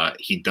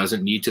 He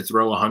doesn't need to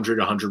throw 100,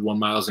 101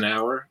 miles an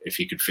hour. If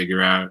he could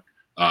figure out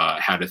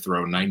how to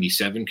throw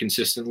 97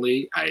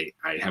 consistently, I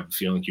have a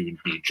feeling he would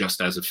be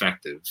just as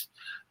effective.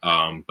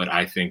 But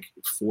I think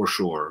for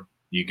sure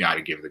you got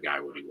to give the guy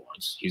what he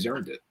wants. He's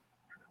earned it.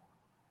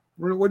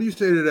 What do you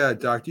say to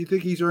that, Doc? Do you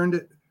think he's earned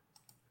it?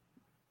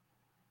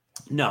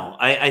 No,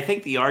 I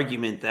think the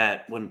argument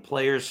that when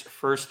players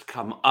first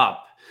come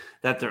up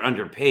that they're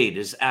underpaid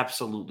is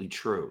absolutely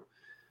true.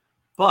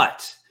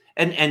 But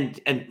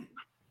and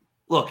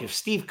look, if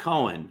Steve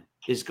Cohen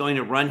is going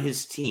to run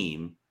his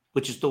team,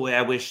 which is the way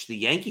I wish the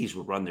Yankees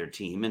would run their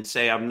team, and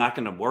say, I'm not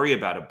going to worry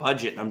about a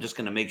budget. I'm just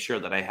going to make sure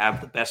that I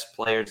have the best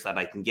players that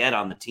I can get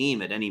on the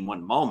team at any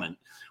one moment.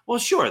 Well,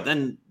 sure.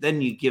 Then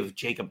you give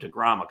Jacob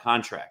deGrom a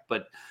contract.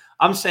 But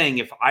I'm saying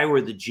if I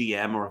were the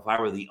GM or if I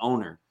were the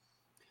owner,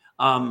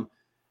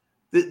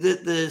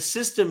 the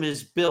system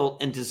is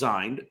built and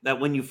designed that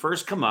when you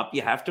first come up,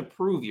 you have to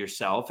prove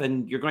yourself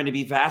and you're going to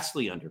be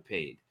vastly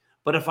underpaid.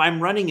 But if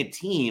I'm running a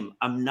team,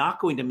 I'm not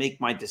going to make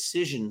my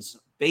decisions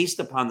based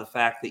upon the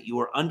fact that you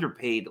were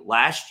underpaid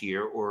last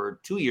year or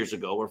 2 years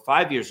ago or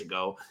 5 years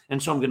ago.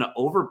 And so I'm going to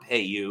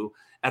overpay you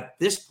at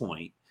this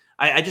point.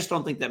 I just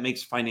don't think that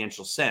makes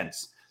financial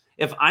sense.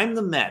 If I'm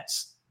the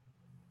Mets,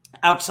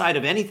 outside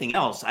of anything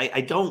else,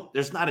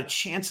 there's not a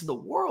chance in the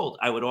world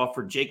I would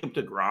offer Jacob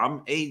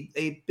deGrom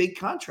a big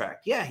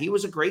contract. Yeah, he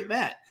was a great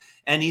Met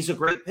and he's a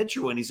great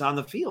pitcher when he's on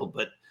the field.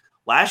 But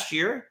last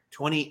year,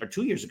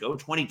 2 years ago,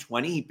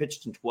 2020, he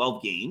pitched in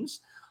 12 games.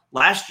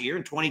 Last year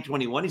in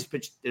 2021, he's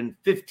pitched in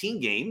 15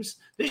 games.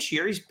 This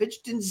year, he's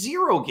pitched in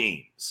 0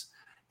 games.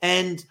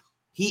 And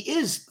he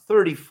is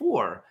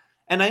 34.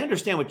 And I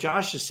understand what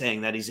Josh is saying,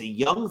 that he's a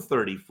young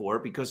 34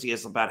 because he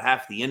has about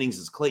half the innings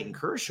as Clayton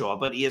Kershaw,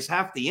 but he has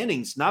half the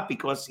innings not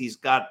because he's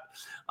got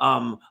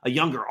a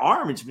younger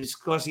arm. It's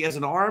because he has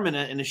an arm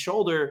and a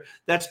shoulder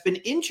that's been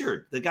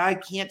injured. The guy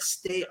can't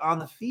stay on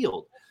the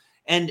field.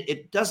 And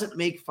it doesn't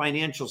make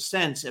financial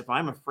sense if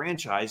I'm a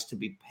franchise to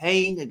be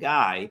paying a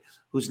guy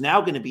who's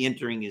now going to be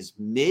entering his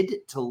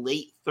mid to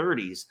late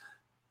 30s,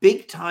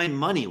 big time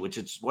money, which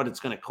is what it's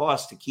going to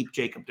cost to keep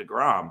Jacob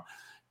deGrom,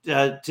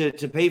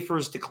 to pay for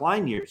his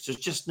decline years. There's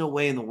just no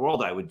way in the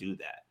world I would do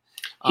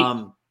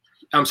that.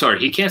 I'm sorry,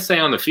 he can't stay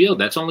on the field.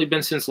 That's only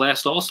been since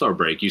last All-Star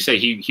break. You say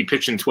he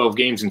pitched in 12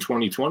 games in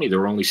 2020. There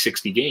were only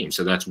 60 games,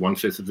 so that's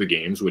 1/5 of the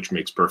games, which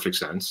makes perfect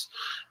sense.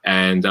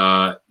 And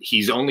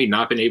he's only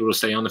not been able to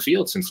stay on the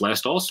field since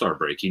last All-Star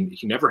break. He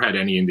never had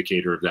any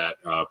indicator of that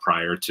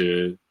prior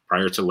to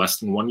less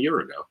than 1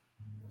 year ago.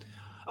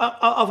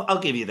 I'll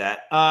give you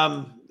that.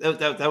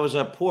 That was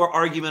a poor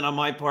argument on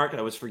my part.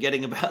 I was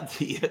forgetting about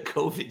the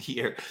COVID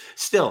year.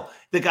 Still,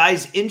 the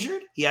guy's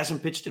injured. He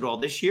hasn't pitched at all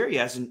this year.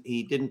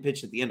 He didn't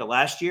pitch at the end of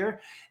last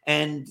year.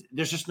 And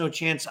there's just no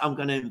chance I'm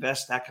going to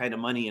invest that kind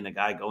of money in a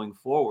guy going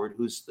forward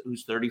who's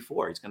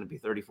 34. He's going to be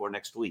 34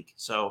 next week.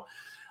 So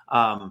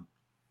I'm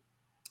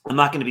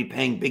not going to be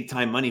paying big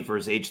time money for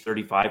his age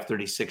 35,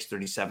 36,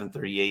 37,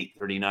 38,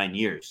 39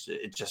 years.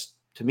 It just,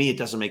 to me, it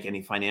doesn't make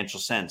any financial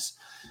sense.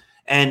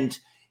 And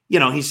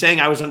he's saying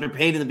I was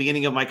underpaid in the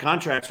beginning of my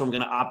contract, so I'm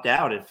going to opt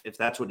out if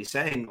that's what he's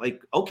saying.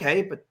 Like,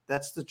 okay, but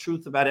that's the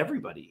truth about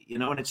everybody,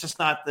 and it's just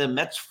not the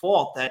Mets'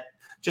 fault that,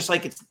 just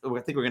like I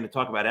think we're going to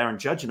talk about Aaron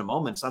Judge in a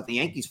moment. It's not the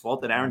Yankees'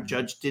 fault that Aaron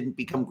Judge didn't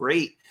become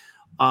great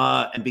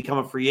and become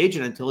a free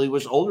agent until he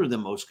was older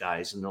than most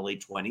guys in their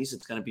late 20s.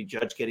 It's going to be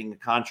Judge getting a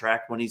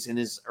contract when he's in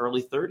his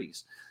early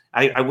 30s.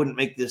 I wouldn't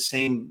make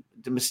the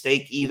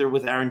mistake either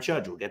with Aaron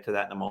Judge. We'll get to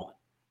that in a moment.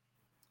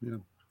 Yeah.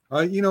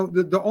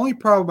 The only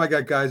problem I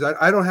got, guys,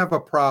 I don't have a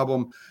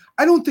problem.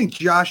 I don't think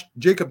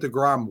Jacob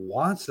deGrom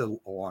wants a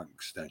long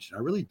extension.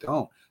 I really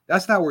don't.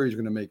 That's not where he's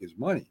going to make his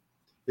money.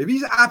 If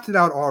he's opted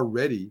out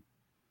already,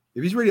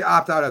 if he's ready to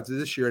opt out after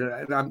this year,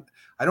 and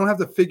I don't have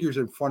the figures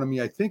in front of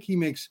me. I think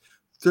he's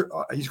going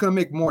to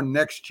make more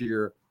next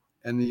year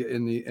in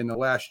the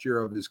last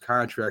year of his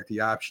contract, the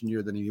option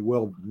year, than he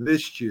will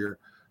this year.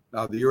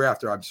 The year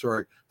after, I'm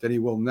sorry, than he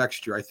will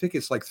next year. I think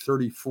it's like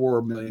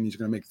 $34 million. He's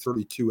going to make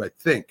 32, I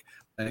think.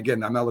 And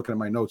again, I'm not looking at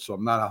my notes, so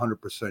I'm not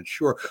 100%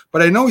 sure.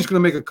 But I know he's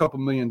going to make a couple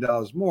 $1 million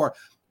more.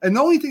 And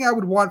the only thing I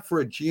would want for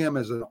a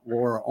GM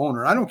or an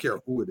owner, I don't care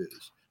who it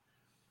is,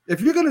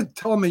 if you're going to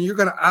tell me you're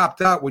going to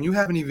opt out when you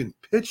haven't even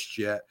pitched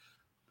yet,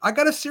 I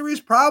got a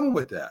serious problem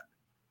with that.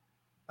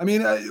 I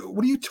mean,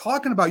 what are you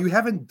talking about? You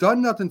haven't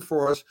done nothing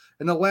for us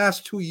in the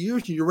last 2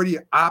 years. You already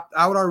opt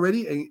out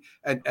already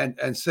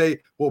and say,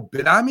 well,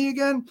 bid on me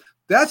again?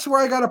 That's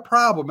where I got a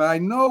problem. And I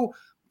know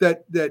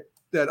that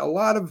a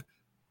lot of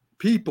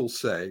people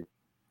say,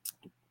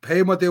 pay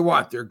them what they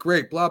want. They're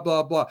great, blah,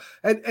 blah, blah.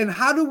 And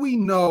how do we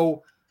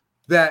know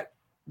that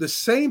the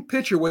same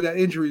pitcher with that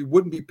injury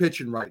wouldn't be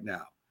pitching right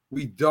now?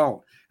 We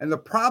don't. And the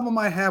problem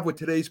I have with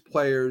today's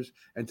players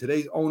and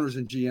today's owners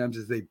and GMs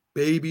is they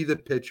baby the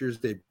pitchers.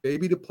 They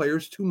baby the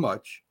players too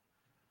much.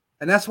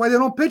 And that's why they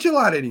don't pitch a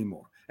lot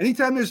anymore.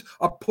 Anytime there's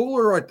a pull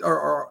or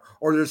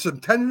there's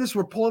some tenderness,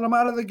 we're pulling them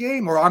out of the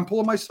game, or I'm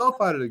pulling myself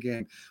out of the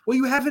game. Well,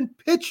 you haven't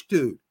pitched,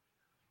 dude.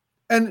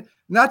 And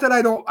not that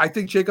I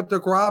think Jacob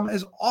deGrom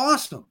is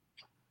awesome.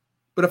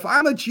 But if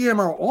I'm a GM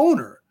or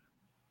owner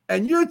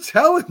and you're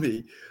telling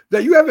me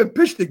that you haven't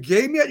pitched a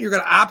game yet, you're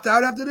going to opt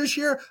out after this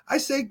year, I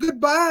say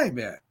goodbye,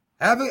 man.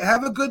 Have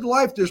a good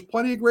life. There's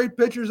plenty of great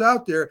pitchers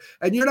out there,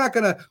 and you're not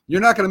gonna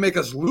make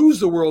us lose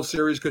the World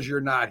Series because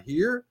you're not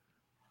here.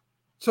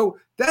 So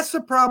that's the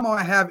problem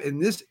I have in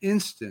this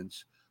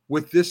instance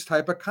with this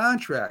type of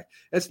contract.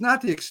 It's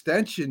not the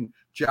extension,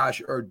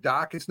 Josh or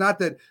Doc. It's not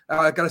that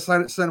I got to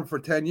send him for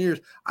 10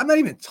 years. I'm not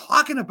even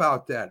talking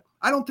about that.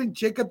 I don't think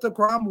Jacob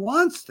deGrom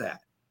wants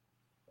that.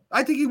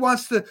 I think he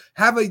wants to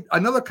have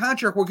another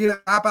contract. We'll get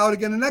opt out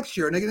again the next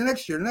year, and again the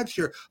next year, and next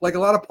year, like a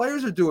lot of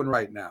players are doing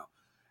right now.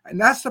 And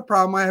that's the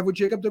problem I have with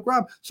Jacob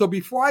deGrom. So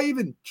before I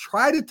even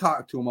try to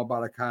talk to him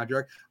about a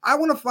contract, I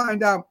want to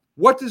find out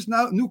what this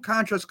new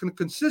contract is going to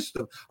consist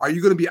of. Are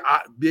you going to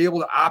be able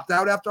to opt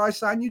out after I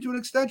sign you to an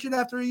extension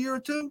after a year or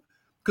two?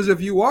 Because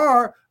if you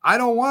are, I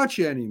don't want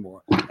you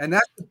anymore. And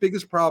that's the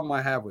biggest problem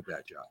I have with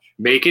that, Josh.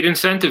 Make it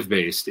incentive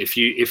based. If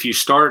you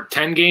start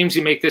 10 games,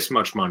 you make this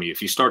much money.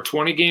 If you start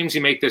 20 games,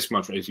 you make this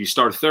much money. If you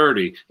start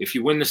 30, if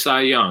you win the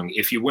Cy Young,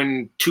 if you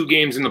win 2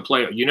 games in the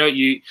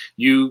playoff,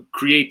 you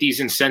create these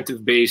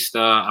incentive based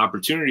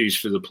opportunities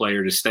for the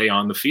player to stay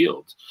on the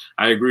field.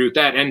 I agree with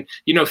that. And,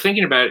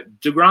 thinking about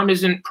it,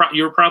 deGrom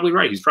you're probably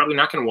right. He's probably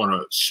not going to want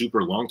a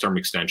super long-term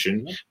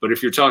extension. Mm-hmm. But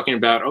if you're talking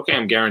about, okay,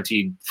 I'm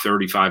guaranteed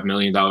 $35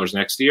 million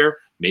next year,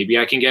 maybe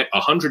I can get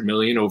 $100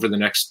 million over the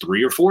next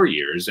 3 or 4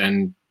 years.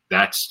 And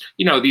that's,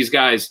 these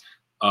guys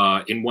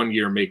in 1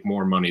 year make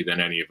more money than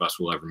any of us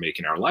will ever make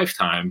in our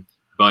lifetime.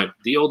 But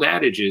the old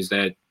adage is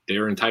that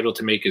they're entitled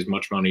to make as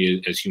much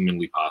money as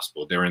humanly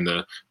possible. They're in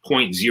the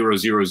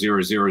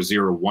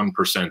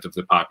 0.0000001% of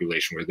the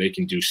population where they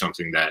can do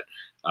something that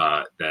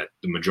the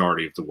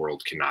majority of the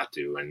world cannot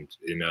do. And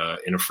in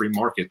a free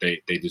market,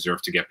 they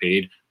deserve to get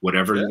paid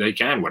whatever they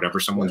can,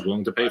 whatever someone's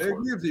willing to pay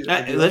for.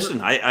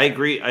 Listen, I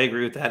agree. I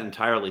agree with that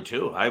entirely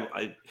too.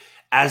 I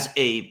as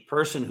a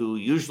person who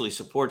usually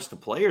supports the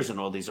players in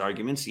all these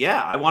arguments,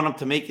 I want them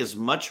to make as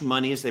much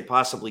money as they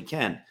possibly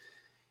can.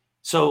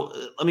 So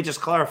let me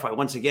just clarify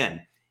once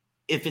again.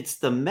 If it's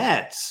the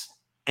Mets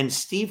and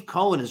Steve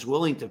Cohen is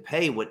willing to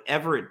pay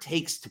whatever it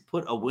takes to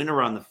put a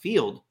winner on the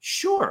field,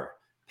 sure.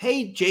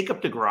 Pay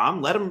Jacob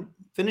deGrom, let him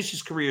finish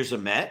his career as a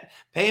Met,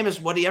 pay him as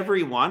whatever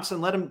he wants,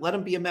 and let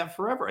him be a Met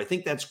forever. I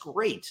think that's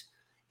great.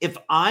 If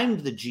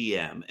I'm the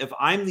GM, if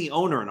I'm the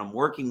owner and I'm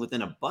working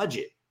within a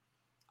budget,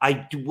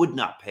 I would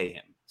not pay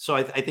him. So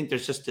I think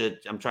there's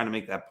I'm trying to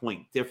make that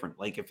point different.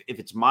 Like if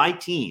it's my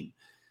team,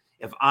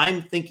 If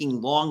I'm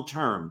thinking long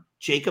term,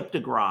 Jacob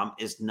deGrom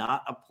is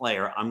not a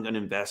player I'm going to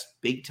invest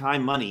big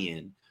time money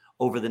in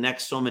over the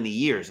next so many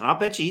years. And I'll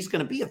bet you he's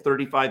going to be a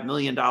 $35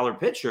 million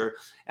pitcher.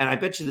 And I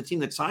bet you the team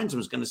that signs him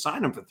is going to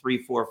sign him for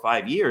 3, 4,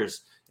 5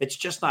 years. It's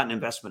just not an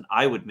investment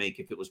I would make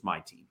if it was my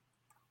team.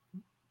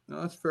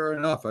 No, that's fair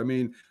enough. I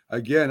mean,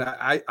 again,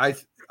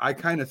 I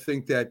kind of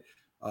think that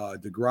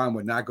deGrom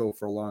would not go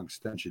for a long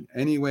extension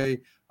anyway.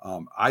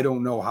 I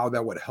don't know how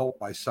that would help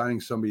by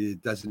signing somebody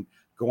that doesn't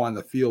go on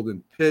the field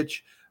and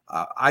pitch.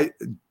 I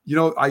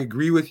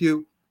agree with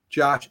you,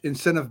 Josh.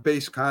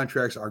 Incentive-based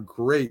contracts are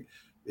great.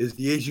 Is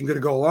the agent going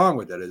to go along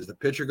with it? Is the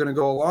pitcher going to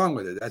go along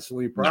with it? That's the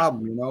only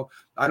problem,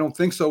 I don't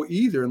think so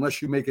either,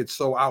 unless you make it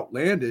so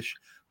outlandish.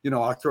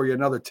 I'll throw you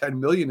another $10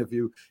 million if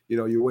you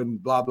win,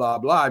 blah, blah,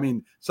 blah. I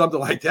mean, something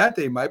like that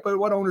they might, but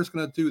what owner's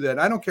going to do that?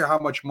 I don't care how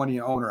much money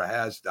an owner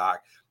has,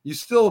 Doc. You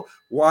still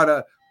want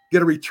to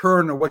get a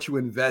return on what you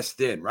invest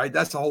in, right?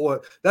 That's the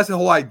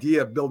whole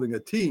idea of building a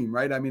team,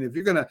 right? I mean, if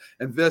you're going to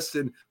invest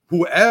in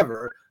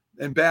whoever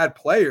and bad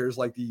players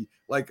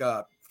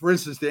for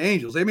instance, the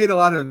Angels, they made a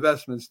lot of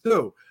investments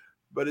too,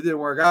 but it didn't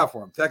work out for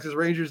them. Texas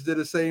Rangers did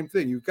the same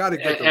thing. You've got to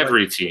get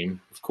every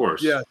team, of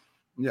course.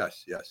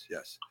 Yes.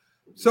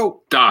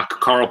 So, Doc,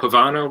 Carl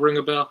Pavano, ring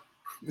a bell?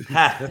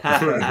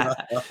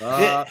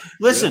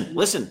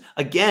 Listen.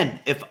 Again,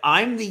 if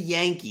I'm the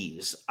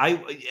Yankees,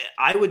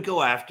 I would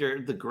go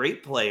after the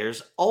great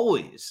players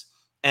always,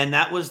 and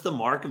that was the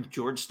mark of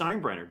George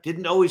Steinbrenner.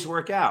 Didn't always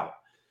work out,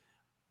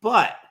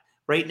 but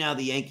right now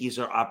the Yankees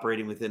are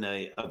operating within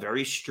a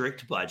very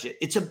strict budget.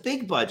 It's a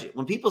big budget.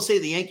 When people say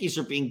the Yankees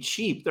are being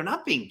cheap, they're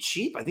not being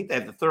cheap. I think they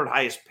have the third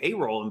highest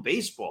payroll in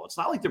baseball. It's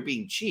not like they're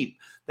being cheap.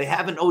 They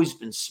haven't always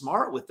been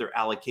smart with their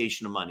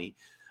allocation of money,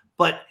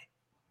 but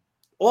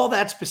all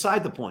that's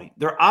beside the point.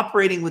 They're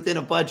operating within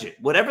a budget.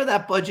 Whatever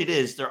that budget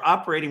is, they're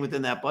operating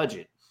within that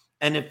budget.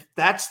 And if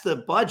that's the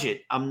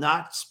budget, I'm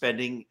not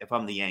spending, if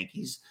I'm the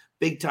Yankees,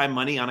 big time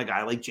money on a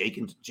guy like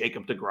Jacob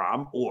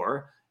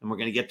deGrom and we're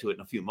going to get to it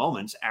in a few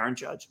moments, Aaron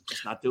Judge. I'm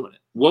just not doing it.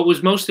 What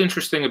was most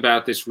interesting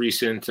about this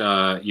recent,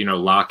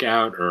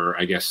 lockout, or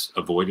I guess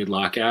avoided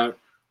lockout,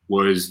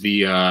 was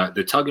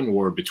the tug and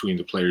war between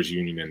the players'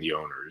 union and the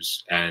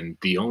owners. And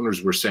the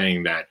owners were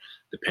saying that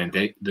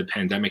the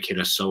pandemic hit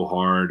us so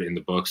hard in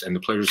the books, and the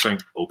players were saying,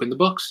 open the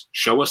books,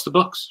 show us the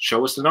books,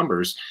 show us the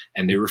numbers.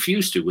 And they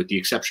refused to, with the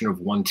exception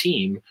of one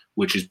team,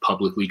 which is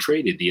publicly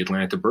traded, the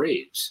Atlanta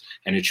Braves.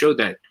 And it showed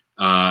that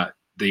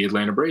the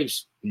Atlanta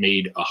Braves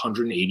made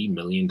 $180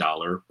 million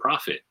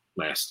profit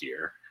last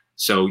year.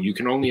 So you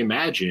can only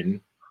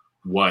imagine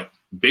what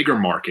bigger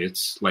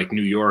markets like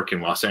New York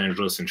and Los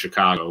Angeles and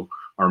Chicago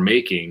are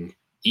making,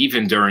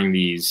 even during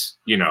the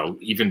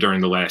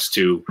last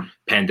two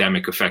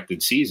pandemic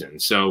affected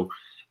seasons. So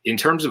in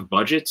terms of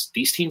budgets,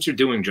 these teams are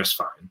doing just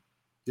fine.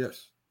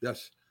 Yes.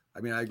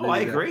 I mean, I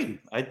agree.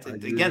 I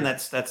agree. Again,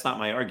 that's not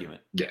my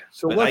argument. Yeah.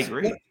 So I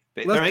agree.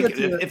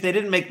 If they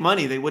didn't make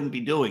money, they wouldn't be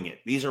doing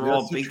it. These are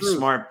all big,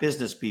 smart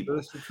business people.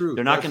 That's the truth.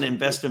 They're not going to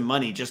invest in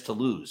money just to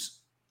lose.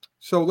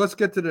 So let's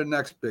get to the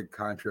next big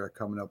contract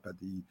coming up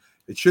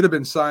it should have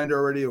been signed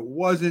already. It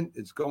wasn't.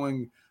 It's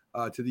going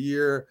to the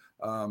year.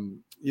 I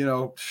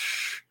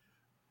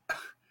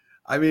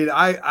mean,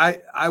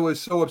 I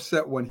was so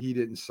upset when he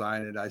didn't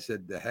sign it. I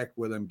said, the heck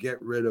with him,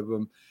 get rid of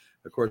him.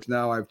 Of course,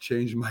 now I've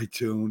changed my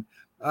tune.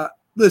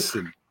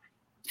 Listen,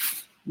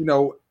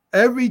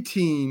 every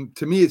team,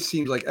 to me, it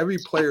seems like every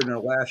player in their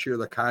last year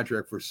of the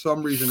contract, for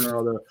some reason or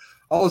other,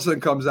 all of a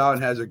sudden comes out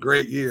and has a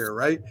great year,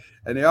 right?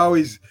 And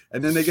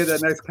then they get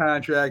that next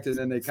contract, and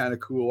then they kind of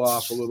cool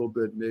off a little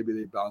bit. Maybe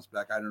they bounce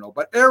back. I don't know.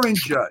 But Aaron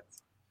Judge,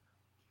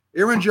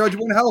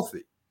 when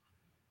healthy,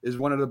 is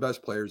one of the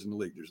best players in the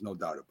league. There's no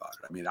doubt about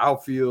it. I mean,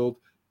 outfield,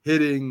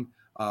 hitting,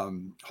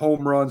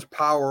 home runs,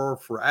 power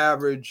for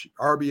average,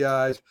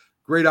 RBIs,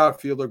 great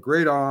outfielder,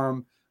 great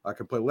arm.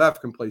 Can play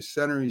left, can play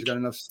center. He's got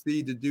enough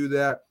speed to do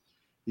that.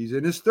 He's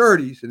in his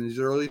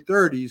early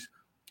 30s,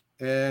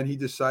 and he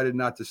decided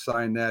not to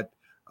sign that.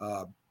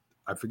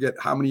 I forget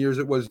how many years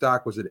it was,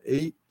 Doc. Was it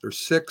 8 or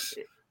 6?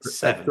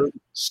 7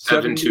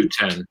 to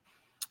 10.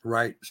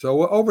 Right.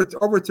 So over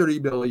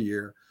 $30 million a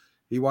year.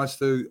 He wants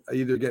to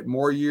either get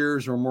more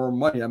years or more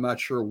money. I'm not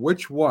sure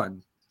which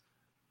one.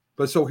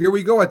 But so here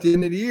we go at the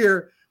end of the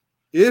year.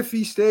 If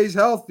he stays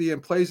healthy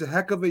and plays a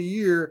heck of a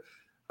year,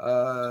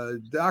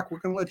 Doc, we're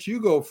going to let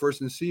you go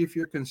first and see if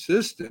you're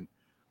consistent.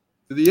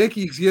 Do the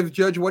Yankees give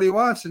Judge what he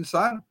wants and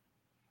sign him?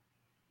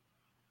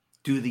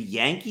 Do the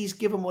Yankees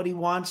give him what he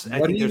wants? I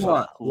think there's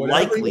a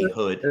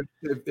likelihood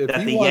if that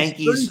he the wants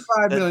Yankees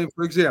 $35 million,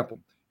 for example.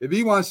 If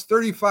he wants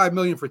 $35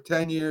 million for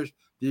 10 years,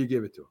 do you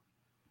give it to him?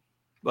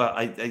 Well,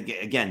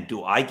 again,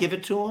 do I give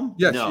it to him?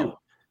 Yes. No. You.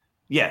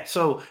 Yeah.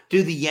 So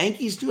do the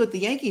Yankees do it? The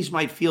Yankees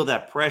might feel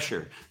that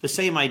pressure. The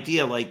same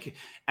idea, like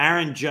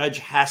Aaron Judge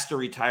has to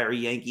retire a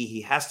Yankee.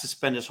 He has to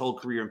spend his whole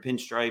career in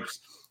pinstripes.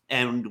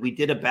 And we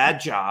did a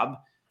bad job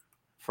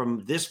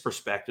from this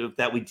perspective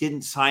that we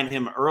didn't sign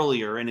him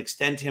earlier and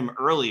extend him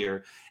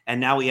earlier.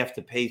 And now we have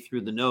to pay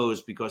through the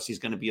nose because he's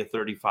going to be a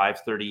 $35,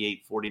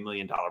 $38, $40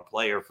 million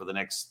player for the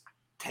next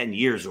 10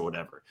 years or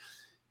whatever.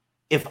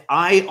 If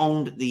I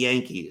owned the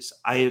Yankees,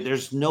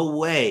 there's no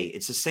way.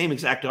 It's the same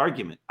exact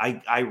argument.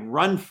 I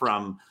run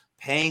from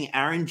paying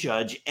Aaron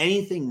Judge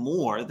anything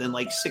more than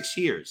like 6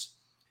 years.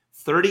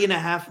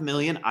 $30.5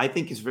 million, I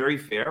think, is very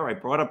fair. I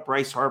brought up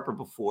Bryce Harper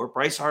before.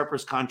 Bryce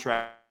Harper's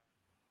contract.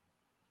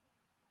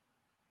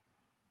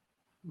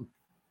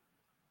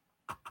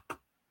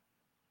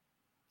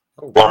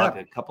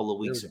 A couple of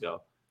weeks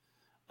ago.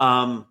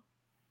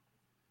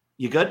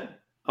 You good?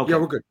 Okay. Yeah,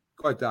 we're good.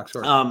 Go ahead, Doc.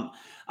 Sorry.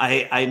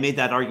 I made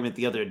that argument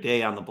the other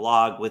day on the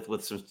blog with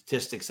some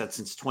statistics that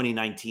since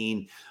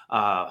 2019,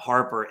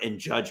 Harper and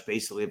Judge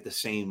basically have the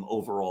same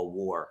overall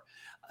WAR.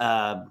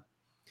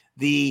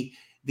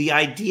 The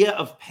idea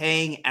of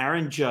paying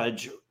Aaron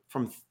Judge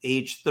from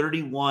age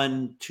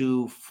 31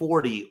 to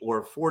 40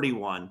 or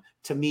 41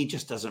 to me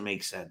just doesn't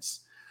make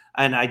sense.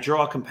 And I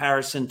draw a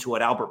comparison to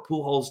what Albert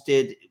Pujols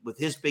did with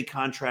his big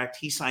contract.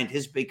 He signed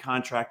his big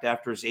contract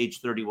after his age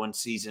 31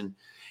 season.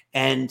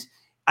 And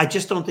I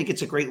just don't think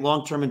it's a great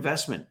long-term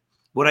investment.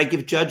 Would I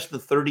give Judge the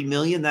 $30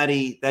 million that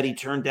he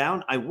turned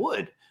down? I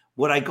would.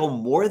 Would I go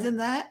more than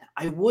that?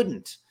 I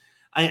wouldn't.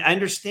 I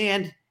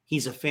understand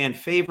he's a fan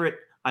favorite.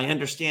 I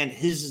understand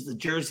his is the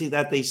jersey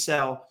that they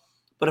sell.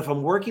 But if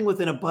I'm working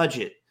within a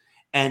budget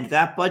and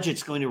that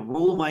budget's going to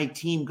rule my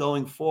team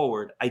going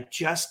forward, I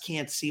just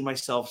can't see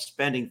myself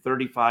spending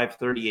 $35,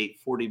 $38,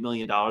 $40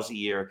 million a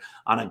year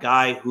on a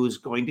guy who's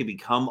going to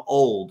become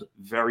old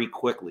very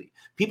quickly.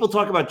 People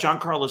talk about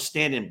Giancarlo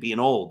Stanton being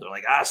old. They're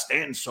like,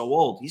 Stanton's so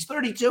old. He's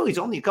 32. He's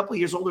only a couple of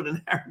years older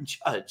than Aaron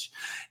Judge.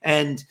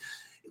 And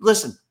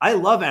listen, I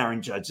love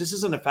Aaron Judge. This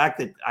isn't a fact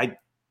that I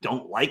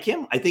don't like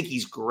him. I think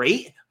he's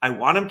great. I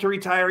want him to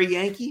retire a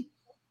Yankee.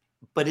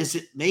 But does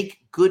it make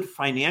good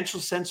financial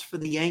sense for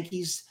the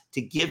Yankees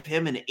to give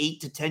him an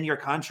 8 to 10 year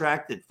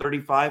contract at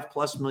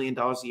 $35+ million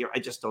a year? I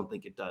just don't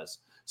think it does.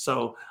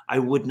 So I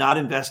would not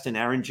invest in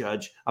Aaron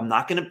Judge. I'm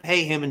not going to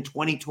pay him in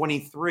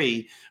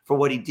 2023 for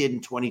what he did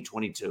in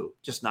 2022.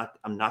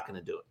 I'm not going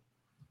to do it.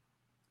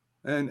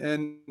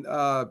 And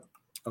of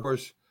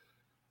course,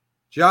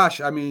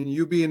 Josh, I mean,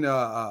 you being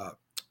a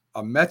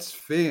Mets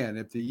fan,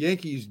 if the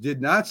Yankees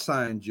did not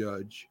sign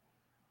Judge,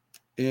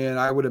 and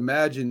I would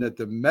imagine that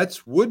the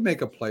Mets would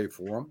make a play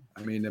for him.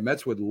 I mean, the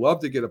Mets would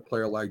love to get a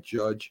player like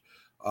Judge,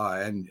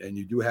 and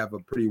you do have a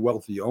pretty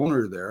wealthy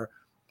owner there.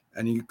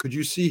 And could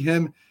you see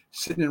him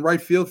sitting in right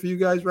field for you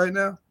guys right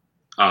now?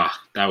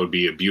 That would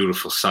be a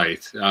beautiful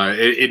sight.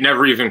 It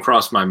never even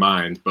crossed my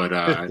mind, but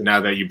now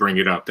that you bring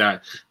it up,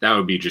 that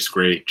would be just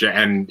great.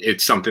 And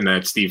it's something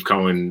that Steve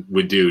Cohen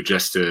would do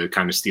just to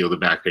kind of steal the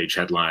back page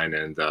headline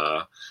and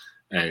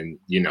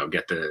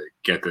get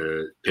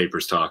the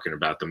papers talking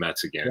about the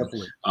Mets again.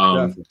 Definitely.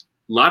 A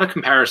lot of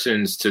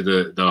comparisons to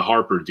the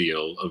Harper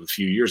deal of a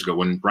few years ago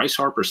when Bryce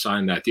Harper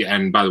signed that deal.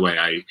 And by the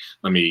way,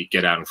 let me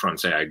get out in front and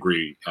say I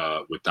agree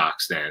with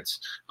Doc's stance.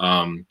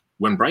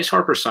 When Bryce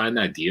Harper signed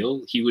that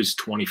deal, he was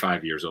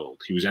 25 years old.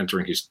 He was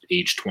entering his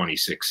age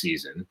 26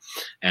 season,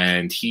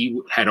 and he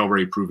had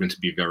already proven to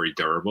be very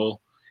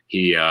durable.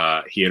 He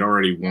had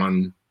already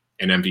won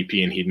an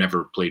MVP, and he'd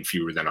never played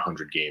fewer than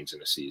 100 games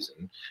in a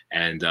season.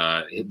 And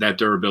that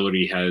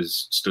durability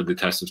has stood the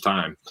test of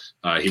time.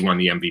 He won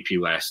the MVP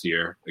last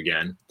year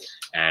again,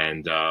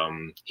 and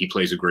he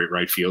plays a great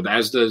right field,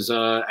 as does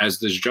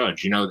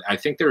Judge. I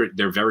think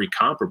they're very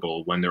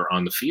comparable when they're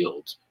on the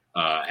field.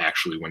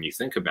 Actually, when you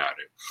think about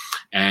it,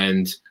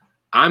 and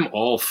I'm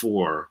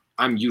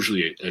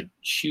usually a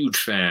huge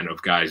fan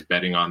of guys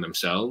betting on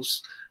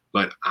themselves,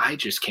 but I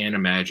just can't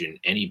imagine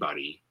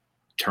anybody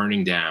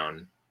turning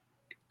down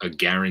a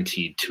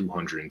guaranteed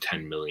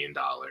 $210 million.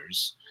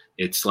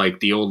 It's like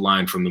the old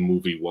line from the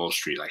movie Wall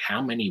Street. Like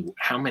how many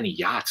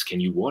yachts can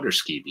you water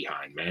ski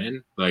behind,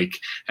 man? Like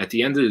at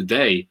the end of the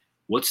day,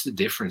 what's the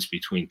difference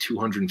between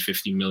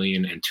 $250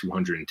 million and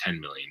 $210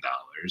 million?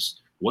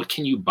 What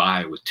can you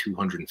buy with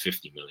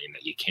 $250 million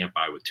that you can't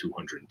buy with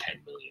 $210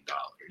 million?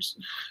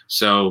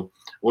 So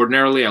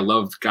ordinarily, I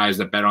love guys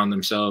that bet on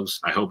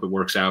themselves. I hope it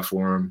works out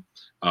for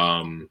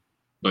them.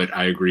 But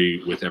I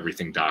agree with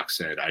everything Doc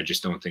said. I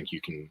just don't think you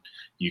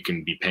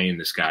can be paying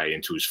this guy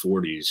into his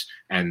 40s,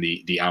 and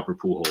the Albert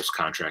Pujols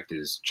contract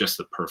is just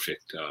the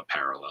perfect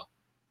parallel.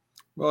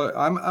 Well,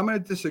 I'm going to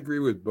disagree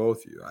with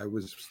both of you. I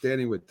was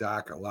standing with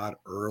Doc a lot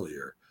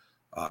earlier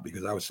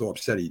because I was so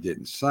upset he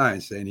didn't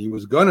sign, saying he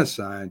was going to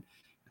sign.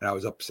 And I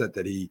was upset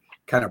that he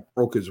kind of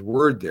broke his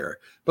word there.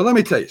 But let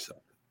me tell you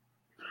something.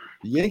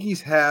 The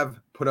Yankees have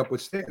put up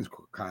with Stanton's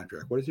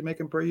contract. What is he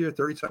making per year?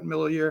 30-something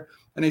mil a year?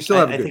 And they still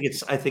have I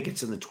think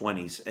it's in the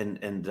 20s.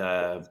 And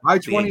high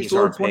 20s,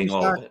 low 20s.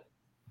 All of it.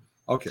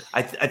 Okay.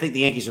 I think the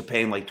Yankees are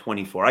paying like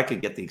 24. I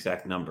could get the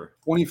exact number.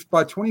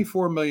 About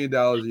 $24 million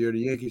a year. The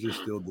Yankees are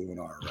still doing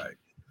all right.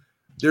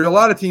 There's a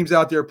lot of teams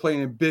out there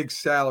playing big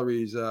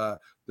salaries. The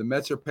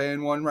Mets are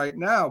paying one right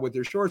now with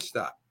their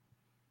shortstop.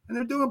 And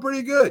they're doing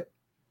pretty good.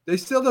 They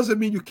still doesn't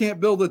mean you can't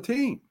build a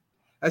team,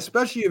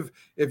 especially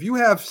if you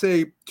have,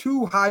 say,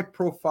 two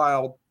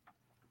high-profile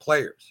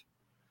players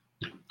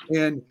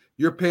and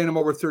you're paying him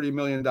over $30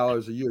 million a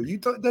year.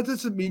 That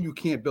doesn't mean you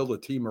can't build a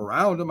team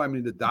around him. I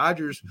mean, the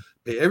Dodgers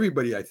pay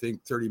everybody, I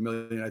think, $30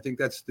 million. I think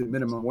that's the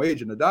minimum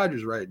wage in the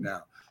Dodgers right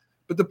now.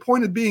 But the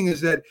point of being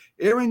is that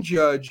Aaron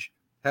Judge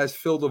has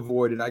filled a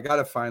void, and I got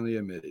to finally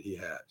admit it, he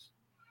has.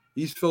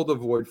 He's filled a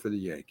void for the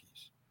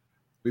Yankees.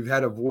 We've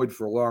had a void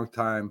for a long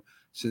time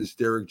since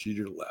Derek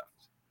Jeter left.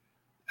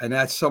 And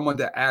that's someone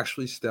to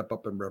actually step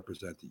up and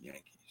represent the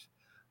Yankees.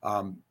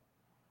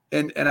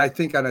 And I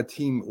think on a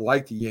team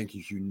like the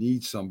Yankees, you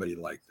need somebody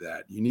like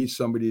that. You need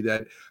somebody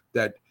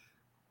that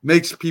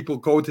makes people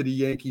go to the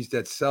Yankees,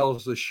 that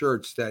sells the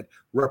shirts, that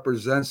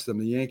represents them.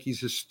 The Yankees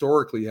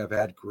historically have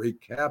had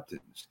great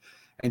captains,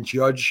 and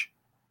Judge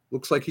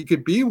looks like he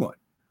could be one.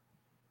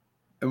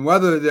 And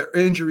whether they're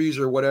injuries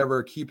or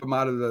whatever, keep him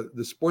out of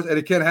the sports. And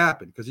it can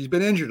happen because he's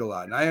been injured a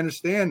lot, and I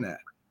understand that.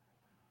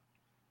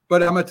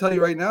 But I'm going to tell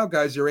you right now,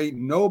 guys, there ain't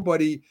no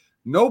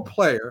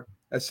player,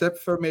 except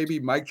for maybe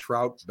Mike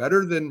Trout,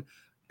 better than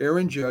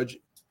Aaron Judge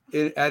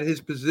at his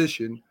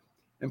position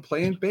and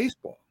playing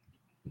baseball.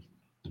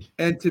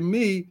 And to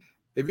me,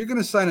 if you're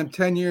going to sign him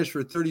 10 years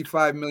for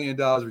 $35 million,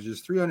 which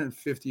is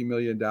 $350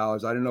 million, I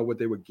don't know what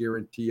they would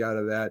guarantee out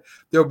of that.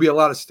 There'll be a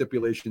lot of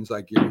stipulations,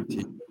 I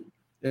guarantee,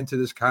 into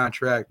this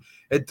contract.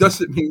 It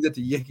doesn't mean that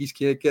the Yankees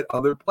can't get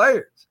other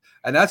players.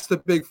 And that's the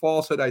big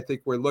falsehood I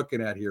think we're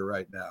looking at here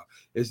right now,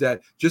 is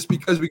that just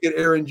because we get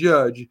Aaron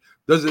Judge,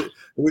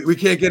 we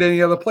can't get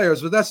any other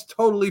players. But that's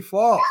totally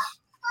false.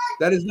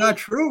 That is not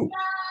true.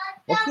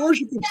 Of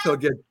course you can still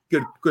get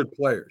good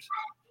players.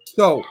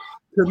 So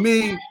to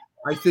me,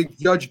 I think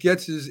Judge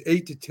gets his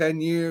 8 to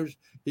 10 years.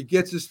 He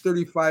gets his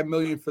 $35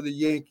 million for the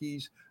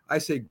Yankees. I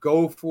say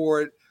go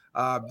for it.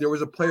 There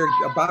was a player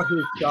about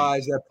his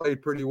size that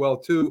played pretty well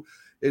too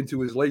into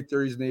his late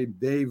 30s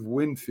named Dave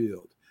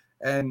Winfield.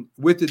 And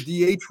with the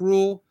DH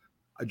rule,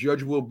 a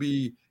Judge will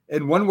be,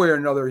 in one way or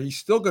another, he's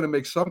still going to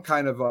make some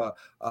kind of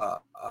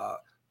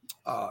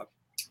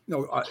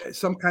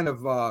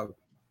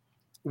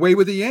way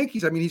with the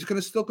Yankees. I mean, he's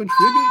going to still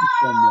contribute in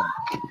some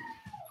way.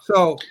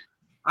 So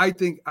I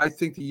think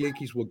the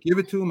Yankees will give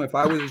it to him. If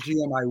I was a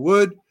GM, I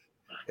would.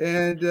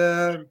 And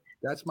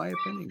that's my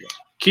opinion.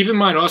 Keep in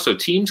mind also,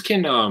 teams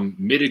can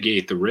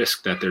mitigate the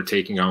risk that they're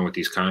taking on with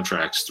these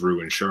contracts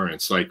through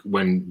insurance. Like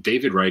when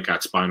David Wright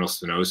got spinal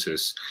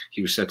stenosis,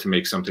 he was set to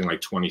make something like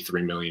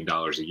 $23 million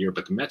a year,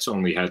 but the Mets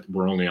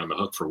were only on the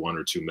hook for $1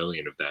 or $2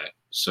 million of that.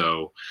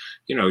 So,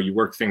 you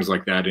work things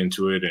like that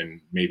into it,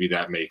 and maybe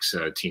that makes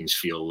teams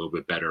feel a little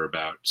bit better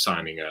about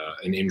signing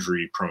an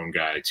injury-prone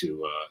guy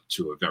to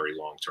a very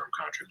long-term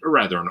contract, or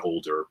rather an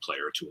older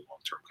player to a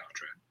long-term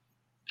contract.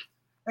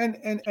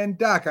 And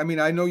Doc, I mean,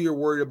 I know you're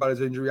worried about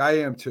his injury. I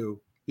am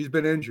too. He's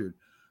been injured.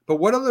 But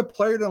what other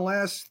player in the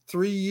last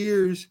 3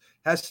 years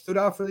has stood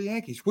out for the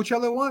Yankees? Which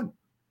other one?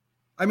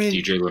 I mean,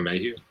 DJ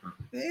LeMahieu.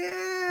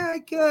 Yeah, I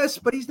guess,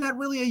 but he's not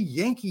really a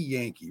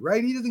Yankee,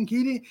 right? He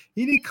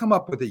didn't come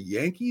up with the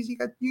Yankees.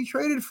 You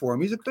traded for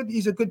him.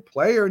 He's a good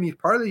player, and he's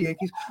part of the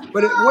Yankees.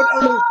 But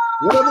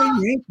what other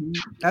Yankee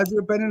has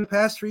there been in the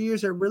past 3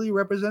 years that really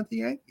represent the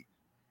Yankees?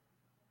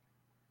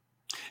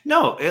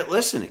 No,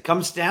 listen, it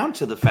comes down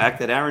to the fact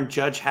that Aaron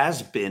Judge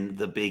has been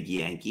the big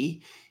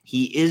Yankee.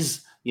 He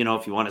is,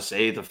 if you want to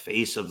say the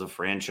face of the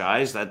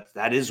franchise,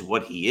 that is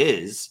what he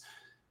is.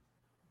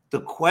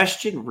 The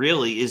question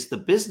really is the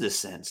business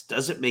sense.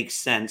 Does it make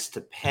sense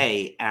to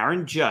pay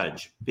Aaron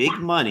Judge big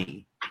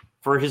money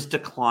for his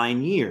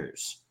decline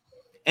years?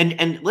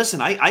 And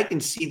listen, I can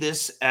see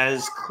this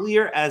as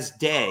clear as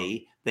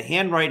day, the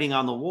handwriting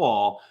on the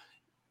wall.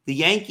 The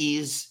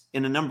Yankees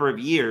in a number of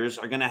years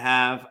are going to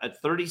have a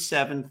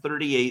 37,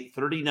 38,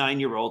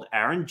 39-year-old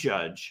Aaron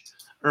Judge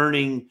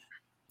earning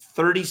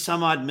 30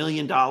 some odd $30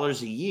 million a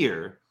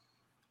year,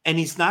 and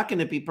he's not going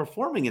to be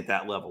performing at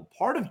that level.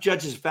 Part of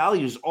Judge's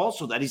value is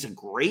also that he's a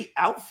great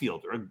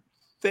outfielder, a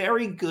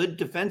very good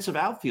defensive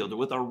outfielder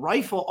with a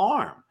rifle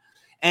arm.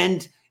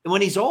 And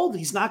when he's old,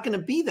 he's not going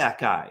to be that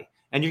guy.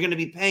 And you're going to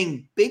be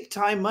paying big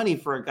time money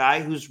for a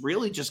guy who's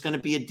really just going to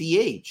be a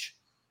DH.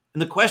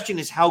 And the question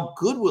is, how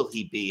good will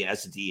he be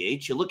as a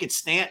DH? You look at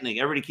Stanton, and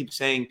everybody keeps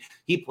saying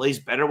he plays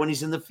better when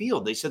he's in the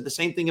field. They said the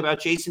same thing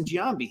about Jason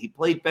Giambi. He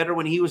played better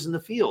when he was in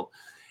the field.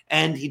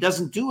 And he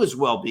doesn't do as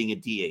well being a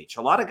DH.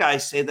 A lot of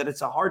guys say that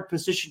it's a hard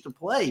position to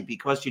play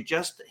because you're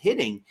just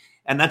hitting,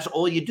 and that's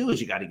all you do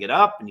is you got to get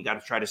up and you got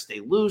to try to stay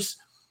loose.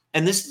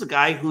 And this is a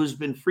guy who's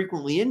been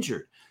frequently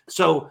injured.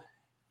 So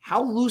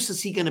how loose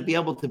is he going to be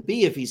able to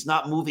be if he's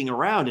not moving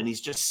around and he's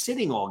just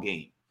sitting all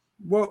game?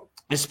 Well,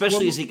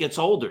 especially as he gets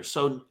older.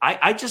 So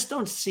I just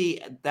don't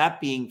see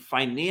that being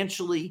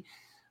financially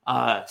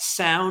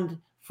sound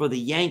for the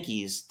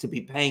Yankees to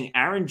be paying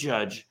Aaron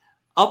Judge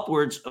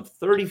upwards of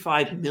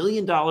 $35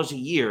 million a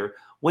year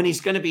when he's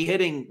going to be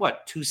hitting,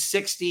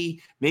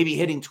 260, maybe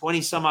hitting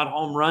 20 some odd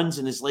home runs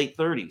in his late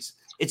 30s.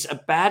 It's a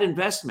bad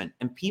investment,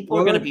 and people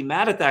are going to be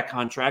mad at that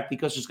contract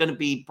because there's going to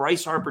be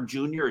Bryce Harper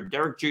Jr. or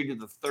Derek Jeter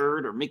III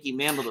or Mickey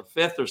Mantle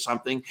V or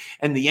something,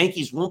 and the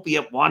Yankees won't be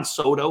at Juan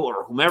Soto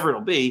or whomever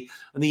it'll be,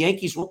 and the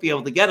Yankees won't be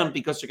able to get him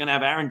because they're going to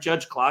have Aaron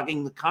Judge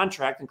clogging the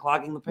contract and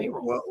clogging the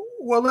payroll.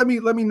 Well, let me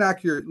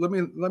knock your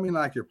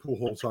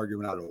Pujols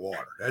argument out of the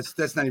water.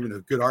 That's not even a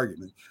good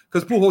argument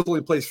because Pujols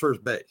only plays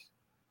first base.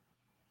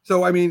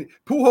 So I mean,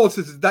 Pujols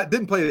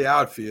didn't play the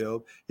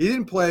outfield. He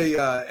didn't play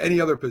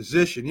any other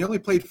position. He only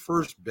played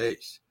first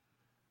base.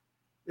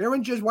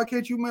 Aaron Judge, why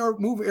can't you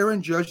move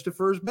Aaron Judge to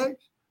first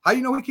base? How do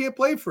you know he can't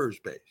play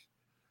first base?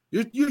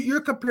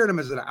 You're comparing him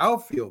as an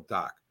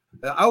outfielder.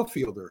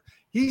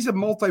 He's a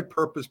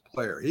multi-purpose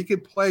player. He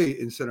can play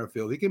in center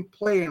field. He can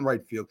play in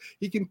right field.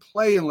 He can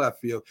play in left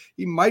field.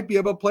 He might be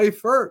able to play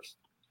first.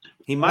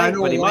 He might,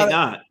 but he might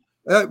not.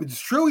 It's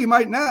true, he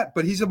might not,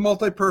 but he's a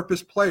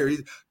multi-purpose player.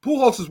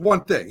 Pujols is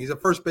one thing. He's a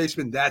first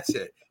baseman. That's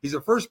it. He's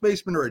a first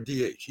baseman or a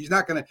DH. He's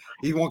not gonna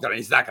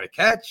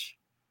catch.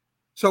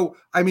 So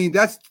I mean,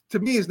 that's to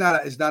me is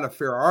not a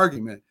fair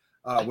argument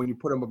when you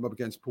put him up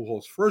against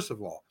Pujols. First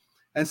of all,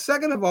 and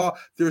second of all,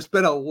 there's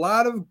been a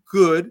lot of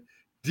good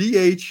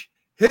DH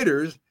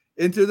hitters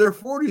into their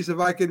 40s. If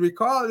I can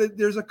recall,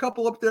 there's a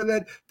couple up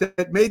there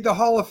that made the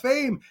Hall of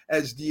Fame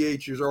as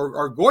DHers or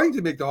are going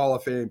to make the Hall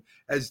of Fame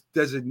as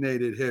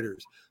designated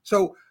hitters.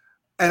 So,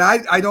 and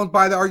I don't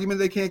buy the argument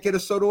they can't get a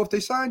Soto if they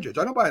sign Judge.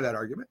 I don't buy that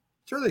argument.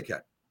 Sure they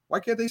can.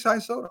 Why can't they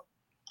sign Soto?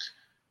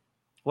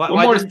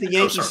 Why didn't the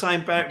Yankees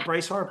sign back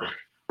Bryce Harper?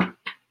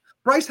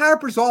 Bryce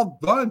Harper's all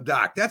done,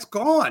 Doc. That's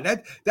gone.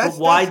 That's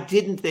why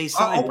didn't they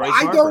sign Bryce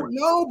Harper? I don't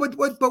know, but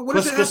what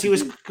does it have to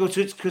do?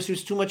 Because he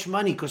was too much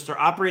money. Because they're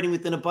operating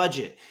within a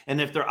budget,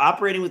 and if they're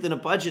operating within a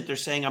budget, they're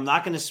saying I'm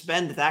not going to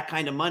spend that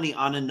kind of money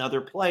on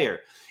another player.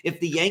 If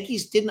the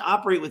Yankees didn't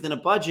operate within a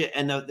budget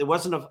and there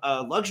wasn't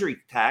a luxury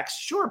tax,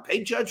 sure,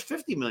 pay Judge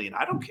 $50 million.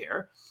 I don't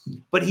care,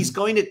 but he's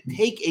going to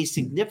take a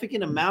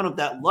significant amount of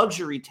that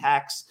luxury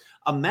tax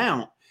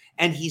amount,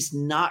 and he's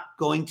not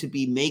going to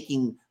be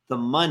making the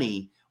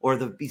money.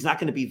 He's not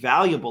going to be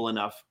valuable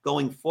enough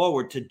going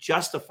forward to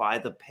justify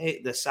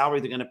the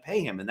salary they're going to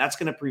pay him, and that's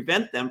going to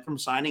prevent them from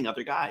signing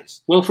other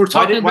guys. Well, if we're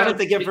talking, why didn't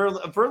they get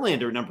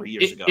Verlander a number of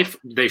years ago? If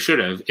they should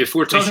have, if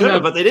we're talking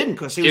about, but they didn't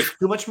because he was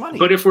too much money.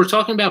 But if we're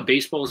talking about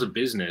baseball as a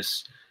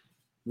business,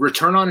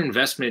 return on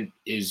investment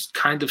is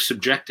kind of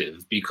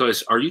subjective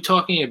because are you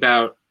talking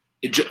about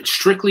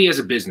strictly as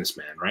a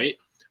businessman, right?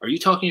 Are you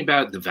talking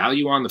about the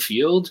value on the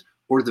field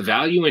or the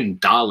value in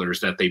dollars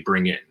that they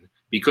bring in?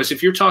 Because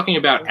if you're talking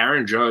about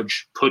Aaron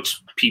Judge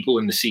puts people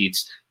in the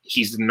seats,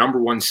 he's the number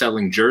one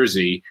selling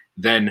jersey,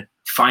 then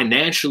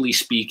financially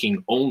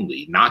speaking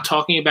only, not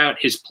talking about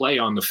his play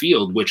on the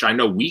field, which I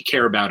know we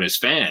care about as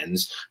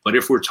fans, but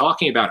if we're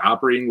talking about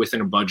operating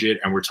within a budget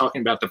and we're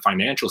talking about the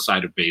financial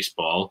side of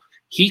baseball,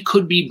 he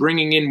could be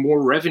bringing in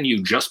more revenue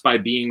just by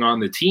being on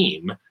the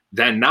team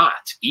than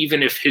not,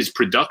 even if his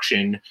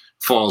production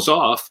falls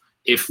off.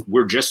 If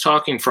we're just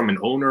talking from an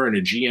owner and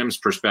a GM's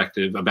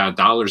perspective about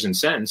dollars and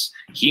cents,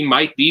 he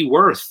might be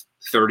worth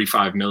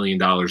 $35 million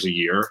a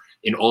year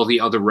in all the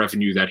other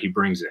revenue that he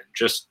brings in.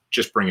 Just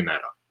bringing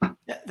that up.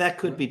 That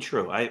could be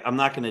true. I'm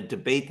not going to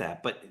debate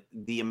that, but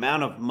the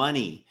amount of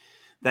money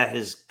that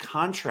his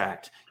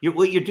contract,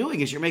 what you're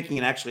doing is you're making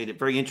it actually a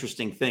very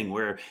interesting thing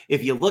where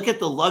if you look at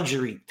the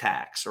luxury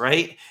tax,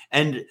 right,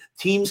 and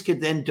teams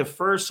could then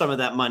defer some of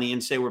that money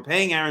and say, we're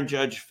paying Aaron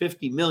Judge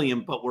 $50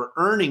 million, but we're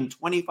earning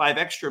 $25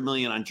 extra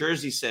million on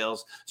jersey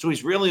sales. So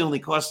he's really only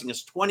costing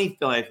us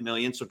 $25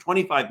 million. So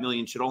 $25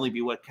 million should only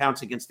be what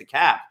counts against the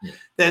cap. Yeah.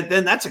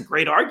 Then that's a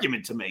great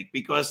argument to make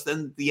because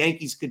then the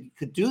Yankees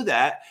could do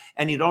that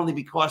and it'd only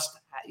be cost,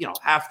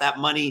 half that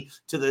money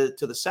to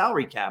the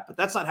salary cap, but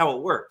that's not how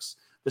it works.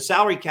 The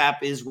salary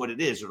cap is what it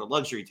is, or the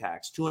luxury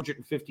tax,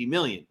 $250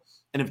 million.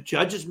 And if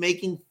Judge is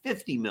making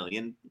 $50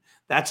 million,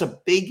 that's a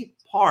big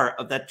part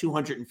of that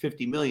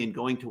 $250 million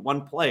going to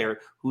one player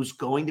who's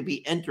going to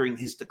be entering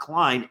his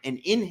decline and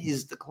in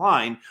his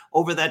decline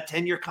over that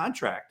 10-year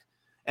contract.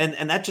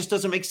 And that just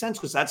doesn't make sense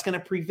because that's going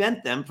to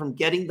prevent them from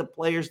getting the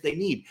players they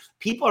need.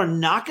 People are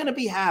not going to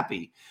be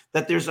happy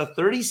that there's a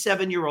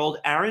 37-year-old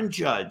Aaron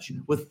Judge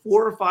with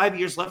 4 or 5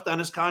 years left on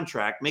his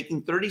contract,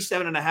 making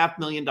 $37.5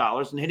 million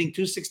and hitting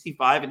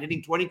 265 and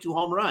hitting 22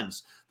 home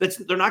runs.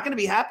 They're not going to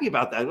be happy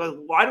about that.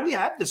 Why do we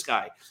have this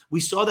guy?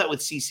 We saw that with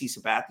CC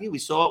Sabathia. We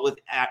saw it with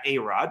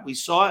A-Rod. We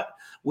saw it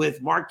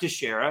with Mark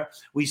Teixeira.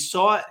 We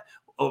saw it.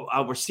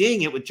 We're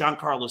seeing it with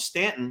Giancarlo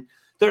Stanton.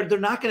 They're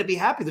not going to be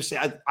happy. They're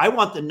saying, I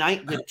want the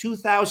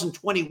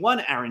 2021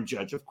 Aaron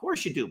Judge. Of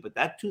course you do, but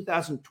that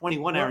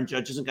 2021 Aaron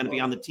Judge isn't going to be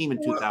on the team in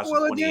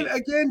 2028. Well,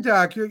 again,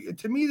 Doc,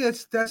 to me,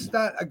 that's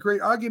not a great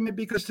argument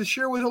because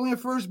Teixeira was only a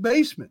first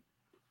baseman.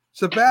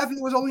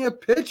 Sabathia was only a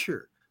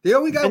pitcher. They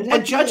only got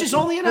and Judge is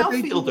only an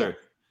outfielder.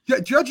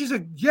 Judge is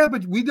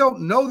but we don't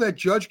know that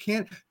Judge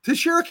can't.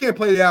 Teixeira can't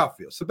play the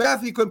outfield.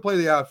 Sabathia couldn't play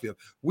the outfield.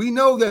 We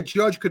know that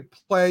Judge could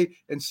play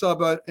and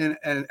sub and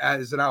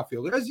as an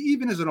outfielder,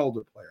 even as an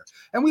older player.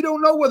 And we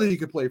don't know whether he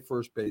could play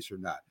first base or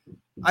not.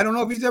 I don't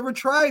know if he's ever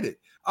tried it.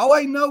 All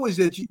I know is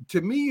that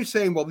to me, you're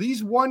saying, well,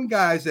 these one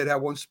guys that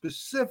have one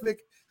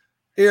specific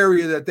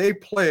area that they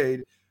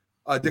played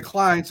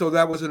declined, so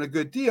that wasn't a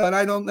good deal. And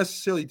I don't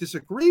necessarily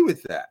disagree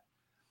with that.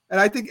 And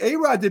I think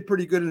A-Rod did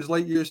pretty good in his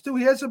late years, too.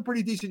 He had some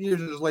pretty decent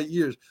years in his late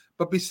years.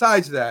 But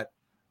besides that,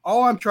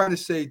 all I'm trying to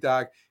say,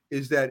 Doc,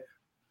 is that,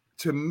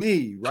 to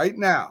me, right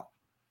now,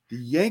 the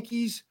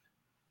Yankees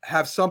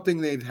have something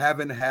they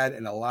haven't had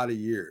in a lot of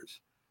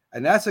years.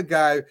 And that's a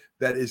guy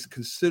that is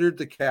considered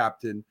the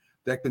captain,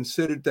 they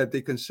consider that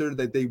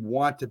they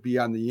want to be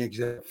on the Yankees.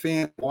 That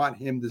fans want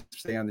him to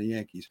stay on the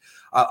Yankees.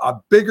 A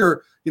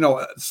bigger,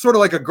 sort of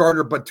like a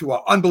Gardner, but to an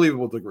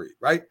unbelievable degree,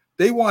 right?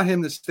 They want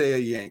him to stay a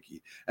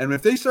Yankee. And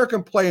if they start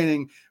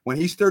complaining when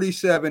he's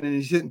 37 and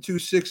he's hitting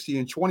 260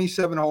 and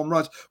 27 home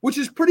runs, which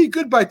is pretty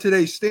good by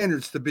today's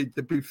standards, to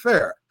be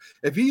fair.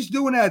 If he's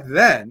doing that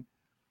then,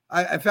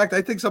 in fact,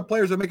 I think some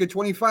players are making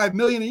 $25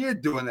 million a year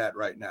doing that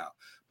right now.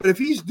 But if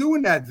he's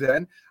doing that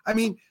then, I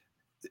mean,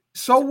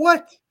 so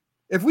what?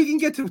 If we can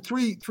get to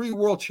three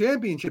world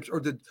championships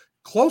or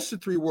close to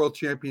 3 world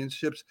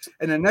championships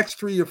in the next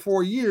 3 or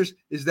 4 years,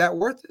 is that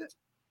worth it?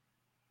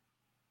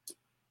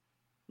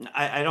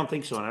 I don't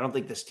think so. And I don't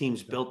think this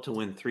team's built to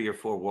win 3 or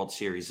 4 World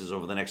Series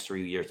over the next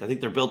 3 years. I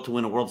think they're built to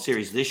win a World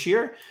Series this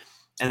year.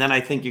 And then I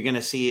think you're going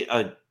to see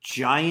a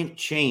giant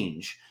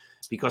change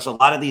because a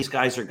lot of these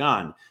guys are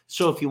gone.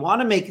 So if you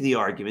want to make the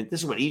argument,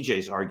 this is what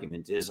EJ's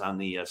argument is on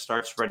the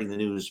Start Spreading the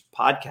News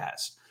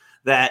podcast,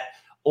 that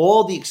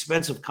all the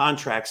expensive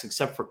contracts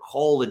except for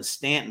Cole and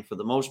Stanton, for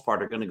the most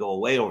part, are going to go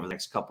away over the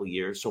next couple of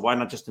years. So why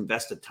not just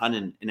invest a ton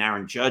in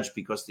Aaron Judge,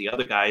 because the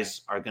other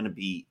guys are going to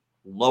be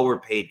lower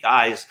paid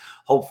guys.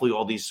 Hopefully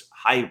all these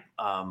highly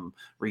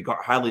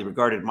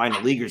regarded minor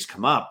leaguers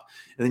come up.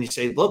 And then you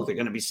say, look, they're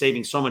going to be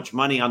saving so much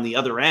money on the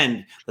other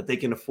end that they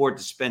can afford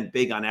to spend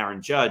big on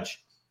Aaron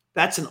Judge.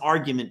 That's an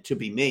argument to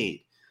be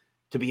made.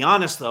 To be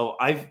honest, though,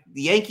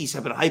 the Yankees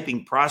have been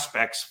hyping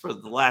prospects for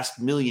the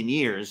last million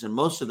years, and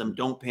most of them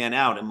don't pan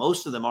out, and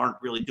most of them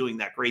aren't really doing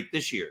that great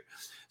this year.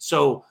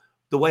 So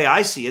the way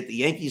I see it, the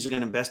Yankees are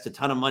going to invest a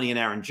ton of money in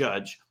Aaron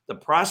Judge. The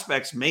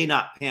prospects may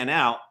not pan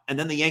out, and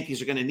then the Yankees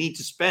are going to need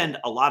to spend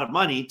a lot of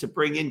money to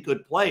bring in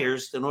good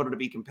players in order to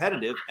be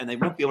competitive, and they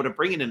won't be able to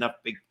bring in enough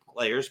big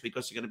players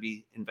because they're going to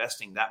be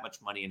investing that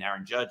much money in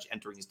Aaron Judge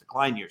entering his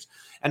decline years.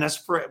 And as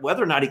for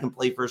whether or not he can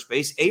play first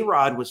base,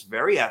 A-Rod was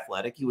very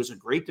athletic. He was a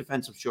great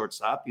defensive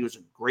shortstop. He was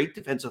a great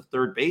defensive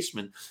third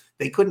baseman.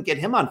 They couldn't get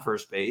him on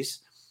first base.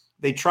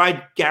 They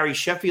tried Gary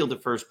Sheffield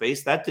at first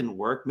base. That didn't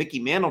work. Mickey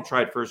Mantle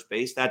tried first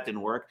base. That didn't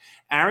work.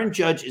 Aaron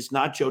Judge is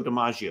not Joe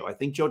DiMaggio. I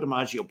think Joe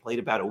DiMaggio played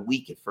about a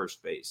week at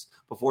first base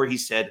before he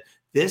said,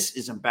 this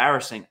is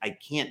embarrassing. I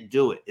can't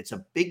do it. It's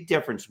a big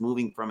difference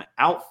moving from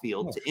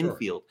outfield to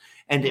infield.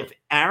 And if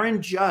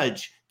Aaron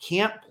Judge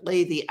can't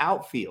play the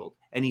outfield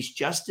and he's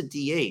just a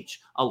DH,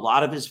 a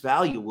lot of his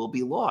value will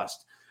be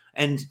lost.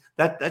 And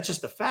that's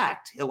just a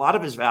fact. A lot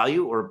of his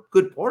value, or a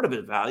good part of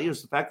his value,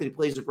 is the fact that he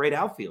plays a great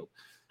outfield.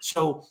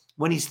 So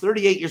when he's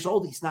 38 years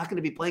old, he's not going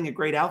to be playing a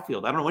great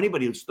outfield. I don't know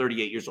anybody who's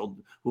 38 years old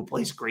who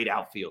plays great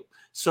outfield.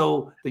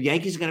 So the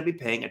Yankees are going to be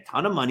paying a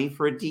ton of money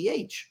for a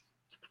DH.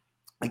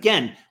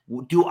 Again,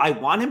 do I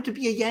want him to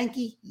be a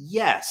Yankee?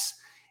 Yes.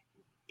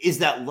 Is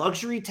that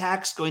luxury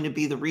tax going to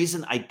be the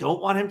reason I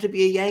don't want him to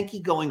be a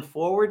Yankee going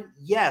forward?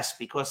 Yes,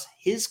 because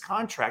his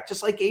contract,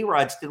 just like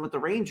A-Rod's did with the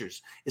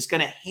Rangers, is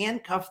going to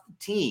handcuff the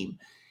team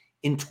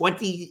in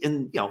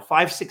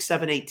 5, 6,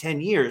 7, 8, 10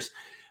 years,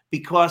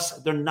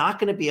 because they're not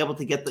going to be able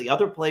to get the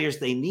other players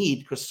they need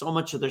because so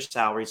much of their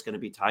salary is going to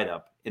be tied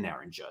up in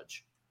Aaron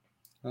Judge.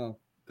 Oh,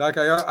 Doc,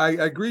 I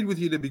agreed with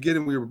you at the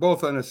beginning. We were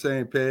both on the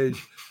same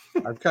page.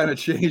 I've kind of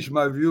changed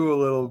my view a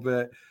little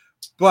bit,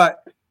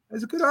 but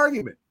there's a good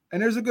argument.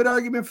 And there's a good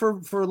argument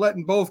for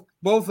letting both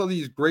of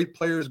these great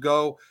players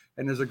go.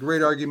 And there's a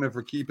great argument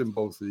for keeping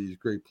both of these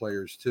great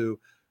players too.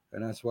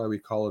 And that's why we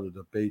call it a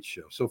debate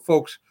show. So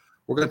folks,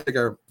 we're going to take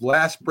our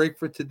last break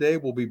for today.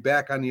 We'll be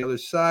back on the other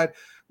side.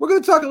 We're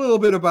going to talk a little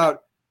bit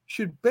about,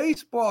 should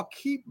baseball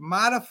keep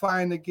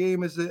modifying the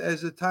game as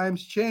the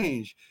times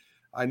change?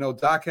 I know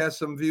Doc has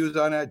some views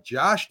on that.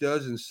 Josh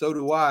does, and so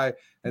do I.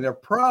 And they're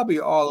probably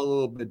all a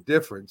little bit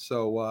different.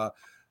 So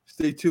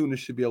stay tuned. This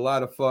should be a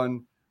lot of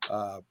fun.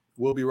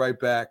 We'll be right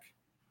back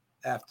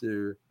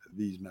after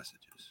these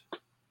messages.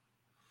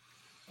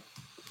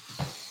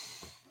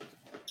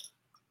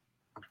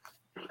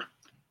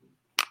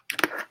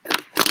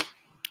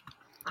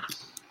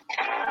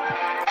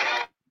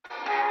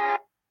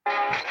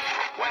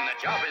 When the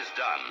job is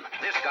done,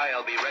 this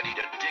guy'll be ready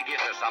to dig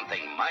into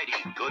something mighty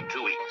good to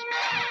eat.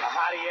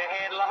 How do you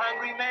handle a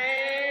hungry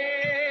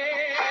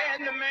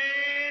man? The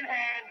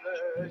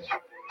manhandlers.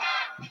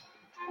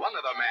 One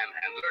of the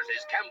manhandlers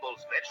is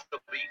Campbell's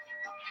vegetable beef.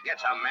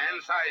 Gets a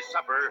man-sized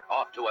supper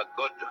off to a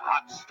good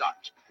hot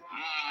start.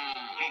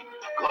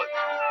 Good.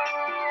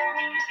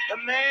 The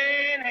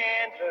manhandlers.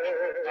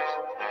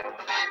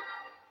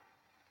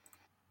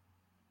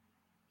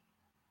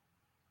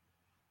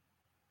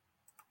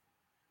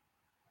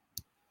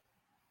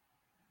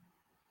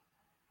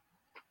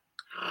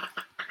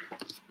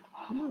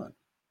 Come on.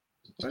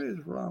 What is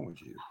wrong with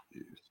you?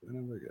 Son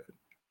of a gun.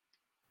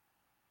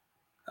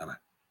 Come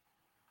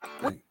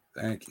on.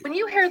 Thank you. When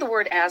you hear the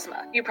word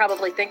asthma, you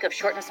probably think of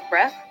shortness of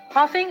breath,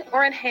 coughing,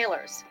 or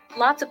inhalers.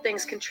 Lots of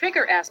things can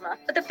trigger asthma,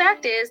 but the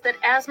fact is that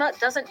asthma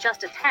doesn't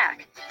just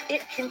attack,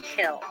 it can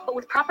kill. But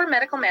with proper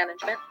medical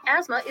management,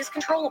 asthma is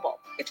controllable.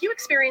 If you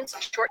experience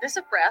shortness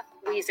of breath,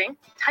 wheezing,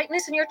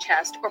 tightness in your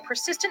chest, or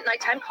persistent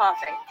nighttime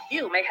coughing,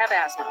 you may have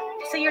asthma.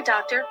 See your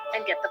doctor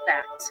and get the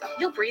facts.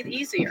 You'll breathe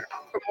easier.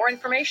 For more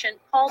information,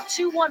 call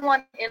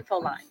 211 Info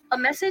Line. A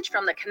message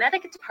from the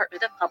Connecticut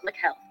Department of Public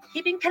Health,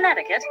 keeping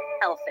Connecticut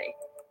healthy.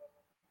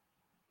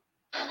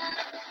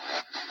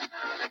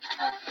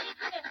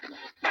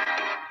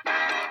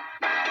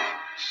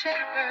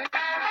 Shaker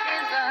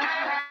is the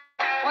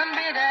one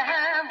beer to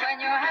have when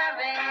you're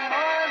having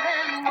more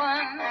than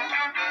one.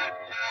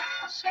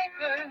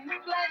 Shaker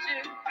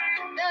pleasure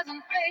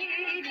doesn't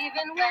fade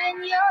even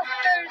when your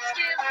thirst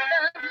is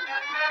done.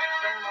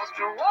 The most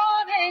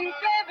rewarding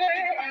flavor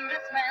in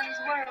this man's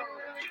world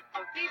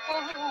for people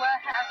who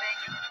are having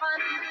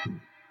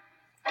fun.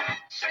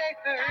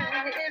 Shaker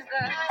is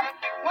the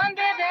one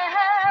beer to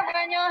have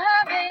when you're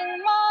having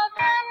more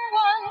than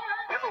one.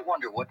 Ever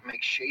wonder what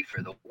makes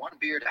Schaefer the one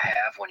beer to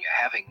have when you're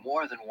having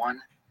more than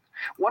one?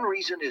 One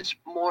reason is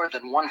more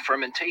than one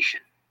fermentation.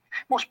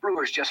 Most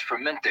brewers just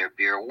ferment their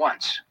beer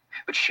once,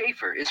 but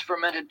Schaefer is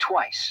fermented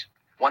twice.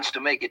 Once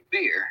to make it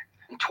beer,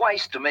 and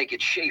twice to make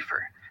it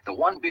Schaefer. The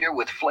one beer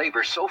with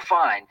flavor so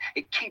fine,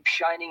 it keeps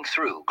shining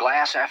through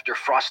glass after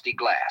frosty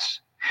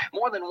glass.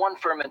 More than one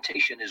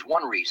fermentation is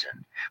one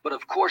reason, but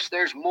of course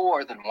there's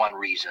more than one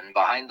reason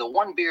behind the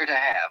one beer to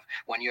have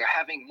when you're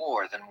having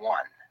more than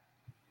one.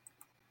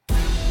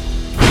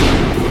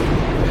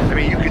 I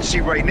mean, you can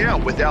see right now,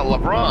 without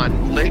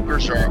LeBron,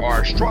 Lakers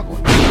are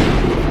struggling.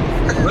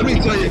 Let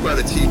me tell you about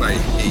a team I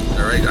hate,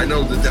 all right? I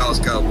know the Dallas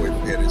Cowboy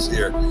fan is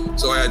here,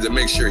 so I had to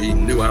make sure he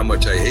knew how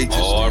much I hate this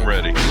team. I'm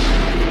ready.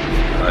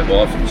 I've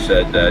often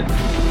said that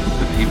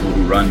the people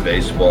who run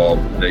baseball,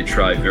 they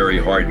try very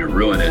hard to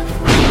ruin it.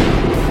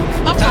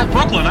 I'm from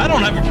Brooklyn. I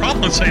don't have a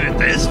problem saying it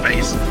to his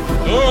face.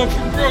 Oh, I'm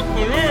from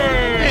Brooklyn.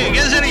 Hey,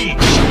 guys, any...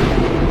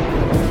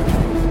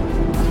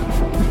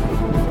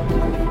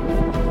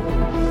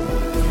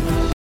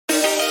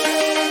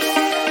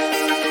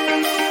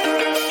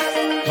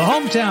 The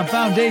Hometown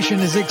Foundation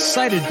is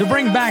excited to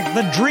bring back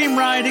the Dream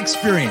Ride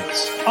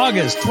experience,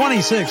 August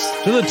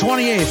 26th to the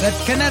 28th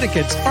at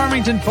Connecticut's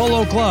Farmington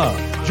Polo Club.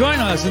 Join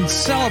us in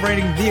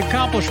celebrating the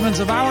accomplishments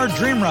of our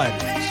Dream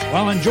Riders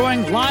while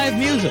enjoying live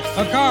music,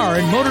 a car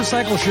and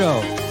motorcycle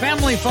show,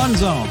 family fun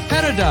zone,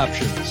 pet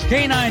adoptions,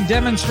 canine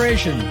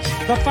demonstrations,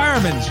 the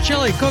Fireman's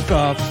Chili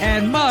Cook-Off,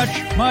 and much,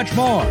 much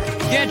more.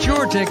 Get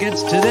your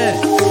tickets today.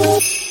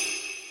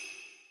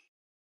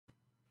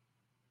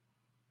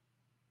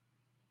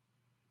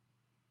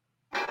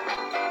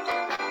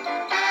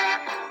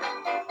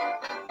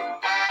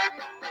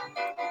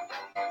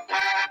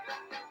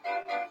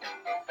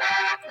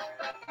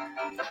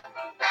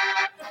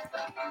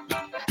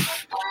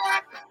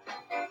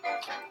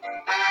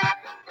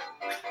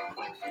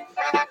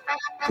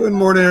 Good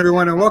morning,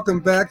 everyone, and welcome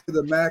back to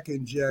the Mac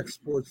and Jack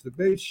Sports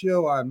Debate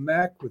Show. I'm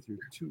Mac with your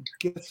two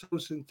guest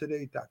hosts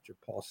today, Dr.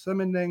 Paul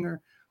Semendinger,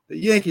 the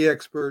Yankee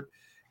expert,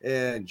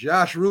 and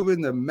Josh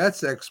Rubin, the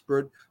Mets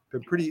expert.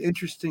 Been pretty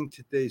interesting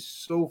today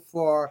so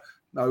far.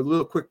 Now, a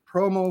little quick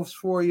promos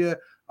for you.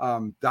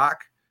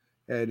 Doc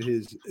and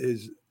his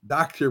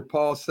Dr.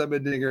 Paul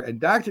Semendinger and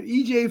Dr.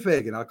 E.J.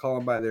 Fagan, I'll call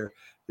them by their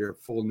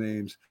full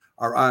names,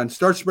 are on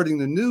Start Spreading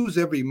the News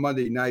every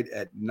Monday night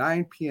at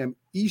 9 p.m.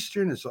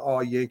 Eastern. It's an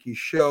all Yankee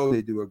show.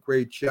 They do a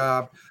great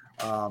job.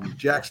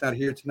 Jack's not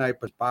here tonight,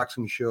 but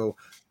boxing show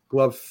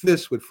Glove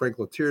Fist with Frank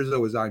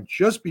Lotirzo is on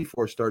just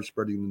before Start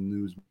Spreading the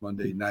News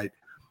Monday night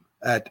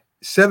at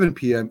 7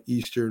 p.m.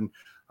 Eastern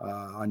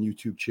on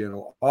YouTube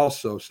channel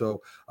also.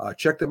 So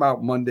check them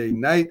out Monday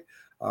night.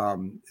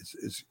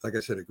 It's like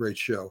I said, a great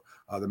show.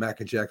 The Mac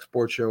and Jack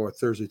Sports Show are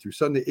Thursday through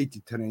Sunday, 8 to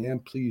 10 a.m.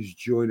 Please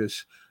join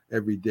us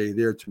every day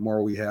there.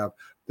 Tomorrow we have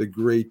the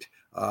great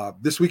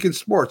This Week in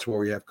Sports, where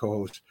we have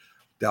co-host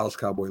Dallas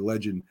Cowboy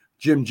legend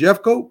Jim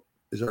Jeffcoat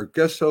is our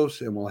guest host,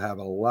 and we'll have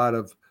a lot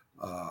of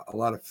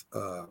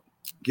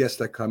guests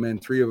that come in.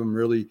 3 of them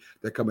really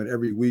that come in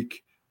every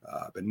week.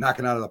 Been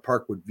knocking out of the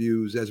park with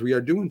views, as we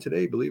are doing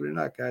today. Believe it or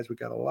not, guys, we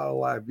got a lot of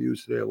live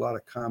views today, a lot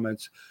of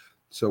comments.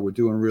 So we're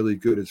doing really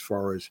good as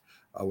far as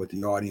with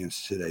the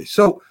audience today.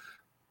 So,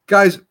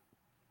 guys,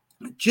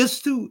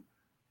 just to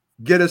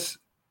get us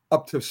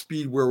up to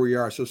speed where we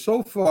are.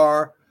 So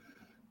far,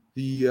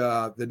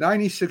 the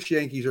 96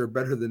 Yankees are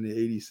better than the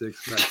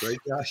 86 Mets, right,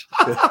 Josh?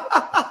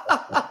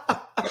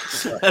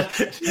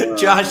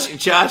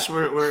 Josh,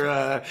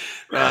 we're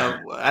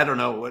I don't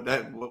know what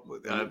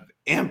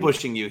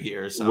ambushing you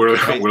here. So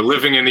we're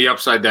living in the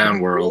upside down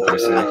world.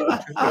 That's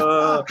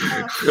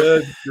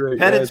great.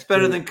 Pettit's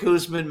better than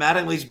Kuzman.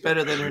 Mattingly's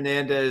better than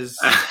Hernandez.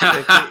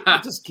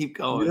 Just keep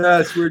going.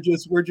 Yes, we're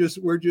just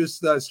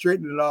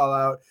straightening it all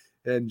out,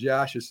 and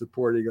Josh is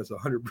supporting us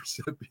 100%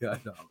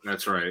 behind all.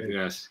 That's right.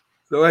 Yes.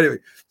 So anyway,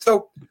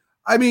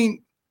 I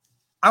mean,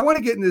 I want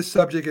to get in this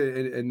subject,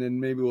 and then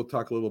maybe we'll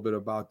talk a little bit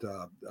about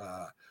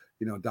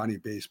Donnie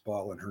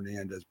Baseball and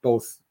Hernandez,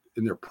 both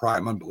in their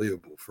prime,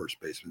 unbelievable first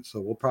baseman.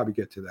 So we'll probably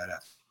get to that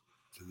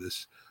after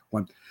this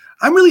one.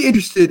 I'm really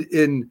interested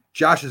in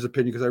Josh's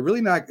opinion because I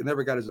really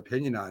never got his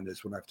opinion on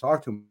this when I've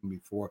talked to him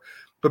before.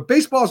 But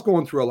baseball's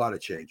going through a lot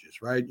of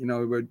changes, right? You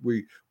know,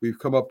 we've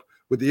come up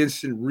with the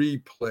instant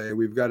replay.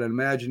 We've got an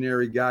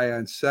imaginary guy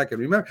on second.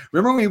 Remember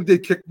when we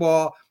did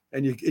kickball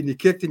and you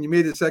kicked and you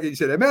made it second? You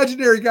said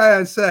imaginary guy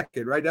on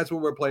second, right? That's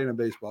what we're playing in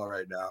baseball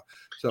right now.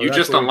 So you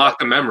just unlocked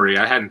the memory.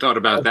 I hadn't thought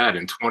about that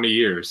in 20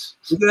 years.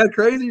 Isn't that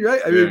crazy,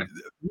 right? I mean,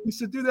 we used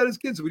to do that as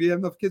kids. We didn't have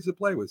enough kids to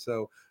play with.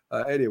 So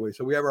anyway,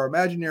 so we have our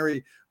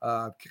imaginary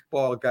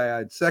kickball guy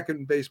on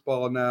second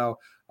baseball now.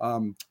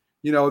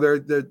 You know,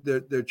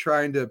 they're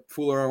trying to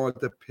fool around with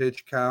the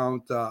pitch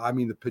count.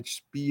 The pitch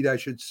speed, I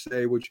should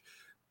say, which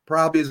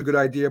probably is a good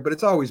idea, but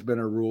it's always been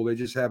a rule. They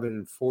just haven't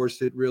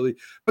enforced it really.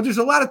 But there's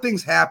a lot of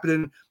things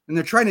happening, and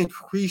they're trying to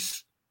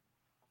increase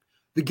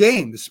the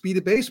game, the speed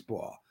of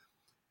baseball.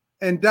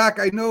 And Doc,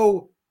 I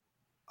know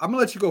I'm gonna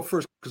let you go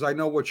first because I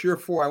know what you're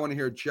for. I want to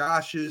hear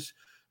Josh's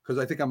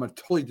because I think I'm gonna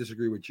totally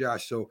disagree with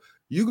Josh. So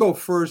you go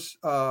first,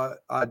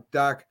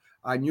 Doc,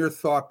 on your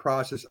thought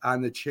process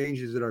on the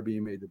changes that are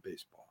being made to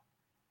baseball.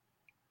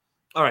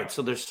 All right,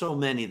 so there's so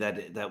many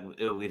that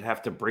we'd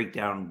have to break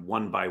down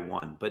one by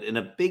one. But in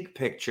a big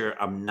picture,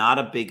 I'm not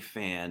a big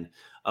fan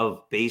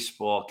of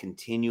baseball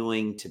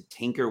continuing to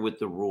tinker with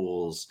the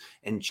rules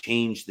and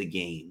change the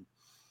game.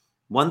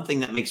 One thing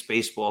that makes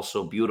baseball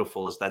so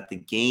beautiful is that the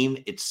game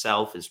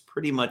itself is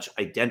pretty much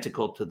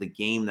identical to the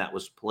game that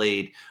was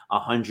played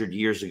 100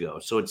 years ago.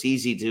 So it's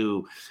easy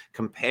to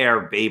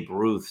compare Babe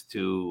Ruth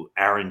to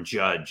Aaron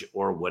Judge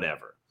or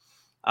whatever.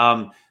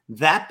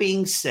 That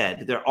being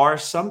said, there are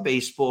some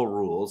baseball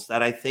rules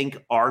that I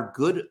think are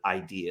good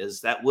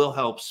ideas that will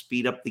help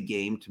speed up the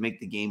game to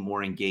make the game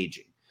more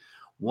engaging.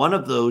 One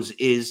of those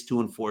is to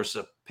enforce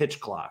a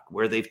pitch clock.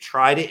 Where they've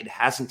tried it, it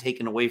hasn't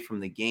taken away from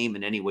the game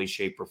in any way,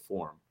 shape, or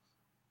form.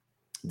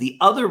 The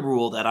other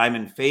rule that I'm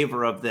in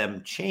favor of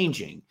them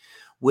changing,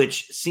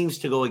 which seems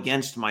to go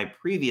against my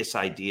previous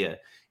idea,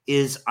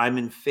 is I'm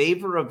in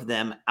favor of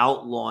them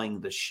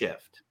outlawing the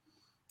shift.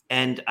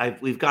 And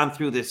we've gone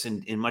through this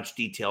in much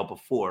detail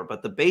before,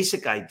 but the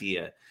basic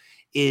idea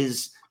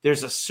is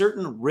there's a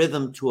certain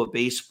rhythm to a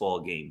baseball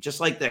game, just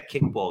like that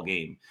kickball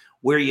game,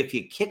 where if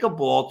you kick a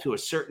ball to a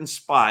certain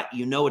spot,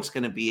 you know it's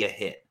going to be a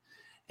hit.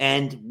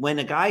 And when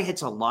a guy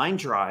hits a line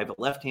drive, a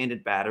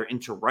left-handed batter,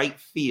 into right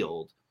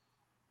field,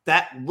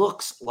 that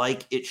looks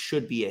like it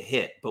should be a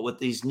hit. But with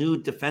these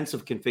new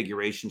defensive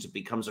configurations, it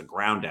becomes a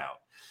ground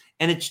out.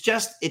 And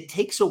it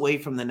takes away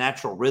from the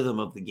natural rhythm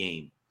of the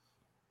game.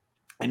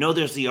 I know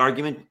there's the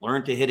argument,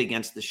 learn to hit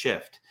against the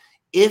shift.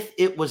 If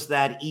it was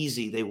that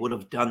easy, they would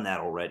have done that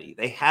already.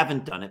 They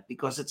haven't done it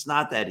because it's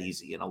not that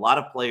easy. And a lot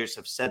of players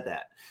have said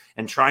that.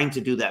 And trying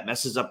to do that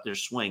messes up their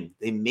swing.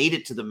 They made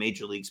it to the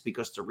major leagues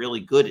because they're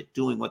really good at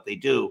doing what they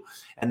do.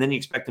 And then you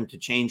expect them to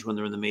change when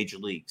they're in the major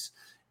leagues.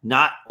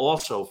 Not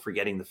also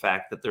forgetting the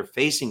fact that they're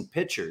facing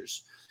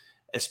pitchers,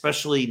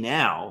 especially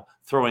now,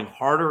 throwing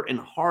harder and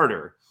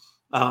harder,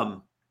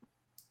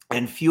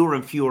 and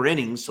fewer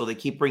innings. So they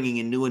keep bringing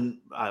in new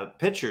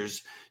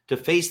pitchers to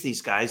face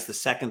these guys the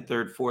second,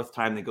 third, fourth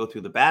time they go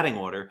through the batting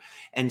order.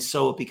 And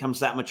so it becomes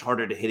that much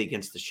harder to hit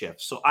against the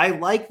shift. So I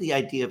like the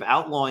idea of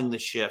outlawing the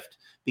shift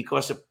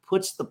because it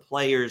puts the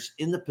players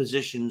in the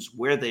positions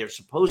where they are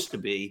supposed to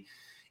be,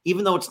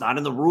 even though it's not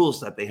in the rules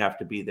that they have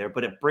to be there,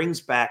 but it brings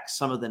back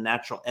some of the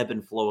natural ebb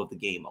and flow of the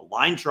game. A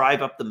line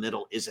drive up the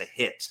middle is a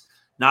hit.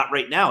 Not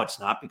right now, it's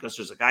not, because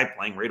there's a guy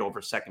playing right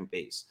over second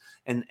base.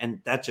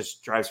 And that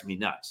just drives me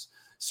nuts.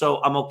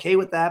 So I'm okay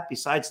with that.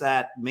 Besides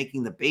that,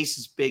 making the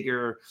bases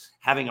bigger,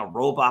 having a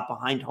robot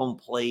behind home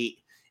plate,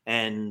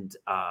 and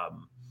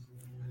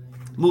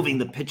moving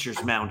the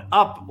pitcher's mound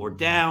up or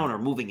down, or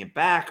moving it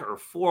back or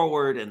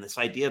forward. And this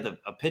idea that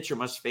a pitcher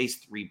must face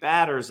 3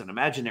 batters and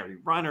imaginary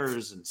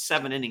runners and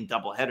 7-inning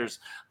doubleheaders.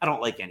 I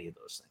don't like any of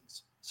those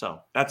things. So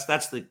that's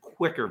the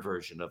quicker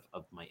version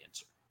of my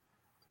answer.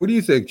 What do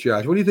you think,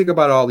 Josh? What do you think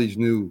about all these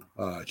new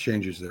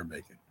changes they're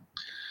making?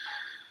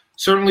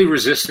 Certainly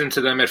resistant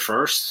to them at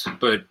first,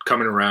 but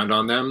coming around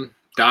on them.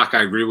 Doc,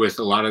 I agree with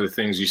a lot of the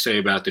things you say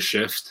about the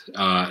shift,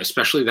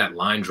 especially that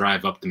line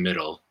drive up the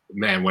middle.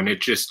 Man, when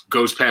it just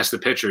goes past the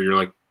pitcher, you're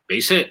like,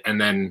 base hit.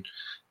 And then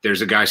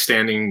there's a guy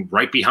standing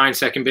right behind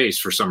second base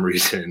for some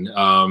reason.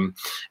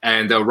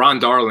 And Ron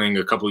Darling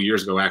a couple of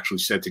years ago actually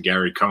said to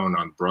Gary Cohn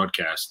on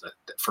broadcast that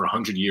for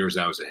 100 years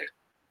that was a hit.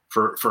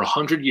 For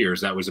 100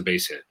 years that was a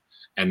base hit.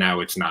 And now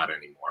it's not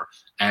anymore.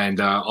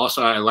 And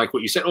also, I like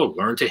what you said.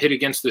 Learn to hit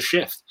against the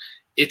shift.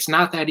 It's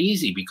not that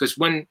easy, because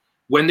when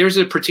there's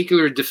a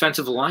particular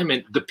defensive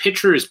alignment, the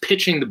pitcher is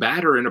pitching the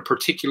batter in a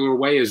particular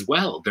way as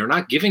well. They're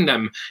not giving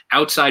them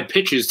outside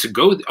pitches to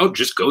go.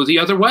 Just go the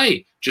other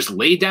way. Just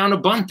lay down a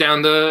bunt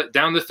down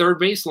the third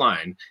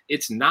baseline.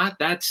 It's not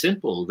that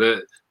simple.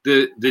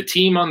 The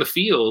team on the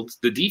field,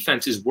 the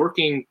defense, is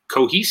working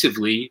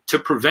cohesively to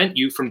prevent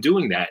you from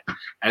doing that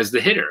as the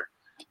hitter.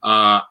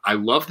 I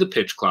love the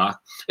pitch clock.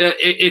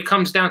 It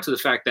comes down to the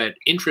fact that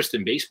interest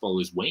in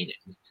baseball is waning.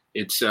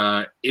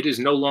 It is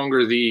no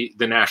longer the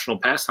national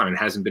pastime. It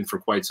hasn't been for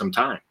quite some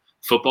time.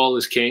 Football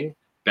is king.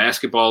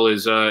 Basketball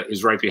is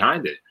right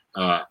behind it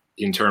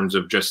in terms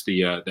of just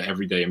the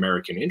everyday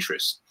American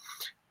interest.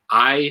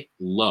 I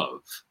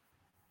love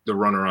the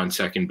runner on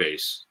second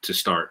base to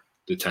start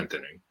the 10th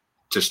inning,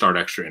 to start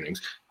extra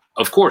innings.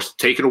 Of course,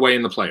 take it away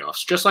in the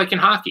playoffs, just like in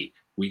hockey.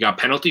 We got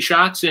penalty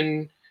shots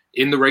in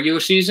the regular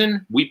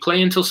season. We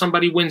play until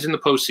somebody wins in the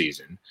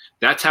postseason.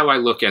 That's how I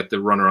look at the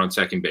runner on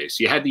second base.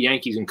 You had the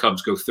Yankees and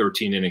Cubs go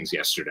 13 innings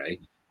yesterday.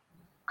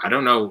 I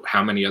don't know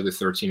how many other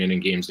 13-inning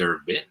games there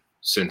have been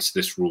since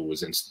this rule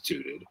was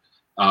instituted.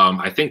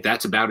 I think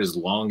that's about as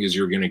long as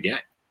you're going to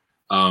get.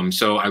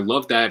 So I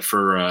love that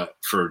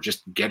for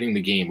just getting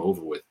the game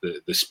over with,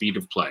 the speed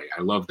of play.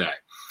 I love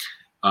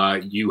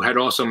that. You had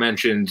also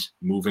mentioned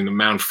moving the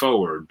mound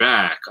forward,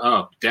 back,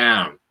 up,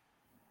 down.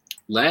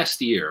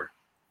 Last year,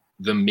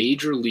 the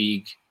major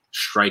league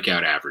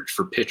strikeout average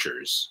for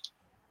pitchers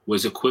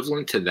was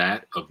equivalent to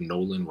that of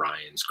Nolan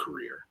Ryan's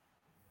career.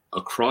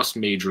 Across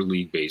Major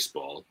League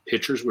Baseball,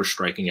 pitchers were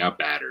striking out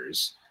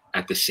batters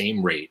at the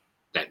same rate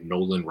that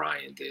Nolan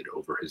Ryan did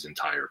over his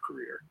entire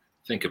career.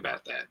 Think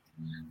about that.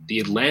 The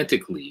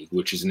Atlantic League,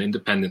 which is an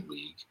independent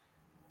league,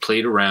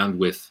 played around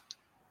with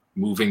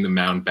moving the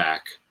mound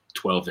back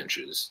 12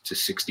 inches to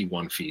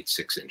 61 feet,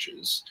 6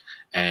 inches.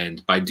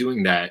 And by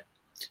doing that,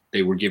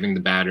 they were giving the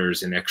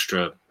batters an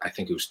extra, I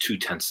think it was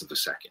 0.2 of a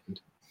second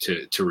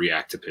to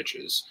react to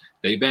pitches.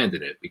 They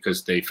abandoned it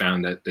because they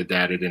found that the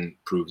data didn't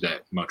prove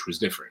that much was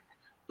different.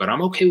 But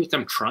I'm okay with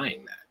them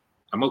trying that.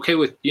 I'm okay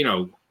with,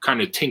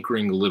 kind of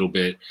tinkering a little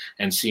bit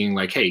and seeing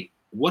like, hey,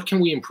 what can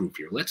we improve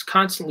here? Let's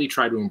constantly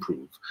try to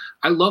improve.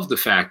 I love the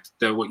fact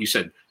that what you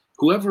said,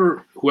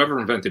 whoever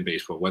invented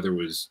baseball, whether it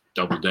was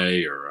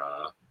Doubleday or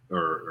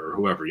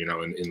whoever, in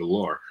the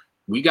lore,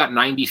 we got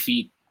 90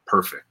 feet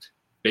perfect.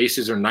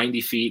 Bases are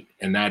 90 feet,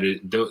 and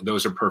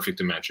those are perfect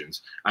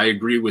dimensions. I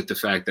agree with the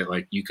fact that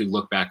like you could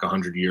look back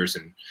 100 years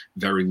and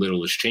very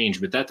little has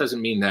changed, but that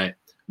doesn't mean that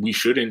we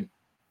shouldn't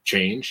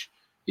change.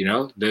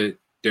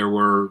 There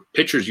were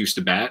pitchers used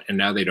to bat, and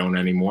now they don't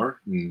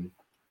anymore, and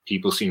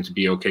people seem to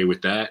be okay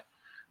with that.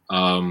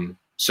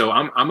 So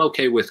I'm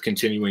okay with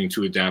continuing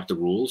to adapt the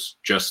rules,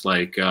 just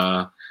like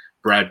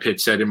Brad Pitt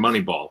said in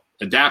Moneyball: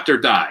 adapt or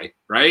die,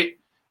 right?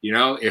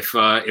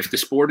 If the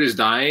sport is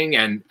dying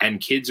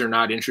and kids are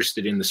not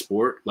interested in the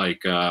sport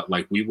like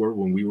we were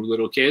when we were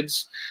little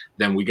kids,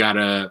 then we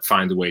gotta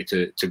find a way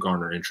to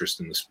garner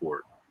interest in the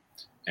sport,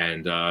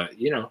 and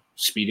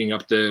speeding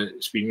up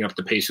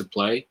the pace of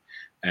play.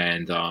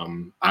 And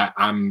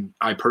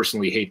I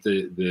personally hate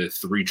the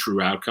 3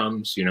 true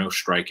outcomes.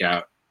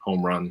 Strikeout,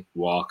 home run,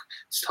 walk.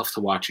 It's tough to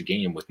watch a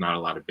game with not a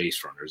lot of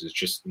base runners. It's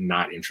just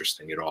not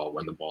interesting at all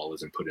when the ball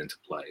isn't put into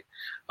play.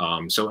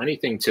 So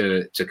anything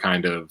to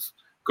kind of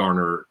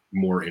garner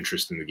more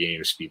interest in the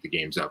game, speed the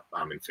games up,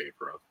 I'm in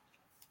favor of.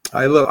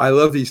 I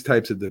love these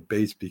types of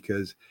debates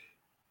because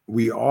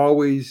we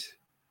always,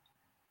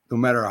 no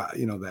matter,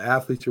 the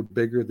athletes are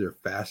bigger, they're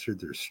faster,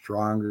 they're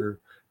stronger,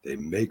 they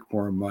make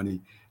more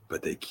money,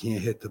 but they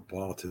can't hit the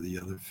ball to the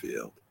other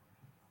field.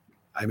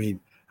 I mean,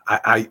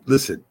 I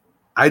listen,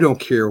 I don't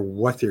care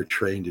what they're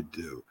trained to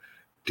do.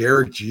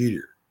 Derek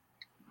Jeter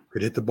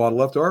could hit the ball to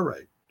left or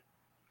right.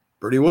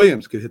 Bernie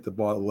Williams could hit the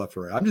ball to left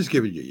or right. I'm just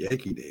giving you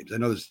Yankee names. I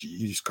know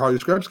Carl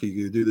Yastrzemski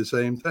could do the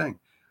same thing.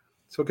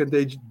 So can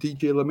DJ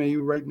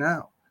LeMahieu right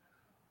now.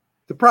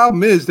 The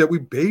problem is that we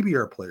baby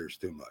our players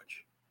too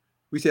much.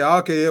 We say,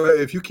 okay,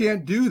 if you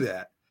can't do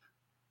that,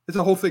 it's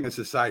a whole thing in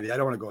society. I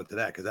don't want to go into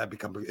that because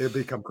it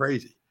become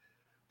crazy.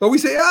 But we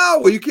say,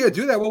 oh, well, you can't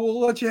do that. Well, we'll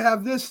let you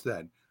have this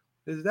then.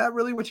 Is that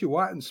really what you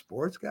want in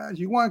sports, guys?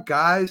 You want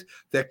guys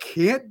that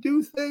can't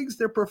do things?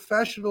 They're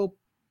professional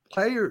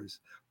players.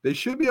 They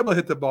should be able to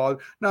hit the ball.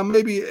 Now,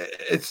 maybe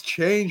it's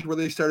changed where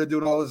they started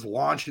doing all this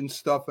launching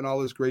stuff and all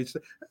this great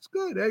stuff. That's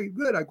good. Hey,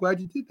 good. I'm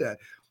glad you did that.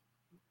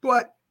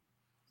 But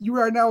you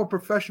are now a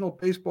professional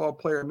baseball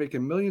player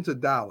making millions of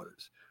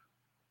dollars.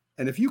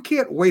 And if you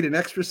can't wait an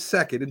extra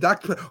second and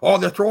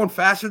they're throwing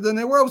faster than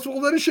they were,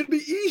 well, then it should be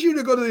easier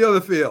to go to the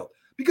other field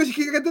because you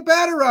can't get the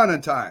batter on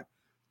in time.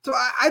 So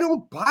I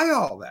don't buy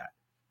all that.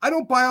 I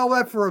don't buy all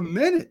that for a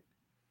minute.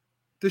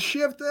 The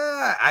shift,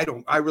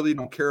 I really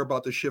don't care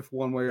about the shift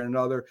one way or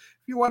another.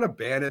 If you want to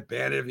ban it,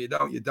 ban it. If you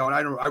don't, you don't.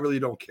 I really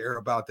don't care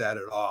about that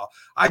at all.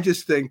 I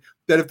just think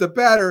that if the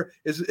batter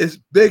is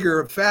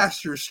bigger,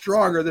 faster,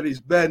 stronger than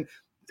he's been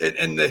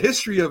in the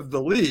history of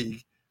the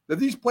league, that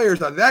these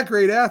players are that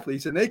great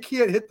athletes and they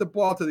can't hit the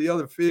ball to the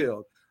other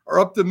field or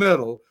up the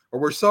middle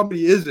or where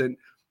somebody isn't,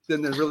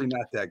 then they're really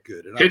not that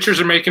good. And pitchers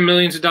are making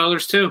millions of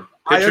dollars too.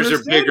 Pitchers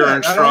are bigger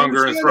and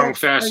stronger and throwing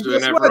faster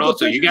than ever.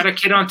 Also, you got a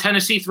kid on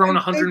Tennessee throwing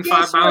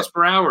 105 miles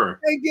per hour.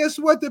 And guess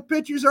what? The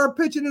pitchers aren't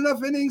pitching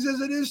enough innings as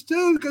it is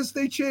too because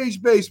they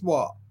changed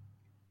baseball.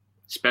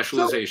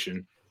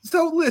 Specialization.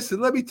 So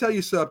listen, let me tell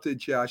you something,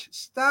 Josh.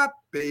 Stop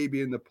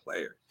babying the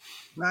players.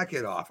 Knock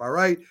it off, all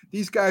right?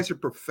 These guys are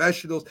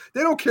professionals.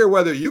 They don't care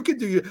whether you can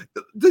do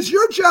 – does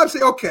your job say,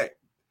 okay,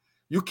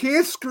 you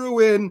can't screw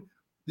in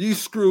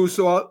these screws,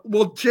 so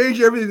we'll change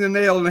everything to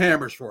nail and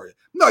hammers for you.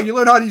 No, you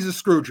learn how to use a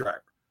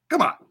screwdriver.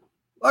 Come on.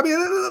 I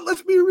mean,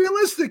 let's be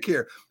realistic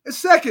here. And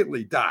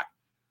secondly, Doc,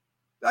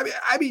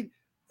 I mean,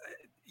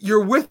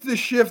 you're with the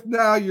shift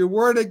now. You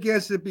weren't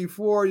against it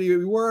before.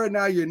 You were,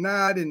 now you're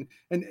not. And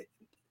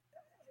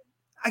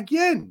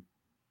again,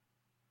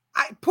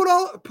 if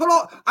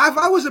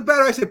I was a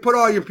bettor, I say put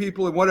all your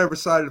people in whatever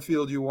side of the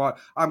field you want.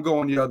 I'm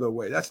going the other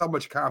way. That's how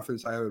much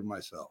confidence I have in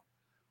myself.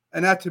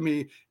 And that to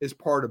me is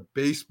part of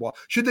baseball.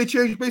 Should they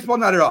change baseball?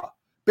 Not at all.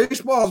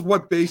 Baseball is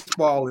what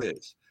baseball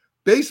is.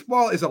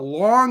 Baseball is a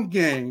long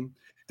game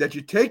that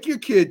you take your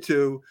kid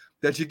to,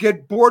 that you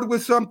get bored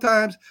with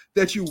sometimes,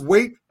 that you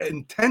wait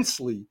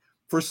intensely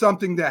for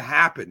something to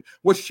happen.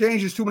 What's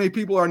changed is too many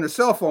people are on their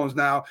cell phones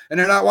now, and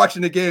they're not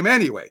watching the game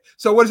anyway.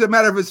 So what does it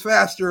matter if it's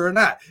faster or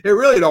not? It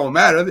really don't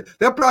matter.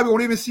 They probably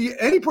won't even see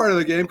any part of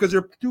the game because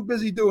they're too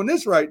busy doing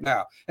this right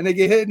now, and they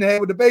get hit in the head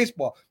with the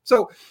baseball.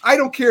 So I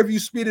don't care if you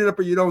speed it up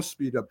or you don't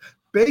speed it up.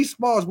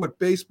 Baseball is what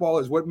baseball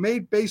is. What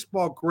made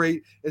baseball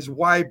great is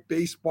why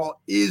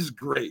baseball is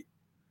great.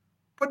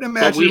 Put an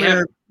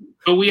imaginary.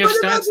 But we have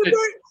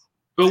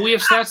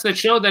stats that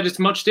show that it's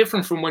much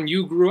different from when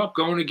you grew up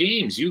going to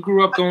games. You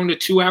grew up going to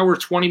 2-hour,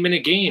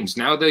 20-minute games.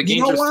 Now the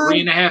games are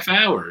 3.5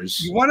 hours.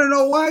 You want to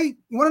know why?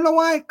 You want to know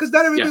why? Because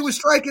not everybody was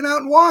striking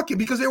out and walking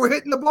because they were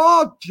hitting the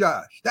ball,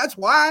 Josh. That's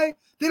why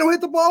they don't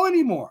hit the ball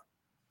anymore,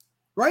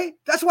 right?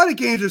 That's why the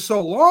games are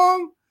so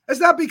long. It's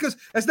not because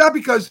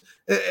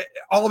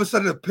all of a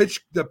sudden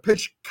the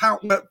pitch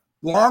count went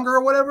longer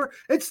or whatever.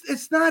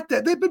 It's not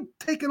that. They've been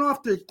taking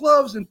off their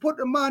gloves and putting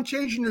them on,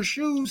 changing their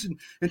shoes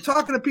and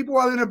talking to people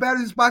while they're in their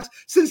batter's box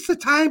since the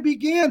time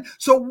began.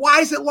 So why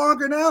is it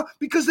longer now?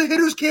 Because the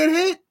hitters can't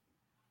hit.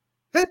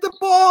 Hit the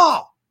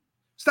ball.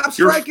 Stop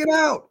striking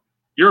out.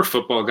 You're a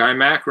football guy,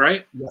 Mac,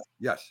 right?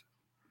 Yes.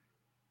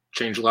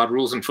 Change a lot of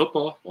rules in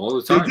football all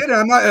the time. They did.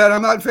 I'm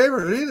not in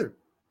favor of it either.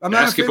 I'm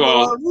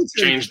Basketball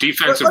change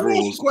defensive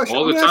rules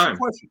all the time.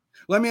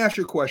 Let me ask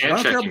you a question.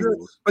 I don't care,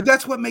 but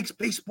that's what makes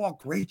baseball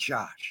great,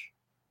 Josh.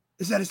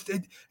 Is that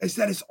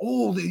it's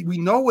old. We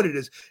know what it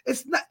is.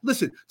 It's not.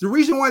 Listen, the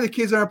reason why the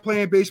kids aren't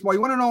playing baseball,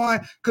 you want to know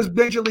why? Because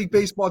Major League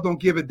Baseball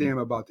don't give a damn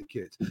about the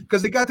kids.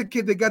 Because they got the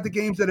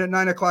games that at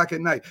 9:00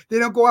 at night. They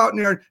don't go out in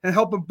there and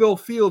help them build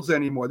fields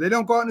anymore. They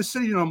don't go out in the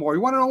city no more.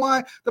 You want to know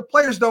why? The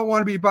players don't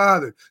want to be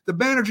bothered. The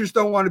managers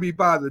don't want to be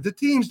bothered. The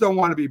teams don't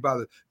want to be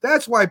bothered.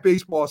 That's why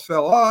baseballs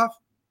fell off.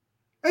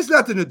 It's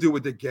nothing to do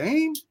with the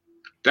game.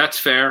 That's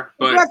fair,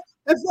 but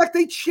in fact,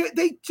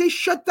 they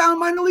shut down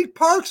minor league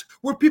parks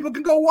where people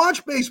can go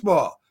watch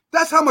baseball.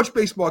 That's how much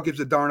baseball gives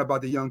a darn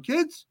about the young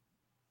kids.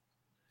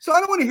 So I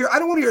don't want to hear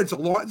it's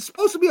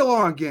supposed to be a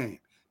long game.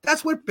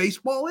 That's what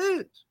baseball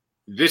is.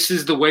 This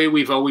is the way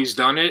we've always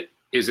done it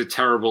is a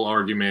terrible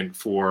argument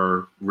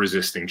for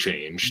resisting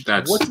change.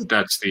 What's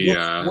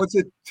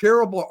a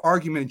terrible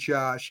argument,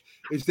 Josh,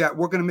 is that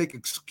we're going to make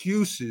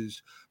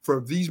excuses for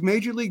these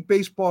Major League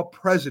Baseball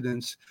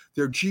presidents,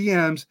 their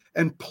GMs,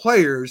 and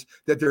players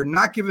that they're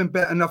not giving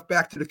enough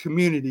back to the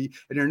community,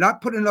 and they're not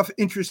putting enough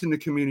interest in the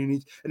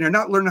communities, and they're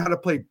not learning how to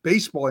play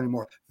baseball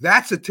anymore.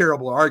 That's a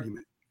terrible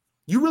argument.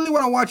 You really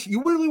want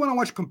to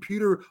watch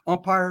computer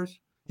umpires?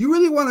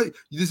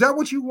 Is that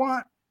what you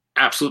want?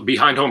 Absolutely.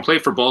 Behind home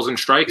plate for balls and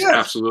strikes? Yes.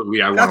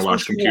 Absolutely. I want to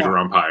watch computer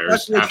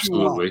umpires.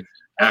 Absolutely.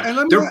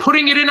 They're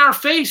putting it in our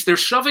face. They're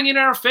shoving it in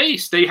our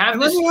face. They have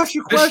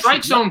the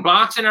strike zone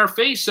box in our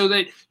face so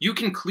that you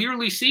can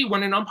clearly see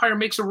when an umpire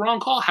makes a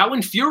wrong call. How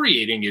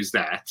infuriating is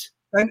that?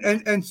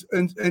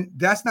 And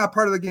that's not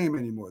part of the game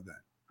anymore then.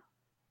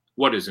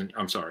 What isn't?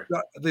 I'm sorry.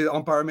 The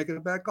umpire making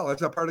a bad call.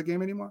 That's not part of the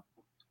game anymore.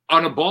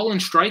 On a ball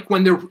and strike,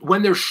 when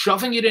they're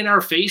shoving it in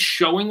our face,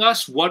 showing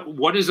us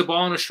what is a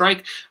ball and a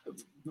strike.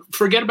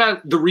 Forget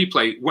about the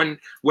replay.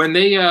 When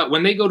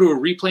they go to a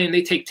replay and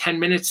they take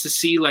 10 minutes to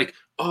see like,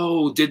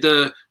 oh, did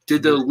the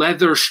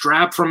leather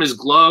strap from his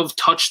glove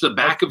touch the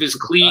back of his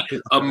cleat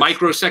a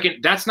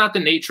microsecond? That's not the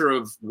nature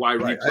of why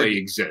replay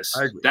exists.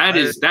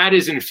 That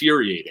is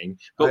infuriating.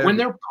 But when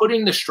they're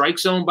putting the strike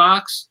zone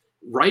box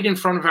right in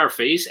front of our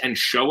face and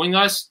showing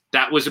us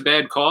that was a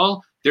bad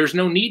call, there's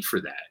no need for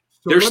that.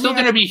 So there's still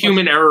going to be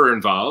human error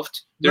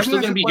involved. There's still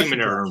going to be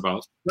human error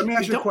involved. Let me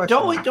ask you a question.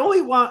 Don't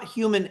we want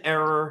human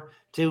error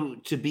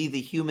to be the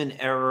human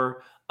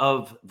error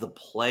of the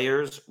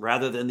players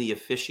rather than the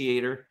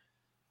officiator?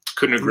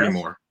 Couldn't agree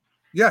more.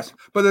 Yes,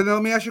 but then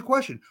let me ask you a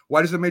question.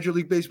 Why doesn't Major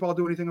League Baseball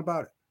do anything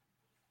about it?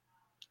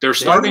 They're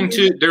starting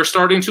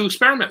to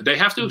experiment. They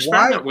have to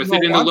experiment with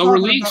it in the lower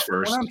leagues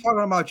first. What I'm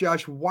talking about,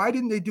 Josh, why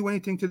didn't they do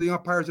anything to the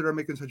umpires that are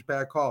making such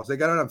bad calls? They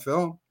got it on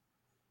film.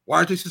 Why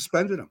aren't they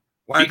suspending them?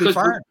 Why aren't they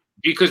firing?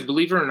 Because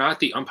believe it or not,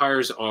 the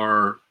umpires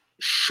are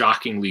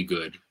shockingly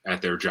good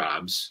at their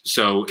jobs.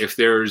 So if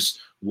there's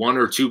 1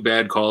 or 2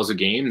 bad calls a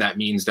game, that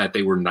means that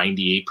they were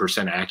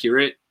 98%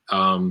 accurate.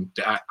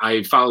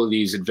 I follow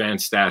these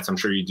advanced stats. I'm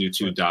sure you do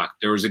too, Doc.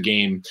 There was a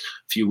game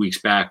a few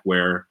weeks back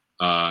where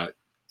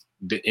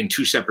in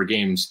 2 separate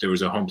games, there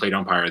was a home plate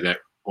umpire that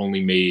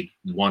only made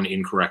 1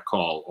 incorrect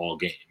call all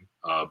game.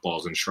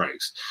 balls and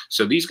strikes.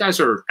 So these guys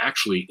are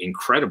actually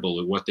incredible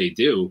at what they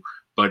do.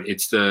 But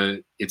it's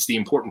the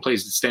important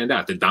plays that stand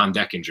out, the Don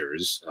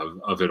Deckingers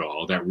of it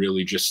all that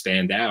really just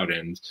stand out.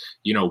 And,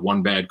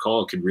 one bad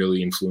call could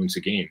really influence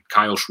a game.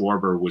 Kyle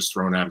Schwarber was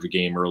thrown out of the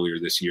game earlier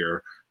this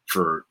year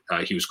for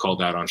he was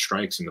called out on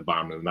strikes in the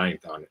bottom of the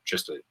ninth on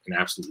just an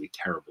absolutely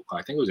terrible call.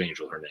 I think it was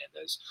Angel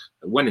Hernandez.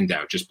 When in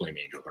doubt, just blame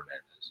Angel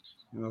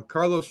Hernandez.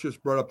 Carlos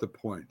just brought up the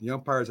point. The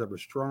umpires have a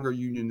stronger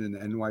union than the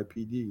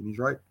NYPD, and he's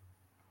right.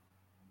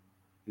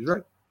 He's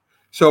right.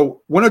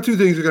 So one or two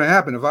things are going to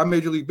happen. If I'm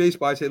Major League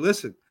Baseball, I say,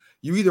 listen,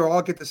 you either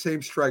all get the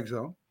same strike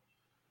zone,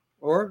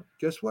 or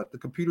guess what? The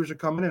computers are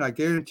coming in. I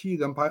guarantee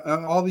you,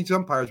 all these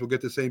umpires will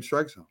get the same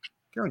strike zone.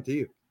 Guarantee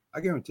you.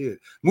 I guarantee it.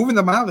 Moving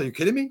the mound, are you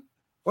kidding me?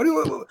 Why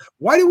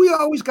do we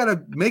always got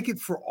to make it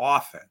for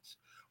offense?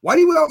 Why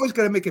do we always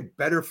got to make it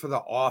better for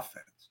the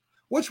offense?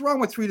 What's wrong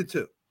with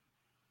 3-2?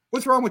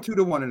 What's wrong with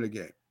 2-1 in a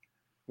game?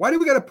 Why do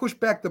we got to push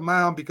back the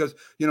mound? Because,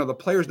 the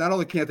players, not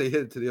only can't they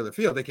hit it to the other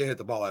field, they can't hit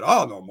the ball at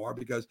all no more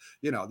because,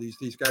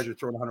 these guys are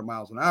throwing 100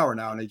 miles an hour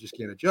now and they just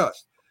can't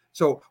adjust.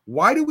 So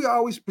why do we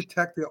always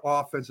protect the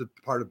offensive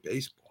part of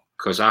baseball?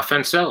 Because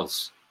offense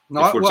sells.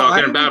 If we're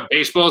talking about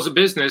baseball as a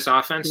business,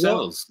 offense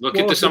sells. Look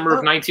at the summer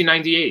of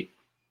 1998.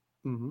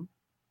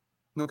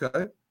 Mm-hmm.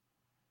 Okay.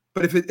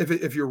 But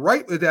if you're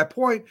right at that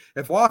point,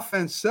 if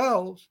offense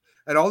sells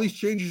and all these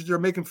changes they're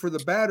making for the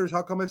batters,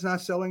 how come it's not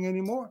selling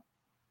anymore?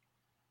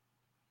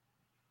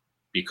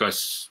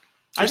 Because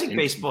I think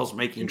baseball's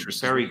making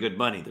very good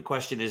money. The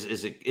question is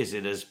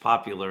it as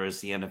popular as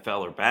the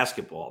NFL or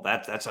basketball?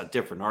 That's a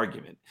different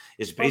argument.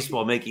 Is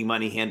baseball making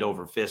money hand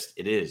over fist?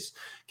 It is.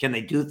 Can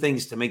they do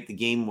things to make the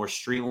game more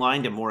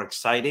streamlined and more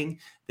exciting?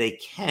 They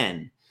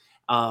can.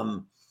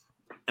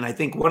 And I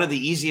think one of the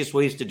easiest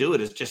ways to do it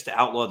is just to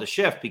outlaw the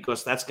shift,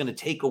 because that's going to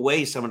take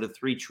away some of the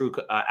three true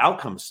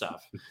outcome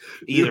stuff.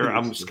 Either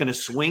I'm just going to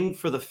swing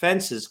for the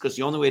fences, because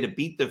the only way to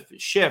beat the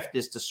shift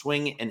is to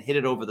swing and hit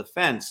it over the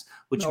fence,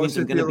 which means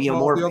I'm going to be a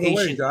more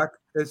patient.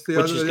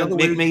 Which is going to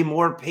make me a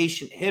more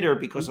patient hitter,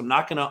 because I'm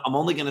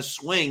only going to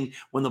swing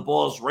when the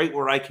ball is right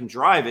where I can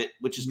drive it,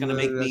 which is going to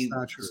make me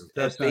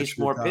face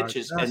more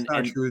pitches. That's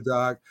not true,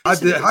 Doc. How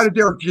did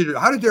Derek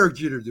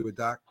Jeter do it,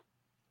 Doc?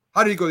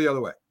 How did he go the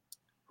other way?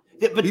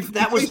 But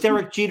that was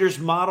Derek Jeter's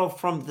model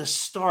from the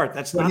start.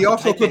 That's not. He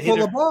also could pull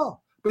the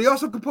ball. But he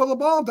also could pull the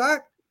ball,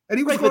 Doc. And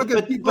he was going to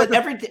get people. But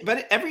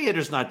every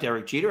hitter's not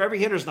Derek Jeter. Every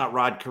hitter's not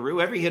Rod Carew.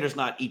 Every hitter's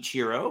not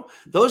Ichiro.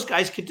 Those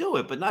guys could do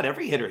it, but not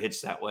every hitter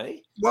hits that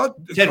way. Well,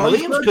 Ted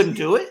Williams couldn't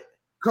do it.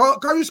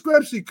 Carlos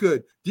Skremsky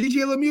could.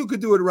 DJ LeMahieu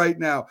could do it right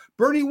now.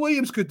 Bernie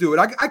Williams could do it.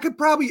 I could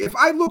probably, if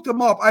I looked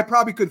them up, I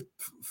probably could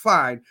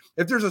find,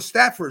 if there's a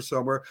stat for it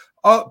somewhere,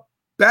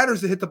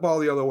 batters that hit the ball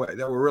the other way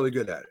that were really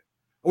good at it.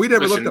 We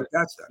never looked up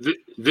that stat.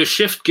 The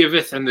shift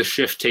giveth and the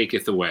shift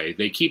taketh away.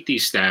 They keep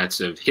these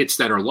stats of hits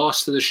that are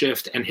lost to the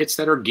shift and hits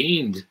that are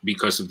gained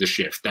because of the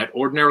shift that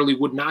ordinarily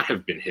would not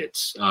have been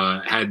hits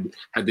had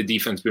the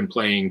defense been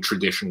playing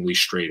traditionally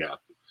straight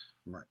up.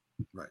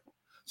 Right.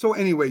 So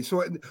anyway,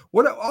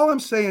 all I'm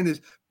saying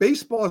is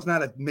baseball is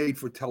not a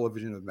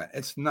made-for-television event.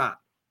 It's not.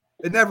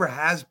 It never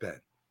has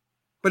been.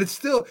 But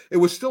it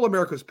was still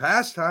America's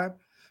pastime.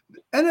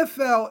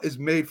 NFL is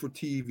made for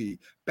TV.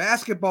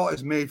 Basketball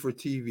is made for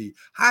TV.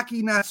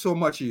 Hockey, not so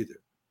much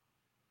either.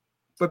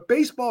 But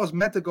baseball is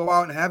meant to go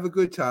out and have a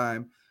good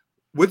time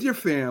with your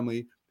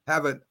family,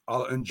 have an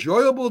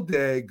enjoyable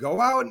day,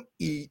 go out and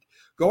eat,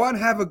 go out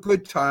and have a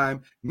good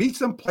time, meet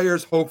some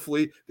players,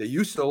 hopefully. They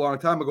used to a long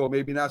time ago,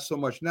 maybe not so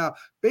much now.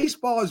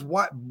 Baseball is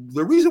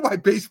the reason why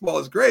baseball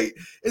is great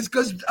is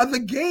because of the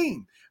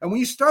game. And when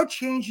you start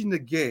changing the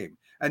game,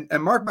 and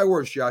mark my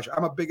words, Josh,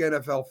 I'm a big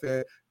NFL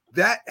fan.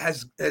 That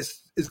is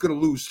going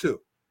to lose too.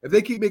 If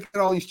they keep making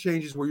all these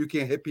changes where you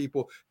can't hit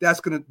people,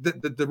 that's going to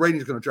the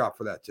rating's going to drop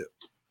for that too.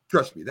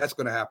 Trust me, that's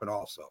going to happen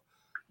also.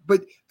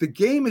 But the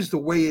game is the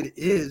way it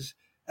is,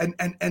 and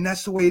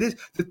that's the way it is.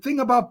 The thing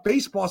about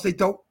baseball is they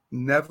don't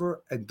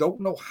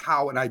know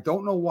how, and I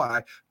don't know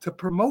why, to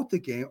promote the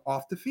game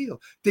off the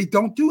field. They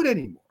don't do it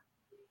anymore.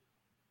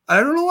 I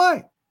don't know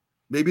why.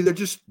 Maybe they're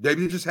just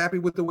happy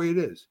with the way it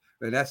is,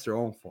 and that's their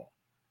own fault.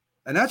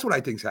 And that's what I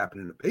think is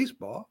happening in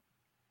baseball.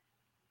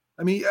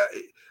 I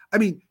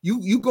mean,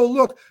 you go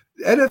look,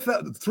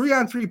 NFL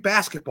 3-on-3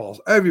 basketballs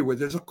everywhere.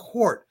 There's a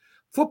court.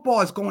 Football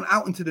is going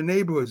out into the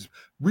neighborhoods,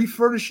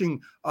 refurbishing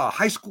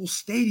high school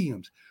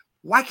stadiums.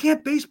 Why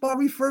can't baseball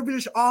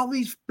refurbish all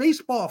these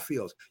baseball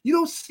fields? You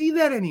don't see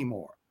that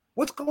anymore.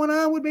 What's going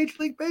on with Major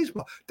League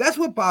Baseball? That's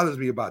what bothers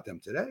me about them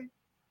today.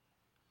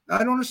 I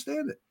don't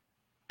understand it.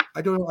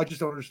 I just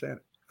don't understand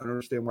it. I don't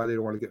understand why they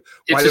don't want to get.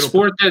 It's a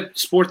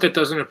sport that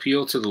doesn't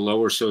appeal to the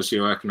lower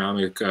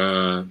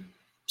socioeconomic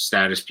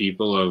status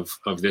people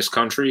of this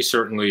country.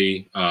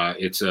 Certainly,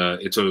 it's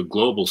a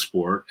global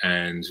sport,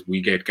 and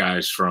we get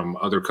guys from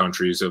other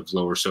countries of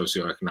lower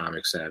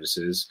socioeconomic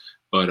statuses.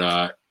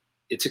 But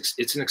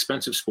it's an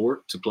expensive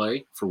sport to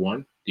play. For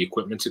one, the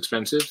equipment's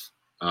expensive.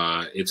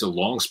 It's a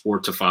long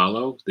sport to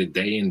follow. The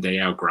day in, day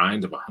out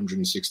grind of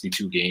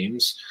 162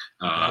 games.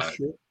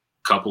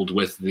 coupled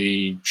with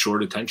the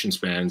short attention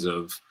spans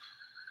of,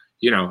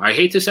 I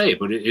hate to say it,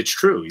 but it's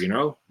true.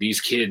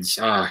 These kids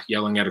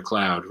yelling at a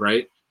cloud,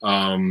 right?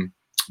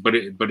 But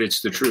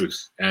it's the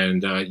truth,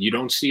 and you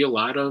don't see a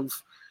lot of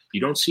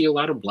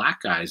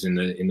black guys in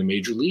the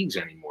major leagues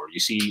anymore. You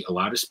see a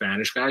lot of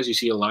Spanish guys, you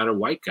see a lot of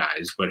white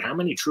guys, but how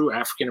many true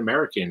African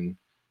American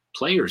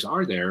players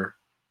are there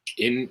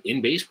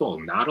in baseball?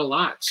 Not a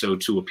lot. So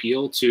to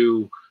appeal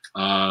to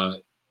a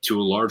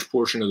large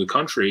portion of the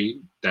country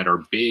that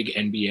are big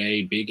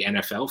NBA, big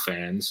NFL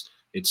fans,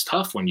 it's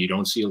tough when you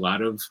don't see a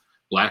lot of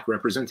black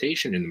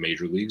representation in the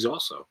major leagues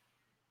also.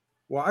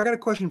 Well, I got a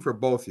question for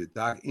both you,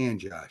 Doc and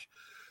Josh.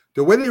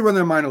 The way they run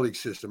their minor league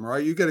system,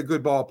 right? You get a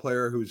good ball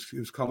player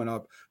who's coming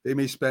up. They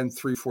may spend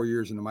 3-4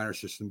 years in the minor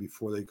system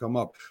before they come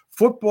up.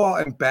 Football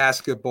and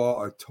basketball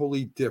are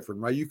totally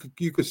different, right? You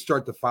could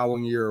start the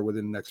following year or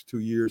within the next 2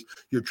 years.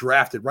 You're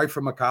drafted right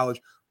from a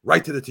college,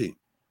 right to the team.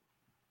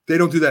 They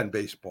don't do that in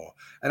baseball.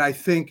 And I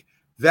think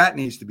that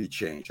needs to be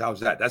changed. How's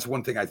that? That's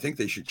one thing I think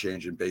they should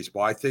change in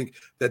baseball. I think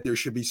that there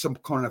should be some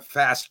kind of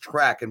fast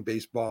track in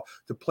baseball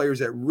to players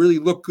that really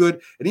look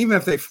good. And even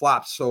if they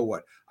flop, so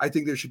what? I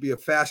think there should be a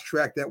fast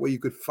track. That way you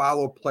could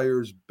follow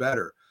players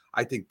better.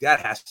 I think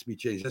that has to be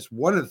changed. That's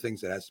one of the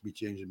things that has to be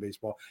changed in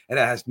baseball. And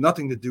it has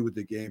nothing to do with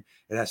the game.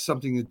 It has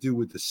something to do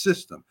with the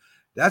system.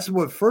 That's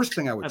the first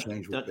thing I would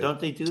change. Don't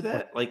they do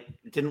that? Like,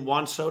 didn't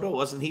Juan Soto,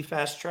 wasn't he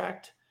fast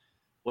tracked?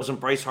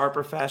 Wasn't Bryce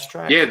Harper fast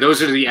tracked? Yeah, those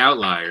are the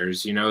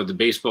outliers. The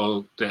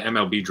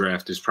MLB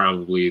draft is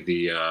probably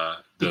the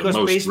because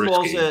most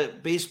risky.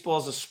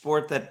 Baseball's a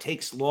sport that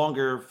takes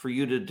longer for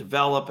you to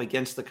develop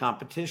against the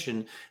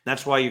competition.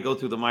 That's why you go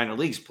through the minor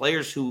leagues.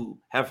 Players who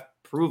have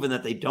proven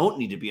that they don't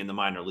need to be in the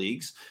minor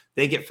leagues,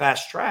 they get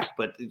fast tracked.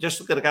 But just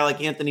look at a guy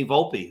like Anthony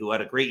Volpe, who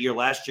had a great year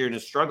last year and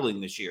is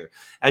struggling this year.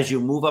 As you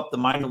move up the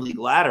minor league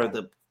ladder,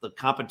 the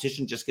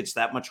competition just gets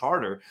that much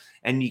harder.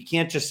 And you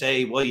can't just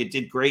say, well, you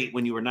did great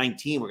when you were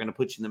 19. We're going to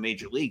put you in the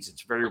major leagues.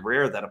 It's very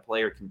rare that a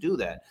player can do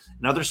that.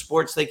 In other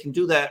sports, they can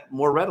do that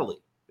more readily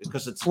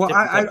because it's a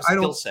different type of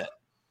skill set.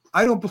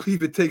 I don't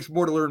believe it takes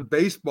more to learn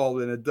baseball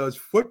than it does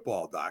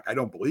football, Doc. I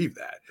don't believe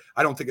that.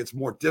 I don't think it's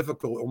more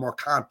difficult or more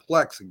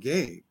complex a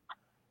game.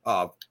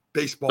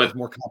 Baseball is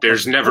more complex.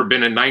 There's never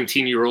been a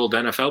 19-year-old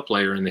NFL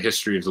player in the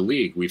history of the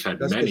league. We've had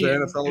many. The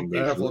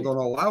NFL don't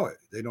allow it.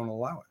 They don't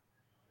allow it.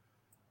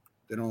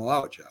 They don't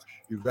allow it, Josh.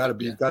 You've got to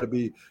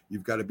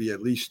be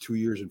at least 2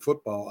 years in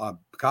football,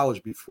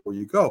 college before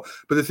you go.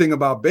 But the thing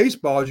about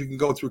baseball is you can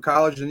go through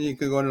college and you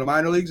can go into the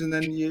minor leagues and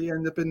then you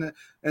end up in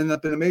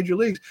the major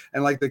leagues.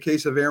 And like the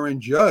case of Aaron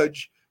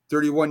Judge,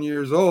 31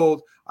 years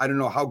old. I don't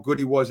know how good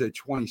he was at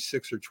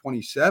 26 or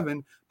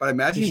 27, but I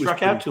imagine he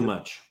struck out too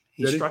much.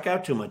 He struck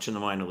out too much in the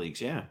minor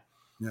leagues. Yeah.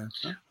 Yeah.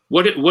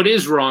 What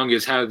is wrong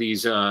is how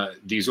these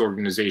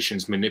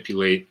organizations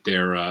manipulate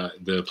their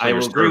the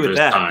player service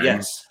time.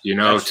 Yes,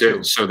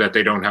 so that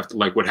they don't have to,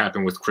 like what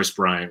happened with Chris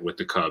Bryant with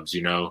the Cubs.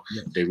 Yes.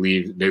 They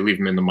leave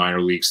him in the minor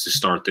leagues to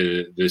start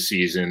the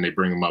season. They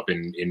bring him up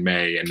in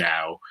May, and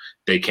now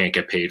they can't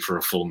get paid for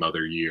a full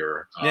another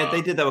year. Yeah,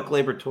 they did that with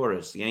Gleyber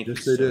Torres. The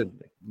Yankees. Yes, they did.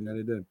 Yeah,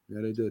 they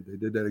did. They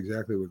did that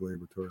exactly with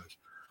Gleyber Torres.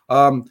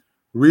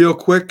 Real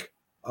quick.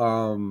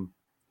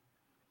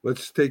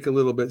 Let's take a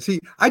little bit. See,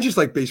 I just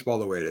like baseball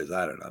the way it is.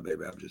 I don't know.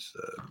 Maybe I'm just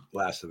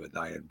last of a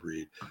dying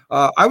breed.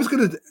 I was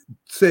going to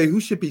say who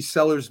should be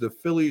sellers, the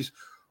Phillies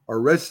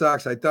or Red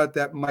Sox. I thought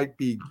that might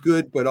be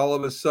good, but all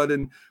of a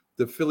sudden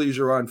the Phillies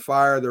are on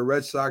fire. The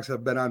Red Sox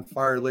have been on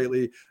fire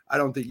lately. I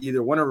don't think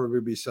either one of them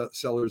would be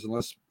sellers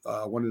unless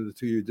one of the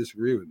two of you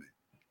disagree with me.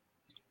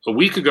 A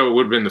week ago, it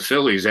would have been the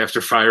Phillies after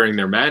firing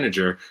their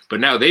manager, but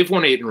now they've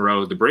won 8 in a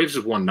row. The Braves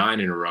have won 9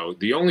 in a row.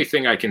 The only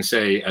thing I can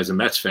say as a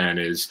Mets fan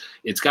is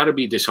it's got to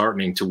be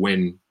disheartening to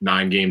win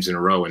 9 games in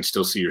a row and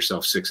still see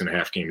yourself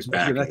 6.5 games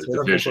back in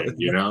the division,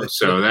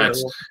 So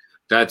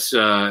that's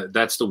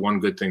the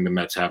one good thing the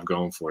Mets have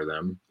going for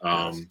them.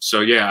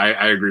 So yeah,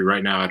 I agree.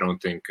 Right now, I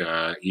don't think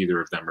either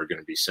of them are going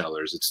to be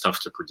sellers. It's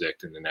tough to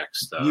predict in the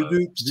next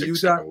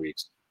 6-7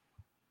 weeks.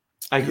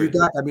 I agree.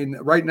 I mean,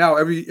 right now,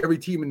 every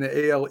team in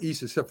the AL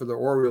East except for the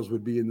Orioles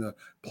would be in the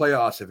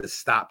playoffs if it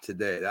stopped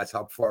today. That's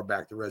how far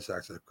back the Red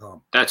Sox have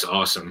come. That's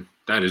awesome.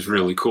 That is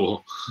really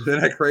cool.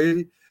 Isn't that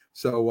crazy?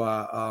 So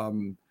I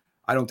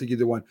don't think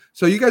either one.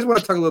 So you guys want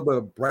to talk a little bit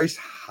about Bryce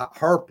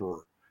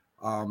Harper?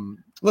 While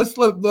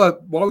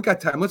we got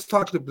time, let's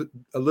talk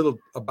a little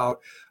about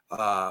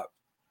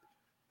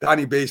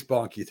Donnie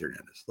Baseball and Keith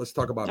Hernandez. Let's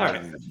talk about Donnie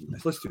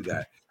Hernandez. Let's do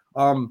that.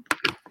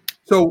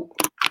 So.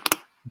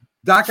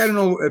 Doc, I don't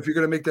know if you're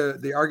going to make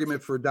the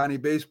argument for Donnie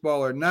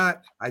Baseball or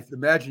not. I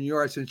imagine you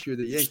are, since you're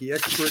the Yankee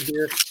expert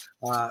here.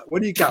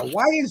 What do you got?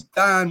 Why is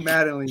Don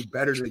Mattingly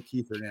better than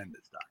Keith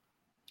Hernandez, Doc?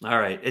 All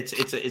right,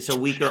 it's a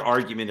weaker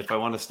argument if I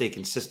want to stay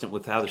consistent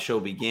with how the show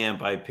began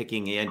by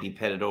picking Andy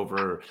Pettitte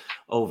over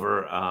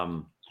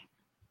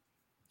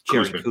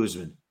Jerry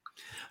Koosman.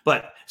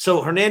 But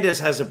so Hernandez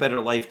has a better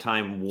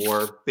lifetime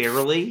WAR,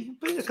 barely,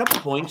 but a couple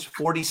points,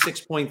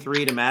 46.3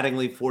 to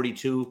Mattingly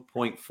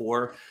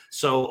 42.4.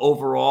 So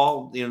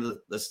overall, the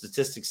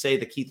statistics say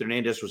that Keith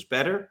Hernandez was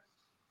better.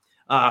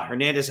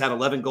 Hernandez had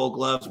 11 Gold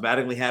Gloves.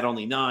 Mattingly had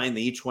only 9.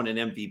 They each won an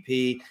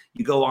MVP.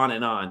 You go on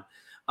and on.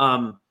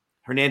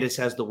 Hernandez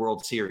has the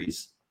World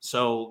Series.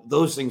 So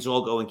those things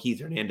all go in Keith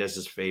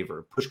Hernandez's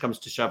favor. Push comes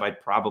to shove,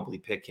 I'd probably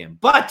pick him.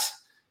 But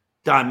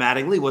Don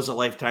Mattingly was a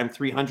lifetime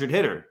 300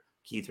 hitter.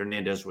 Keith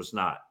Hernandez was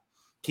not.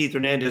 Keith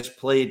Hernandez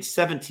played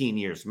 17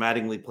 years.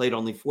 Mattingly played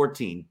only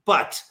 14.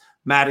 But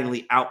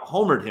Mattingly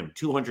out-homered him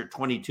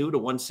 222 to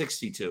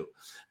 162.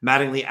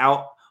 Mattingly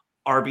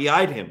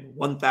out-RBI'd him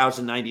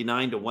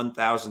 1,099 to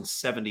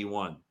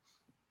 1,071.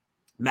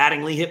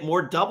 Mattingly hit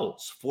more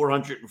doubles,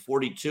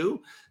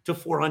 442 to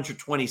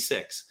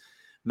 426.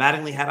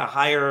 Mattingly had a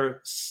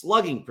higher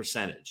slugging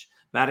percentage.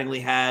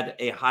 Mattingly had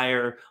a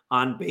higher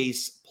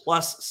on-base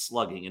plus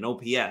slugging, an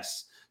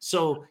OPS.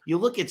 So you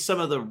look at some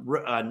of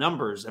the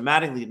numbers, and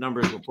Mattingly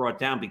numbers were brought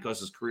down because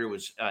his career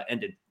was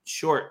ended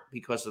short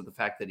because of the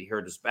fact that he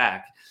hurt his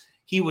back.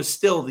 He was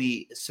still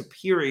the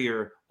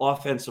superior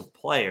offensive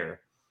player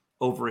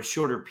over a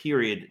shorter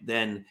period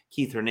than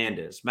Keith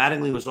Hernandez.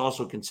 Mattingly was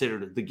also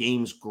considered the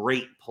game's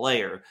great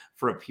player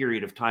for a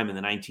period of time in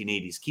the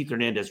 1980s. Keith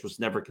Hernandez was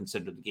never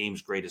considered the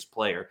game's greatest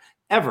player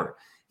ever.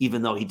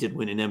 Even though he did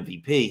win an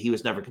MVP, he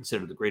was never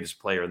considered the greatest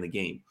player in the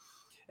game.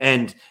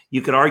 And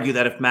you could argue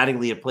that if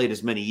Mattingly had played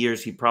as many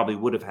years, he probably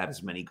would have had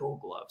as many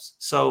Gold Gloves.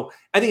 So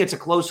I think it's a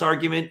close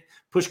argument.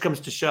 Push comes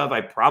to shove,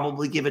 I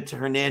probably give it to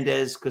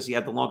Hernandez because he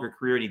had the longer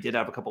career and he did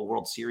have a couple of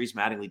World Series.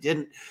 Mattingly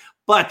didn't.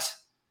 But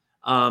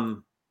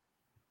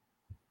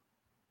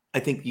I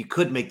think you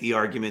could make the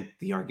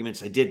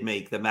arguments I did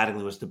make, that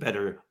Mattingly was the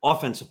better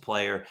offensive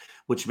player,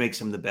 which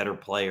makes him the better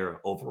player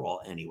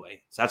overall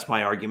anyway. So that's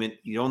my argument.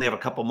 You only have a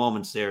couple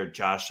moments there,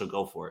 Josh, so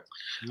go for it.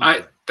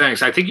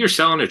 Thanks. I think you're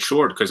selling it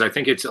short because I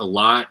think it's a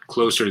lot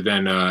closer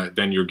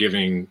than you're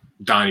giving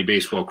Donnie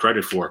Baseball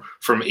credit for.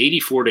 From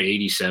 84 to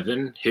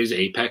 87, his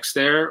apex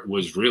there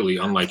was really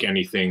unlike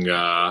anything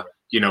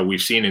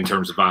we've seen in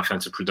terms of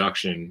offensive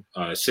production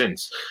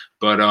since.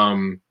 But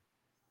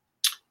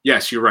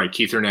yes, you're right.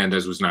 Keith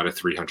Hernandez was not a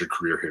 300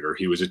 career hitter.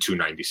 He was a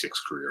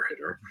 296 career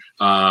hitter.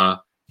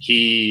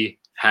 He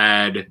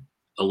had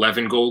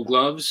 11 Gold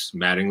Gloves.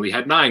 Mattingly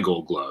had 9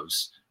 Gold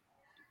Gloves.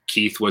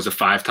 Keith was a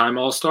 5-time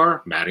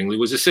All-Star. Mattingly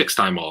was a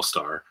 6-time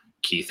All-Star.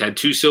 Keith had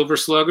 2 Silver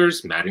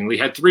Sluggers. Mattingly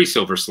had 3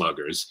 Silver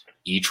Sluggers.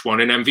 Each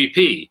won an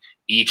MVP.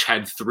 Each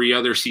had 3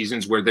 other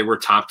seasons where they were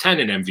top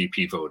 10 in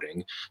MVP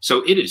voting.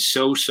 So it is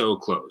so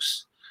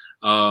close.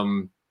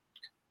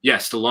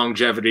 Yes, the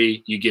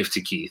longevity you give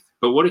to Keith.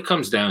 But what it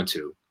comes down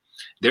to,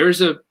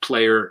 there's a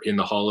player in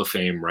the Hall of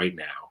Fame right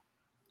now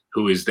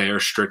who is there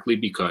strictly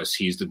because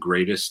he's the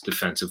greatest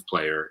defensive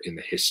player in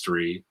the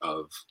history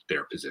of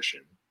their position,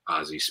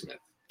 Ozzie Smith.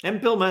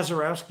 And Bill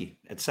Mazeroski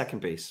at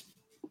second base.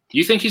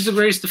 You think he's the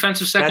greatest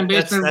defensive second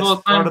baseman of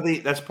all time?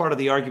 That's part of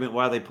the argument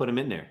why they put him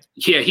in there.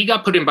 Yeah, he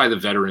got put in by the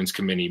Veterans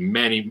Committee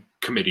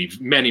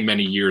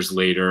many years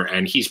later,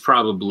 and he's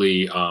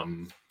probably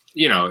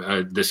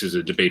this is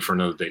a debate for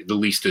another day, the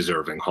least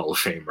deserving Hall of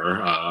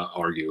Famer,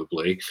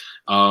 arguably.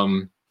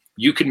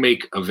 You can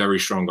make a very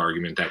strong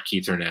argument that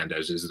Keith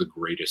Hernandez is the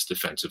greatest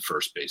defensive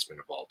first baseman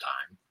of all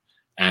time.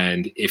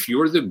 And if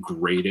you're the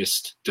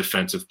greatest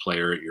defensive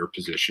player at your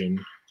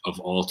position of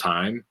all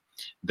time,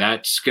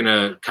 that's going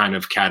to kind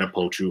of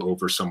catapult you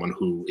over someone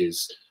who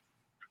is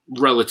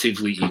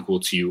relatively equal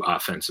to you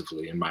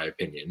offensively, in my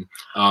opinion.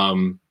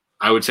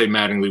 I would say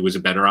Mattingly was a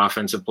better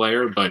offensive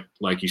player, but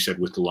like you said,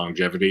 with the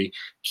longevity,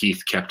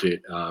 Keith kept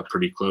it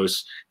pretty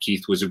close.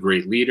 Keith was a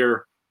great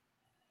leader.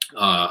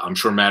 I'm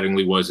sure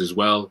Mattingly was as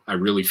well. I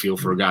really feel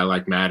for a guy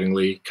like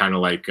Mattingly, kind of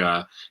like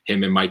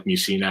him and Mike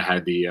Mussina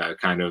had the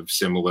kind of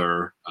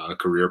similar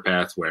career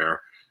path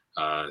where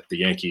the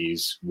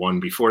Yankees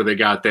won before they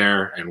got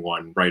there and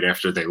won right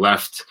after they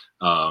left.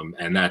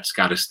 And that's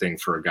got a sting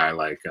for a guy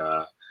like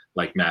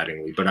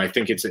Mattingly. But I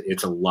think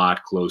it's a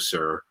lot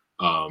closer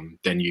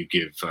than you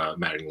give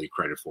Mattingly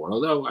credit for.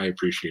 Although I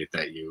appreciate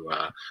that you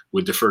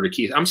would defer to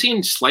Keith. I'm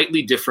seeing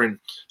slightly different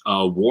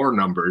WAR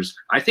numbers.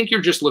 I think you're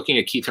just looking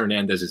at Keith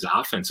Hernandez's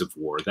offensive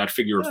WAR, that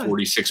figure of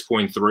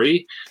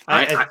 46.3.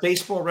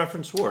 Baseball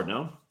Reference WAR,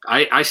 no?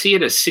 I see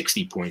it as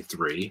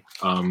 60.3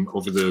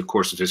 over the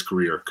course of his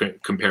career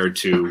compared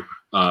to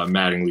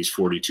Mattingly's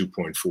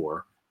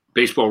 42.4.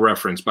 Baseball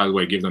Reference, by the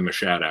way, give them a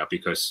shout out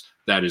because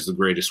that is the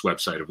greatest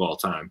website of all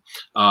time.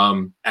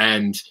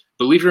 And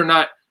believe it or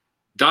not,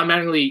 Don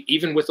Mattingly,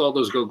 even with all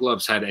those Gold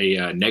Gloves, had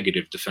a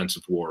negative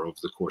defensive WAR over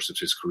the course of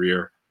his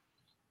career.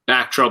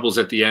 Back troubles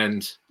at the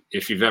end.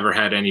 If you've ever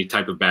had any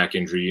type of back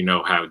injury, you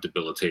know how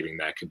debilitating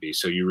that can be.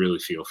 So you really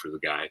feel for the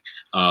guy.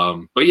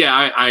 But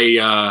yeah,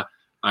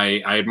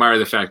 I admire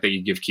the fact that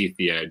you give Keith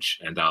the edge,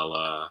 and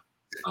I'll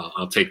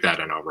take that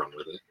and I'll run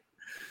with it.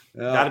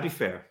 Got to be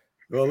fair.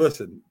 Well,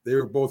 listen, they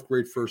were both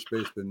great first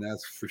basemen,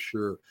 that's for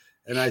sure.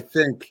 And I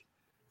think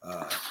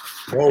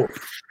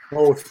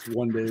both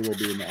one day will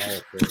be in the Hall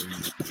of Fame.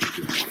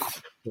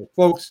 So,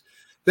 folks,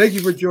 thank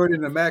you for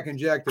joining the Mac and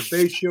Jack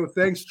Debate Show.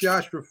 Thanks,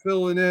 Josh, for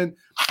filling in.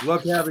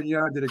 Loved having you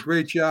on. Did a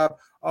great job.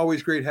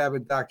 Always great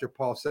having Dr.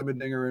 Paul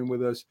Semendinger in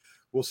with us.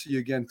 We'll see you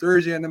again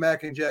Thursday on the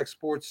Mac and Jack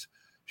Sports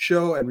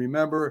Show. And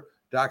remember,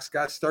 Doc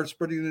Scott starts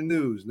spreading the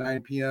news,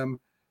 9 p.m.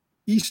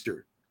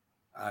 Eastern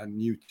on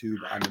YouTube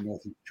on the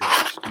Northeast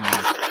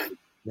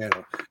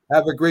channel.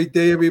 Have a great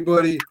day,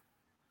 everybody.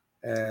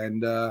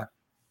 And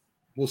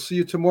we'll see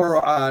you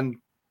tomorrow on,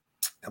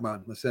 come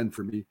on, let's end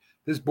for me.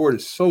 This board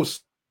is so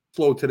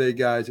slow today,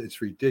 guys.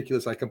 It's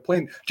ridiculous. I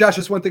complain. Josh,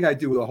 that's one thing I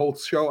do with the whole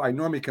show. I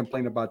normally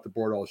complain about the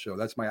board all show.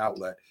 That's my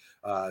outlet.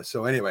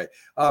 So anyway,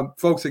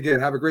 folks, again,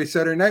 have a great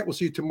Saturday night. We'll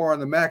see you tomorrow on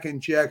the Mac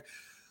and Jack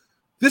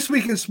This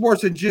Week in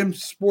Sports and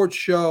Jim's Sports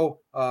Show.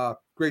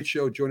 Great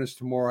show. Join us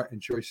tomorrow.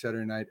 Enjoy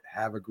Saturday night.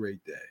 Have a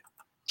great day.